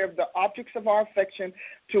take care of the objects of our affection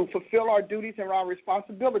to fulfill our duties and our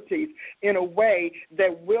responsibilities in a way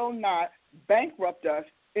that will not bankrupt us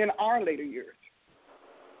in our later years.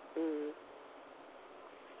 Mm.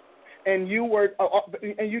 And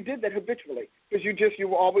you did that habitually because you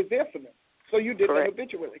were always there for them. So you did that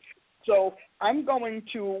habitually. So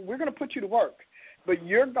we're going to put you to work, but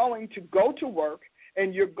you're going to go to work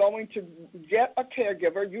and you're going to get a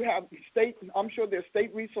caregiver. You have I'm sure there's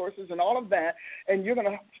state resources and all of that, and you're going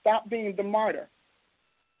to stop being the martyr.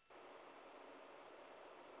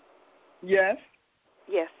 Yes?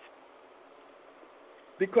 Yes.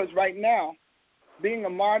 Because right now, being a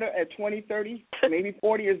martyr at 20, 30, maybe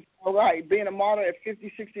 40 is all right. Being a martyr at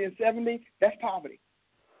 50, 60, and 70, that's poverty.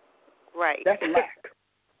 Right. That's lack.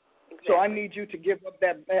 Exactly. So I need you to give up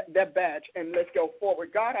that badge and let's go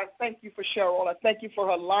forward. God, I thank you for Cheryl. I thank you for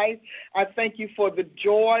her life. I thank you for the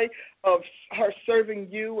joy of her serving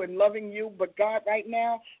you and loving you. But God, right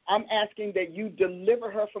now, I'm asking that you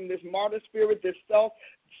deliver her from this martyr spirit, this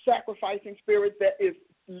self-sacrificing spirit that is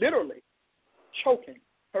literally choking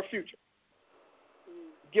her future.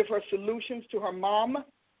 Give her solutions to her mom.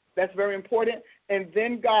 That's very important. And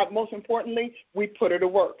then, God, most importantly, we put her to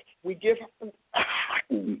work. We give her,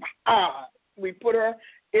 we put her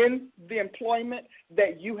in the employment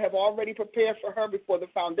that you have already prepared for her before the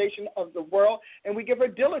foundation of the world, and we give her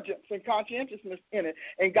diligence and conscientiousness in it.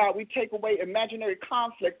 And, God, we take away imaginary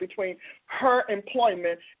conflict between her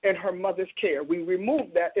employment and her mother's care. We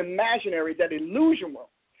remove that imaginary, that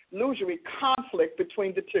illusory conflict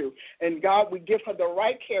between the two. And, God, we give her the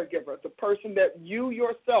right caregiver, the person that you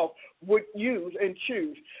yourself would use and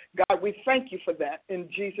choose. God, we thank you for that in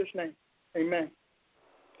Jesus' name. Amen.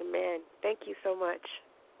 Amen. Thank you so much.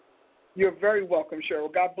 You're very welcome,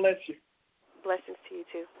 Cheryl. God bless you. Blessings to you,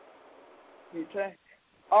 too. Okay.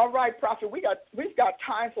 All right, Prophet, we've got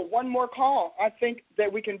time for one more call. I think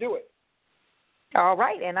that we can do it. All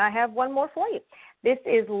right, and I have one more for you. This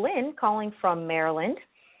is Lynn calling from Maryland.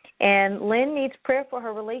 And Lynn needs prayer for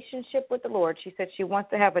her relationship with the Lord. She said she wants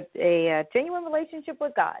to have a genuine relationship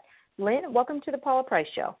with God. Lynn, welcome to the Paula Price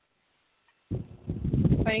Show.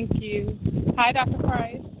 Thank you. Hi, Dr.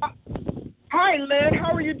 Price. Hi, Lynn.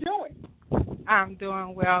 How are you doing? I'm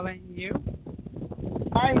doing well, and you?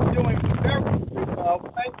 I'm doing very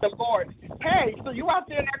well. Thank the Lord. Hey, so you out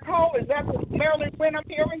there in that cold? Is that the Maryland wind I'm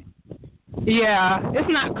hearing? Yeah, it's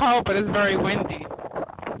not cold, but it's very windy.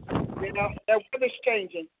 You know, that weather's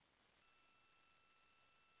changing.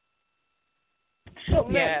 So,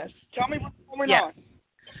 Lynn, yes. Tell me what's going yes. on.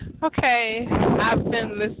 Okay, I've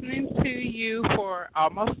been listening to you for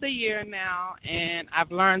almost a year now, and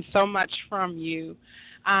I've learned so much from you.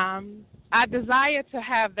 I desire to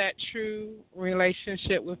have that true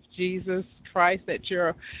relationship with Jesus Christ that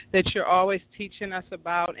you're always teaching us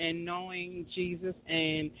about, and knowing Jesus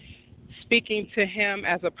and speaking to him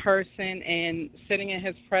as a person and sitting in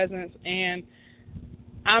his presence. And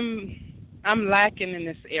I'm lacking in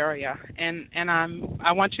this area, and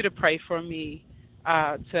I want you to pray for me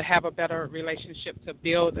to have a better relationship, to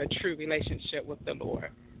build a true relationship with the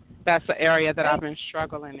Lord. That's the area that I've been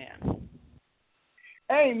struggling in.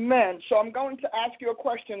 Amen. So I'm going to ask you a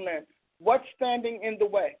question, Lynn. What's standing in the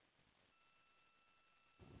way?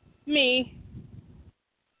 Me.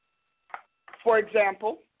 For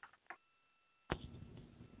example?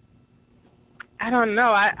 I don't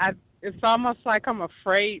know. It's almost like I'm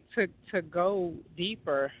afraid to go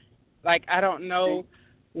deeper. Like I don't know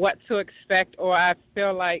what to expect, or I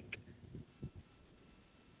feel like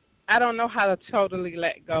I don't know how to totally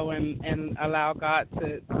let go and allow God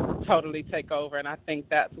to totally take over, and I think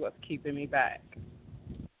that's what's keeping me back.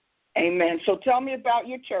 Amen. So tell me about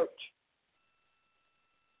your church.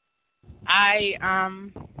 I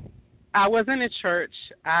was in a church.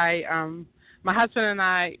 My husband and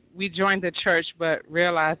I, we joined the church but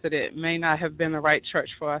realized that it may not have been the right church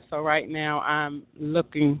for us. So right now I'm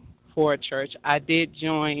looking for a church. I did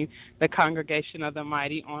join the Congregation of the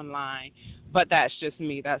Mighty online, but that's just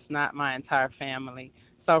me. That's not my entire family.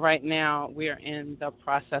 So right now we're in the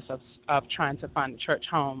process of trying to find a church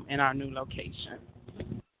home in our new location.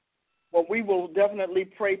 Well, we will definitely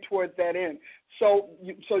pray towards that end. So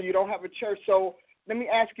you don't have a church. So let me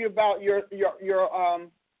ask you about your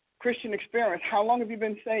Christian experience. How long have you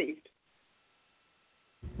been saved?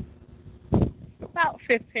 About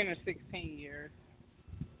 15 or 16 years.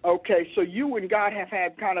 Okay, so you and God have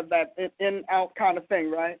had kind of that in-out kind of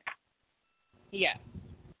thing, right? Yeah.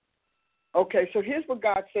 Okay, so here's what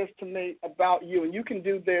God says to me about you, and you can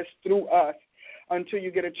do this through us until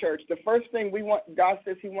you get a church. The first thing God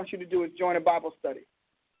says he wants you to do is join a Bible study.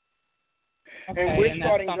 Okay, and we're and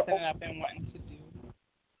starting that's something to I've been wanting to do.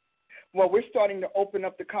 Well, we're starting to open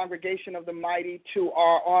up the Congregation of the Mighty to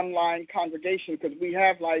our online congregation because we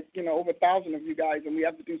have over 1,000 of you guys, and we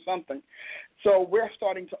have to do something. So we're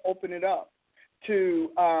starting to open it up to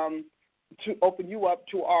open you up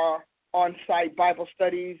to our on-site Bible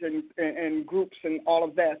studies and groups and all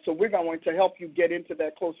of that. So we're going to help you get into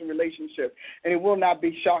that closer relationship, and it will not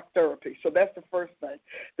be shock therapy. So that's the first thing.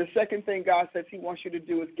 The second thing God says he wants you to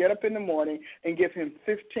do is get up in the morning and give him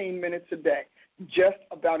 15 minutes a day, just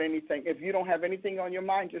about anything. If you don't have anything on your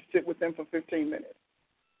mind, just sit with him for 15 minutes.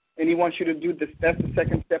 And he wants you to do this. That's the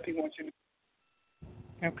second step he wants you to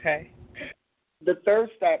do. Okay. The third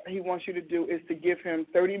step he wants you to do is to give him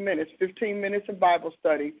 30 minutes, 15 minutes of Bible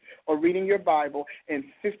study or reading your Bible, and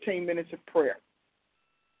 15 minutes of prayer.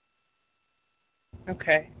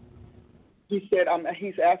 Okay. He said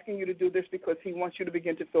he's asking you to do this because he wants you to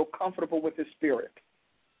begin to feel comfortable with his spirit.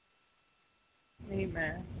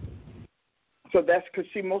 Amen. So that's because,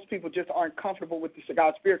 most people just aren't comfortable with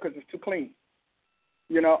God's spirit because it's too clean.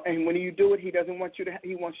 And when you do it, he doesn't want you to.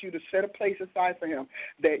 He wants you to set a place aside for him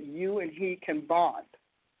that you and he can bond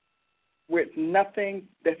with nothing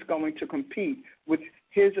that's going to compete with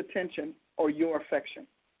his attention or your affection.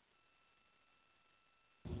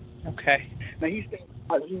 Okay. Now he said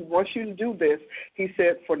he wants you to do this. He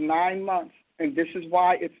said for 9 months, and this is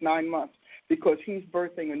why it's 9 months, because he's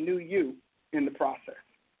birthing a new you in the process.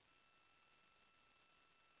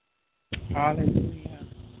 Hallelujah.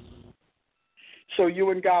 So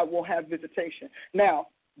you and God will have visitation. Now,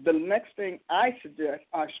 the next thing I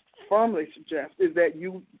firmly suggest, is that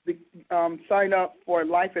you sign up for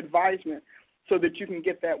life advisement so that you can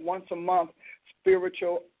get that once a month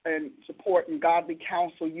spiritual and support and godly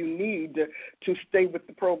counsel you need to stay with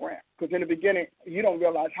the program. Because in the beginning, you don't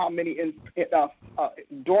realize how many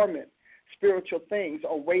dormant spiritual things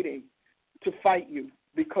are waiting to fight you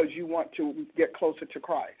because you want to get closer to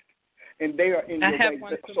Christ. And they are in your way. I have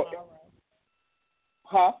one tomorrow.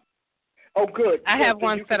 Huh? Oh, good. I have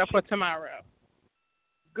one set up for tomorrow.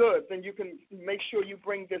 Good. Then you can make sure you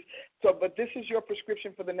bring this. But this is your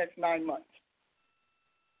prescription for the next 9 months.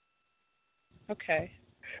 Okay.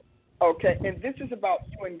 Okay. And this is about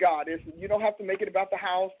you and God. You don't have to make it about the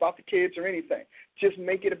house, about the kids, or anything. Just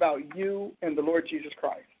make it about you and the Lord Jesus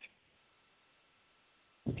Christ.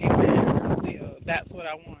 Amen. That's what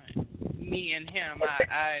I want. Me and him.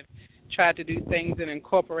 I've tried to do things and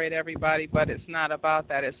incorporate everybody, but it's not about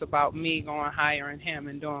that. It's about me going higher in him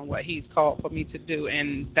and doing what he's called for me to do,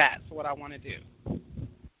 and that's what I want to do.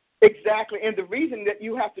 Exactly. And the reason that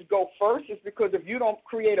you have to go first is because if you don't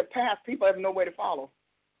create a path, people have no way to follow.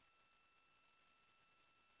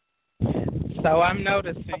 So I'm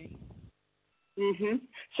noticing.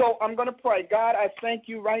 So I'm going to pray. God, I thank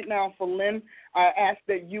you right now for Lynn. I ask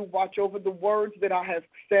that you watch over the words that I have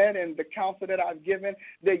said and the counsel that I've given,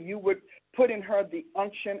 that you would put in her the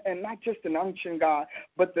unction, and not just an unction, God,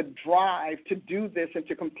 but the drive to do this and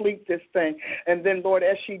to complete this thing. And then, Lord,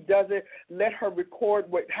 as she does it, let her record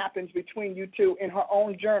what happens between you two in her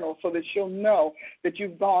own journal so that she'll know that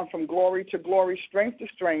you've gone from glory to glory, strength to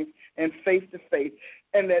strength, and faith to faith,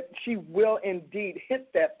 and that she will indeed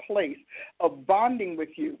hit that place of bonding with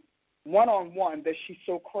you one-on-one that she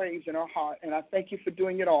so craves in her heart. And I thank you for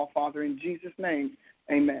doing it all, Father. In Jesus' name,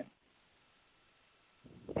 amen.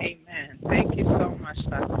 Amen. Thank you so much,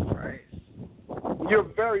 Dr. Price. You're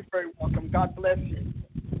very, very welcome. God bless you.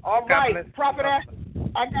 All God right, bless Prophet you.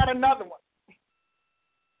 Ashley, I got another one.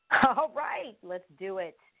 All right, let's do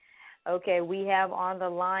it. Okay, we have on the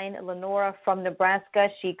line Lenora from Nebraska.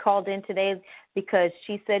 She called in today because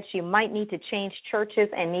she said she might need to change churches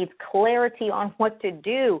and needs clarity on what to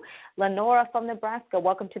do. Lenora from Nebraska,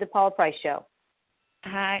 welcome to the Paula Price Show.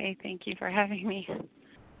 Hi, thank you for having me.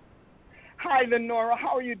 Hi, Lenora.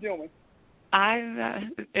 How are you doing? I'm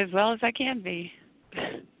as well as I can be.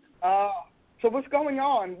 So what's going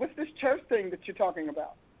on? What's this church thing that you're talking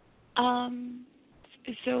about?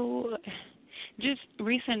 So just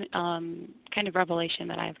recent kind of revelation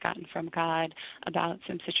that I've gotten from God about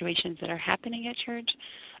some situations that are happening at church.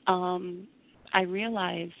 I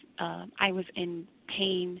realized I was in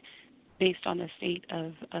pain based on the state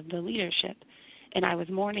of the leadership. And I was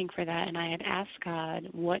mourning for that, and I had asked God,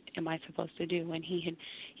 what am I supposed to do? And he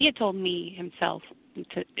had told me himself,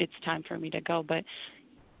 it's time for me to go. But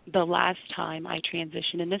the last time I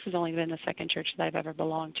transitioned, and this has only been the second church that I've ever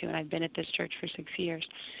belonged to, and I've been at this church for 6 years.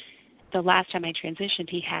 The last time I transitioned,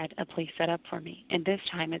 he had a place set up for me. And this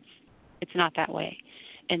time it's not that way.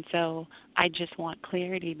 And so I just want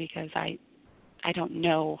clarity because I don't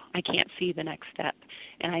know. I can't see the next step.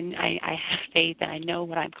 And I have faith and I know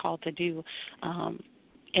what I'm called to do.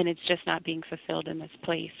 And it's just not being fulfilled in this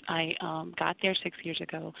place. I got there 6 years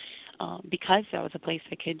ago because that was a place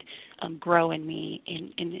that could grow in me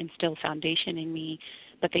and instill foundation in me,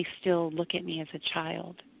 but they still look at me as a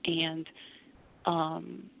child. And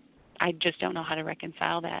I just don't know how to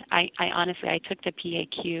reconcile that. I honestly, I took the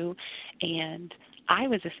PAQ, and I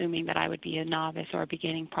was assuming that I would be a novice or a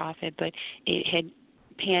beginning prophet, but it had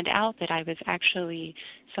panned out that I was actually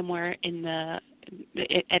somewhere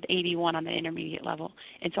at 81 on the intermediate level.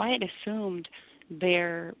 And so I had assumed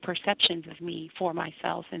their perceptions of me for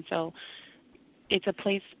myself. And so it's a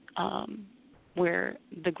place where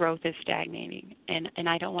the growth is stagnating, and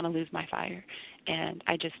I don't want to lose my fire. And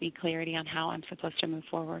I just need clarity on how I'm supposed to move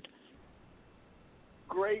forward.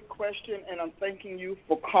 Great question, and I'm thanking you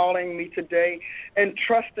for calling me today and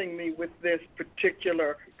trusting me with this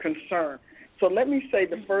particular concern. So let me say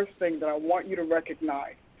the first thing that I want you to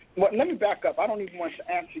recognize. Well, let me back up. I don't even want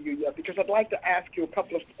to answer you yet because I'd like to ask you a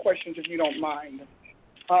couple of questions if you don't mind.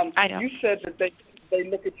 I don't. You said that they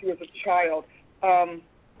look at you as a child.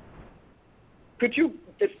 Could you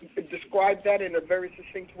describe that in a very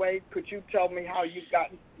succinct way? Could you tell me how you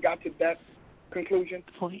got to that conclusion?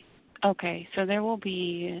 Okay, so there will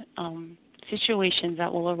be situations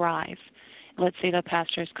that will arise. Let's say the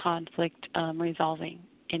pastor's conflict resolving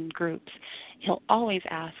in groups. He'll always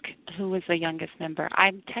ask, who is the youngest member?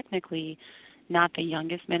 I'm technically not the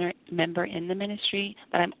youngest member in the ministry,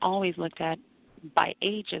 but I'm always looked at by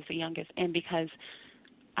age as the youngest, and because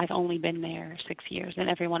I've only been there 6 years and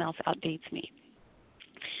everyone else outdates me.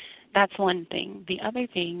 That's one thing. The other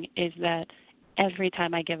thing is that every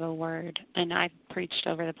time I give a word, and I've preached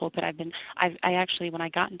over the pulpit, I actually, when I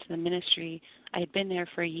got into the ministry, I had been there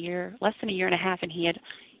for a year, less than a year and a half, and he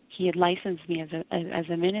had licensed me as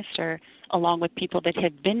a minister along with people that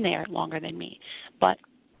had been there longer than me. But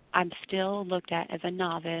I'm still looked at as a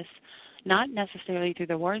novice, not necessarily through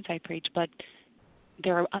the words I preach, but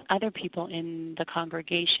there are other people in the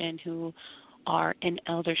congregation who are in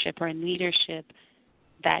eldership or in leadership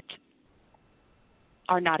that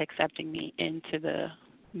are not accepting me into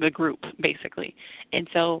the group, basically. And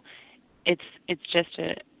so it's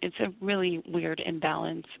a really weird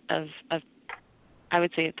imbalance of I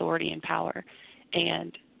would say authority and power,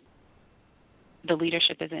 and the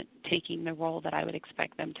leadership isn't taking the role that I would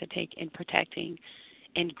expect them to take in protecting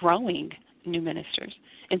and growing new ministers.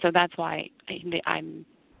 And so that's why I'm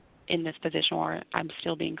in this position where I'm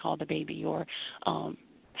still being called a baby, or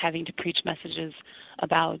having to preach messages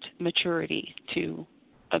about maturity to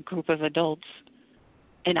a group of adults.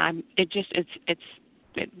 And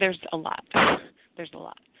there's a lot. There's a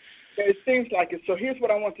lot. It seems like it. So here's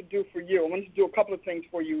what I want to do for you. I want to do a couple of things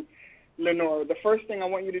for you, Lenora, the first thing I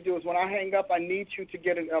want you to do is when I hang up, I need you to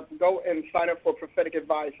go and sign up for prophetic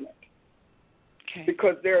advisement. Okay.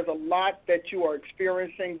 Because there's a lot that you are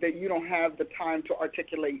experiencing that you don't have the time to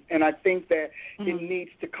articulate, and I think that it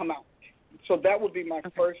needs to come out. So that would be my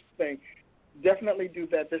first thing. Definitely do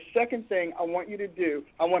that. The second thing I want you to do,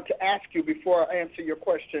 I want to ask you before I answer your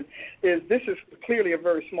question, is this is clearly a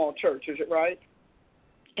very small church, is it right?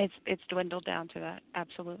 It's dwindled down to that,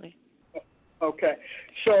 absolutely. Okay.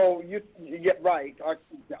 So you get right.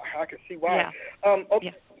 I can see why. Yeah. Okay.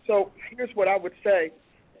 Yeah. So here's what I would say.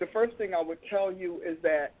 The first thing I would tell you is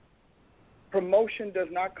that promotion does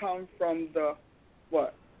not come from the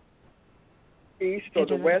east or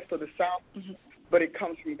the west or the south, but it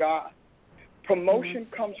comes from God. Promotion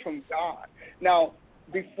comes from God. Now,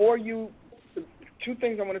 two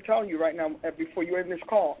things I'm going to tell you right now before you end this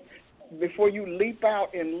call. Before you leap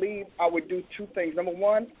out and leave, I would do two things. Number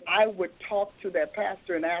one, I would talk to that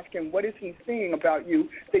pastor and ask him, what is he seeing about you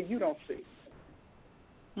that you don't see?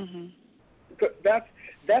 Because that's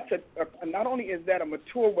not only is that a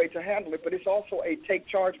mature way to handle it, but it's also a take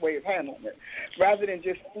charge way of handling it, rather than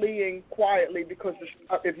just fleeing quietly. Because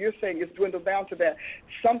if you're saying it's dwindled down to that,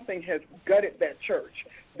 something has gutted that church.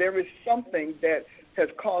 There is something that has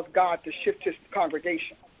caused God to shift His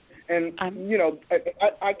congregation, and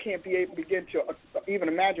I can't begin to even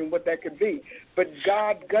imagine what that could be. But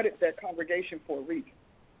God gutted that congregation for a reason.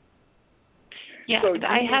 Yeah, so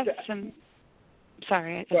I have some.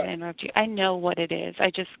 Sorry, I didn't interrupt you. I know what it is.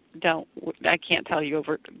 I just I can't tell you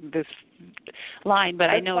over this line,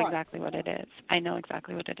 but I know exactly what it is. I know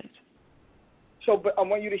exactly what it is. So, but I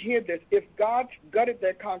want you to hear this. If God gutted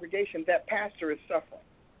that congregation, that pastor is suffering.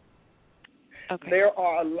 Okay. There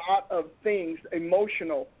are a lot of things,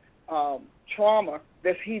 emotional trauma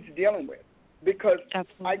that he's dealing with. Because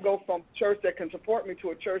I go from church that can support me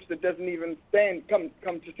to a church that doesn't even come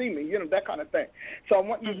to see me, that kind of thing. So I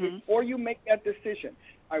want you, before you make that decision,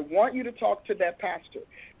 I want you to talk to that pastor.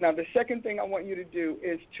 Now, the second thing I want you to do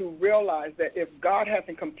is to realize that if God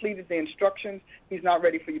hasn't completed the instructions, He's not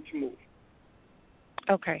ready for you to move.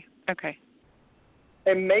 Okay.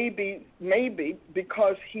 And maybe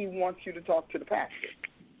because He wants you to talk to the pastor.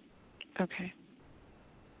 Okay.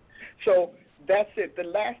 So that's it. The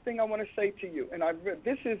last thing I want to say to you, and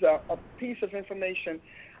this is a piece of information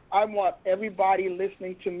I want everybody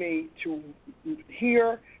listening to me to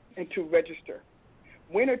hear and to register.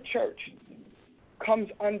 When a church comes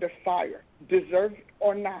under fire, deserved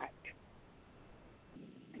or not,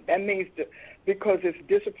 that means because it's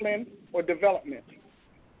discipline or development.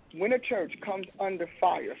 When a church comes under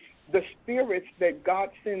fire, the spirits that God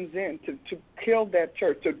sends in to kill that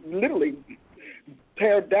church, to literally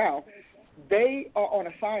tear it down, they are on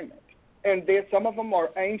assignment, and some of them are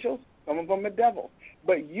angels, some of them are devils.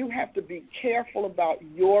 But you have to be careful about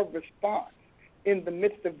your response in the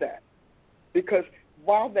midst of that, because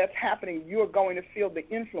while that's happening, you are going to feel the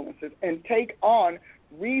influences and take on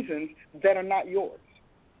reasons that are not yours.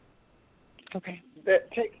 Okay.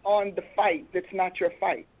 That take on the fight that's not your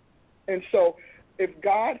fight. And so if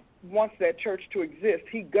God wants that church to exist,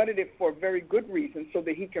 He gutted it for a very good reason so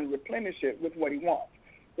that He can replenish it with what He wants.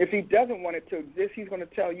 If He doesn't want it to exist, He's going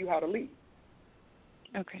to tell you how to leave.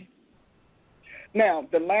 Okay. Now,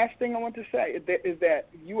 the last thing I want to say is that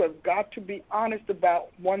you have got to be honest about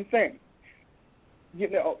one thing.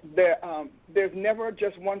 There's never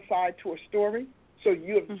just one side to a story, so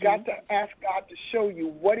you have got to ask God to show you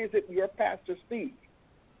what is it your pastor sees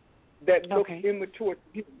that looks immature to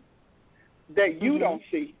you, that you don't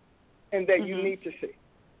see, and that you need to see.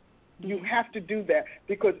 You have to do that,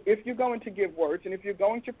 because if you're going to give words and if you're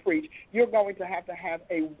going to preach, you're going to have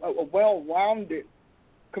a well-rounded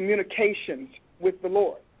communications with the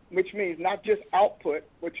Lord, which means not just output,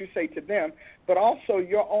 what you say to them, but also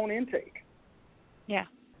your own intake. Yeah.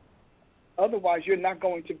 Otherwise, you're not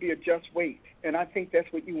going to be a just weight, and I think that's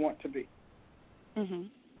what you want to be.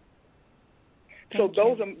 So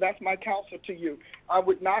that's my counsel to you. I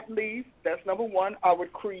would not leave. That's number one. I would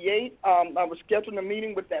I would schedule a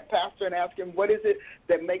meeting with that pastor and ask him what is it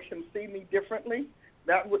that makes him see me differently.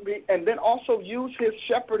 That would be, and then also use his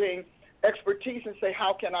shepherding expertise and say,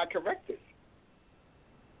 how can I correct this?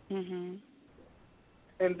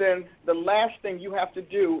 And then the last thing you have to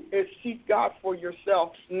do is seek God for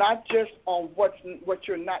yourself, not just on what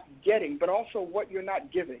you're not getting, but also what you're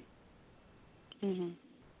not giving.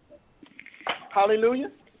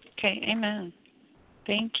 Hallelujah. Okay, amen.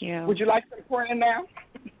 Thank you. Would you like some prayer now?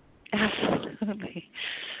 Absolutely.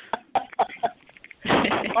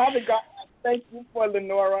 Father God, I thank you for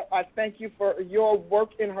Lenora. I thank you for your work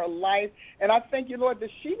in her life. And I thank you, Lord, that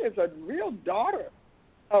she is a real daughter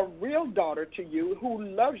a real daughter to you who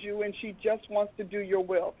loves you and she just wants to do your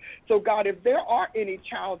will. So, God, if there are any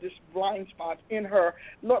childish blind spots in her,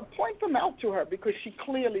 Lord, point them out to her because she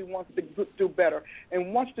clearly wants to do better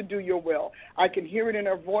and wants to do your will. I can hear it in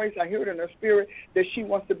her voice. I hear it in her spirit that she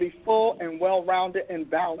wants to be full and well-rounded and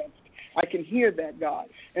balanced. I can hear that, God.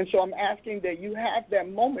 And so I'm asking that you have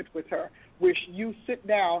that moment with her where you sit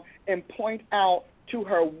down and point out to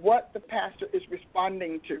her what the pastor is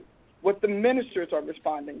responding to, what the ministers are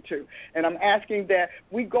responding to. And I'm asking that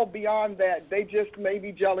we go beyond that. They just may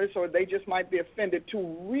be jealous or they just might be offended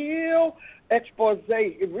to real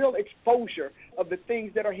real exposure of the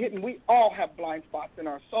things that are hidden. We all have blind spots in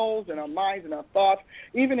our souls, in our minds, in our thoughts,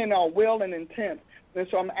 even in our will and intent. And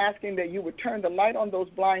so I'm asking that you would turn the light on those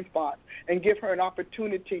blind spots and give her an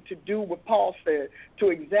opportunity to do what Paul said, to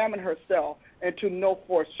examine herself and to know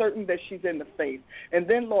for certain that she's in the faith. And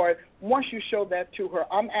then, Lord, once you show that to her,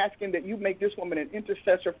 I'm asking that you make this woman an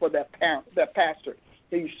intercessor for that pastor.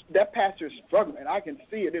 That pastor is struggling. I can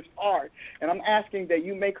see it. It's hard. And I'm asking that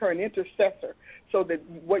you make her an intercessor so that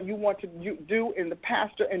what you want to do in the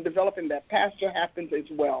pastor and developing that pastor happens as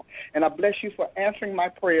well. And I bless you for answering my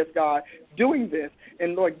prayers, God, doing this,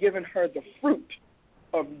 and, Lord, giving her the fruit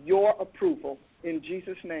of your approval. In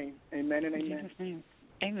Jesus' name, amen and amen. In Jesus' name.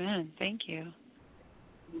 Amen. Thank you.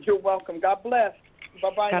 You're welcome. God bless.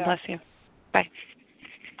 Bye-bye. God bless you. Bye.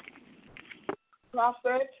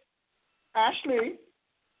 Prophet Ashley.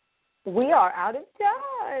 We are out of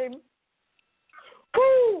time.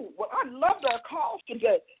 Woo! Well, I love their calls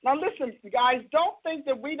today. Now, listen, guys, don't think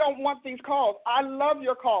that we don't want these calls. I love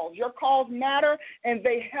your calls. Your calls matter, and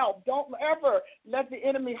they help. Don't ever let the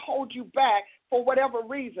enemy hold you back for whatever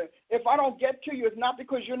reason. If I don't get to you, it's not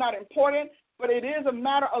because you're not important, but it is a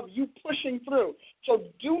matter of you pushing through. So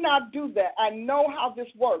do not do that. I know how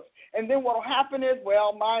this works. And then what will happen is,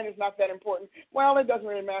 well, mine is not that important. Well, it doesn't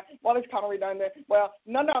really matter. Well, it's kind of redundant. Well,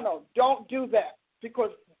 no. Don't do that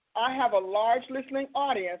because I have a large listening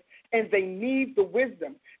audience, and they need the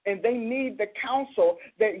wisdom, and they need the counsel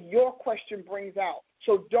that your question brings out.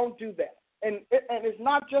 So don't do that. And it's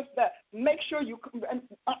not just that. Make sure you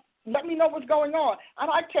let me know what's going on. I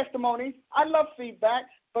like testimonies. I love feedback.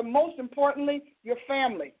 But most importantly, your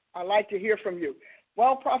family. I like to hear from you.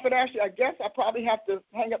 Well, Prophet Ashley, I guess I probably have to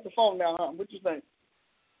hang up the phone now, huh? What do you think?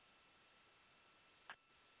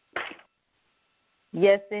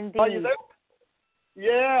 Yes, indeed. Are you there?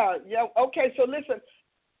 Yeah. Okay, so listen,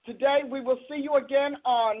 today we will see you again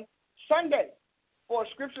on Sunday for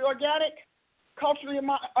Scripture Organic, Culturally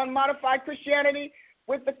Unmodified Christianity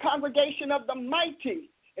with the Congregation of the Mighty.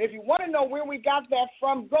 And if you want to know where we got that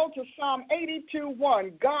from, go to Psalm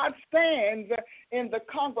 82:1. God stands in the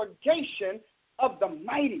congregation of the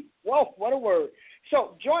mighty. Whoa, what a word.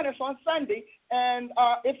 So join us on Sunday, and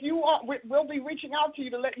if you are, we'll be reaching out to you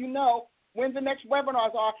to let you know when the next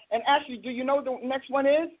webinars are. And actually, do you know what the next one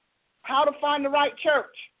is? How to find the right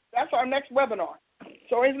church. That's our next webinar.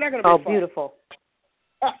 So isn't that going to be fun? Oh, beautiful.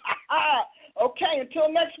 Okay, until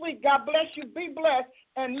next week, God bless you. Be blessed.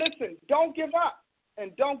 And listen, don't give up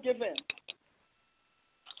and don't give in.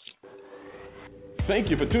 Thank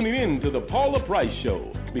you for tuning in to the Paula Price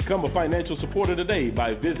Show. Become a financial supporter today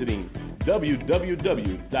by visiting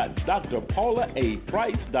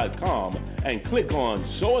www.drpaulaaprice.com and click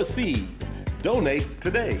on Sow a Seed. Donate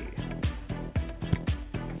today.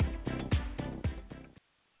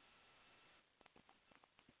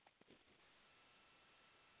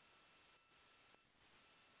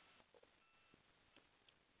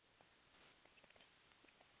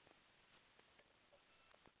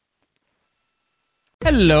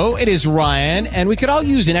 Hello, it is Ryan, and we could all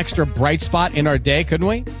use an extra bright spot in our day, couldn't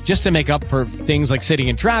we? Just to make up for things like sitting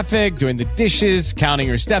in traffic, doing the dishes, counting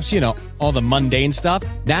your steps, all the mundane stuff.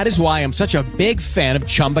 That is why I'm such a big fan of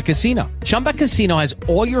Chumba Casino. Chumba Casino has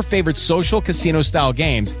all your favorite social casino-style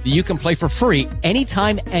games that you can play for free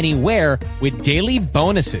anytime, anywhere with daily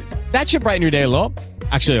bonuses. That should brighten your day a little.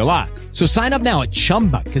 Actually, a lot. So sign up now at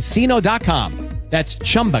ChumbaCasino.com. That's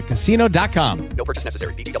ChumbaCasino.com. No purchase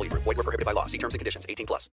necessary. VGW Group. Void where prohibited by law. See terms and conditions. 18+.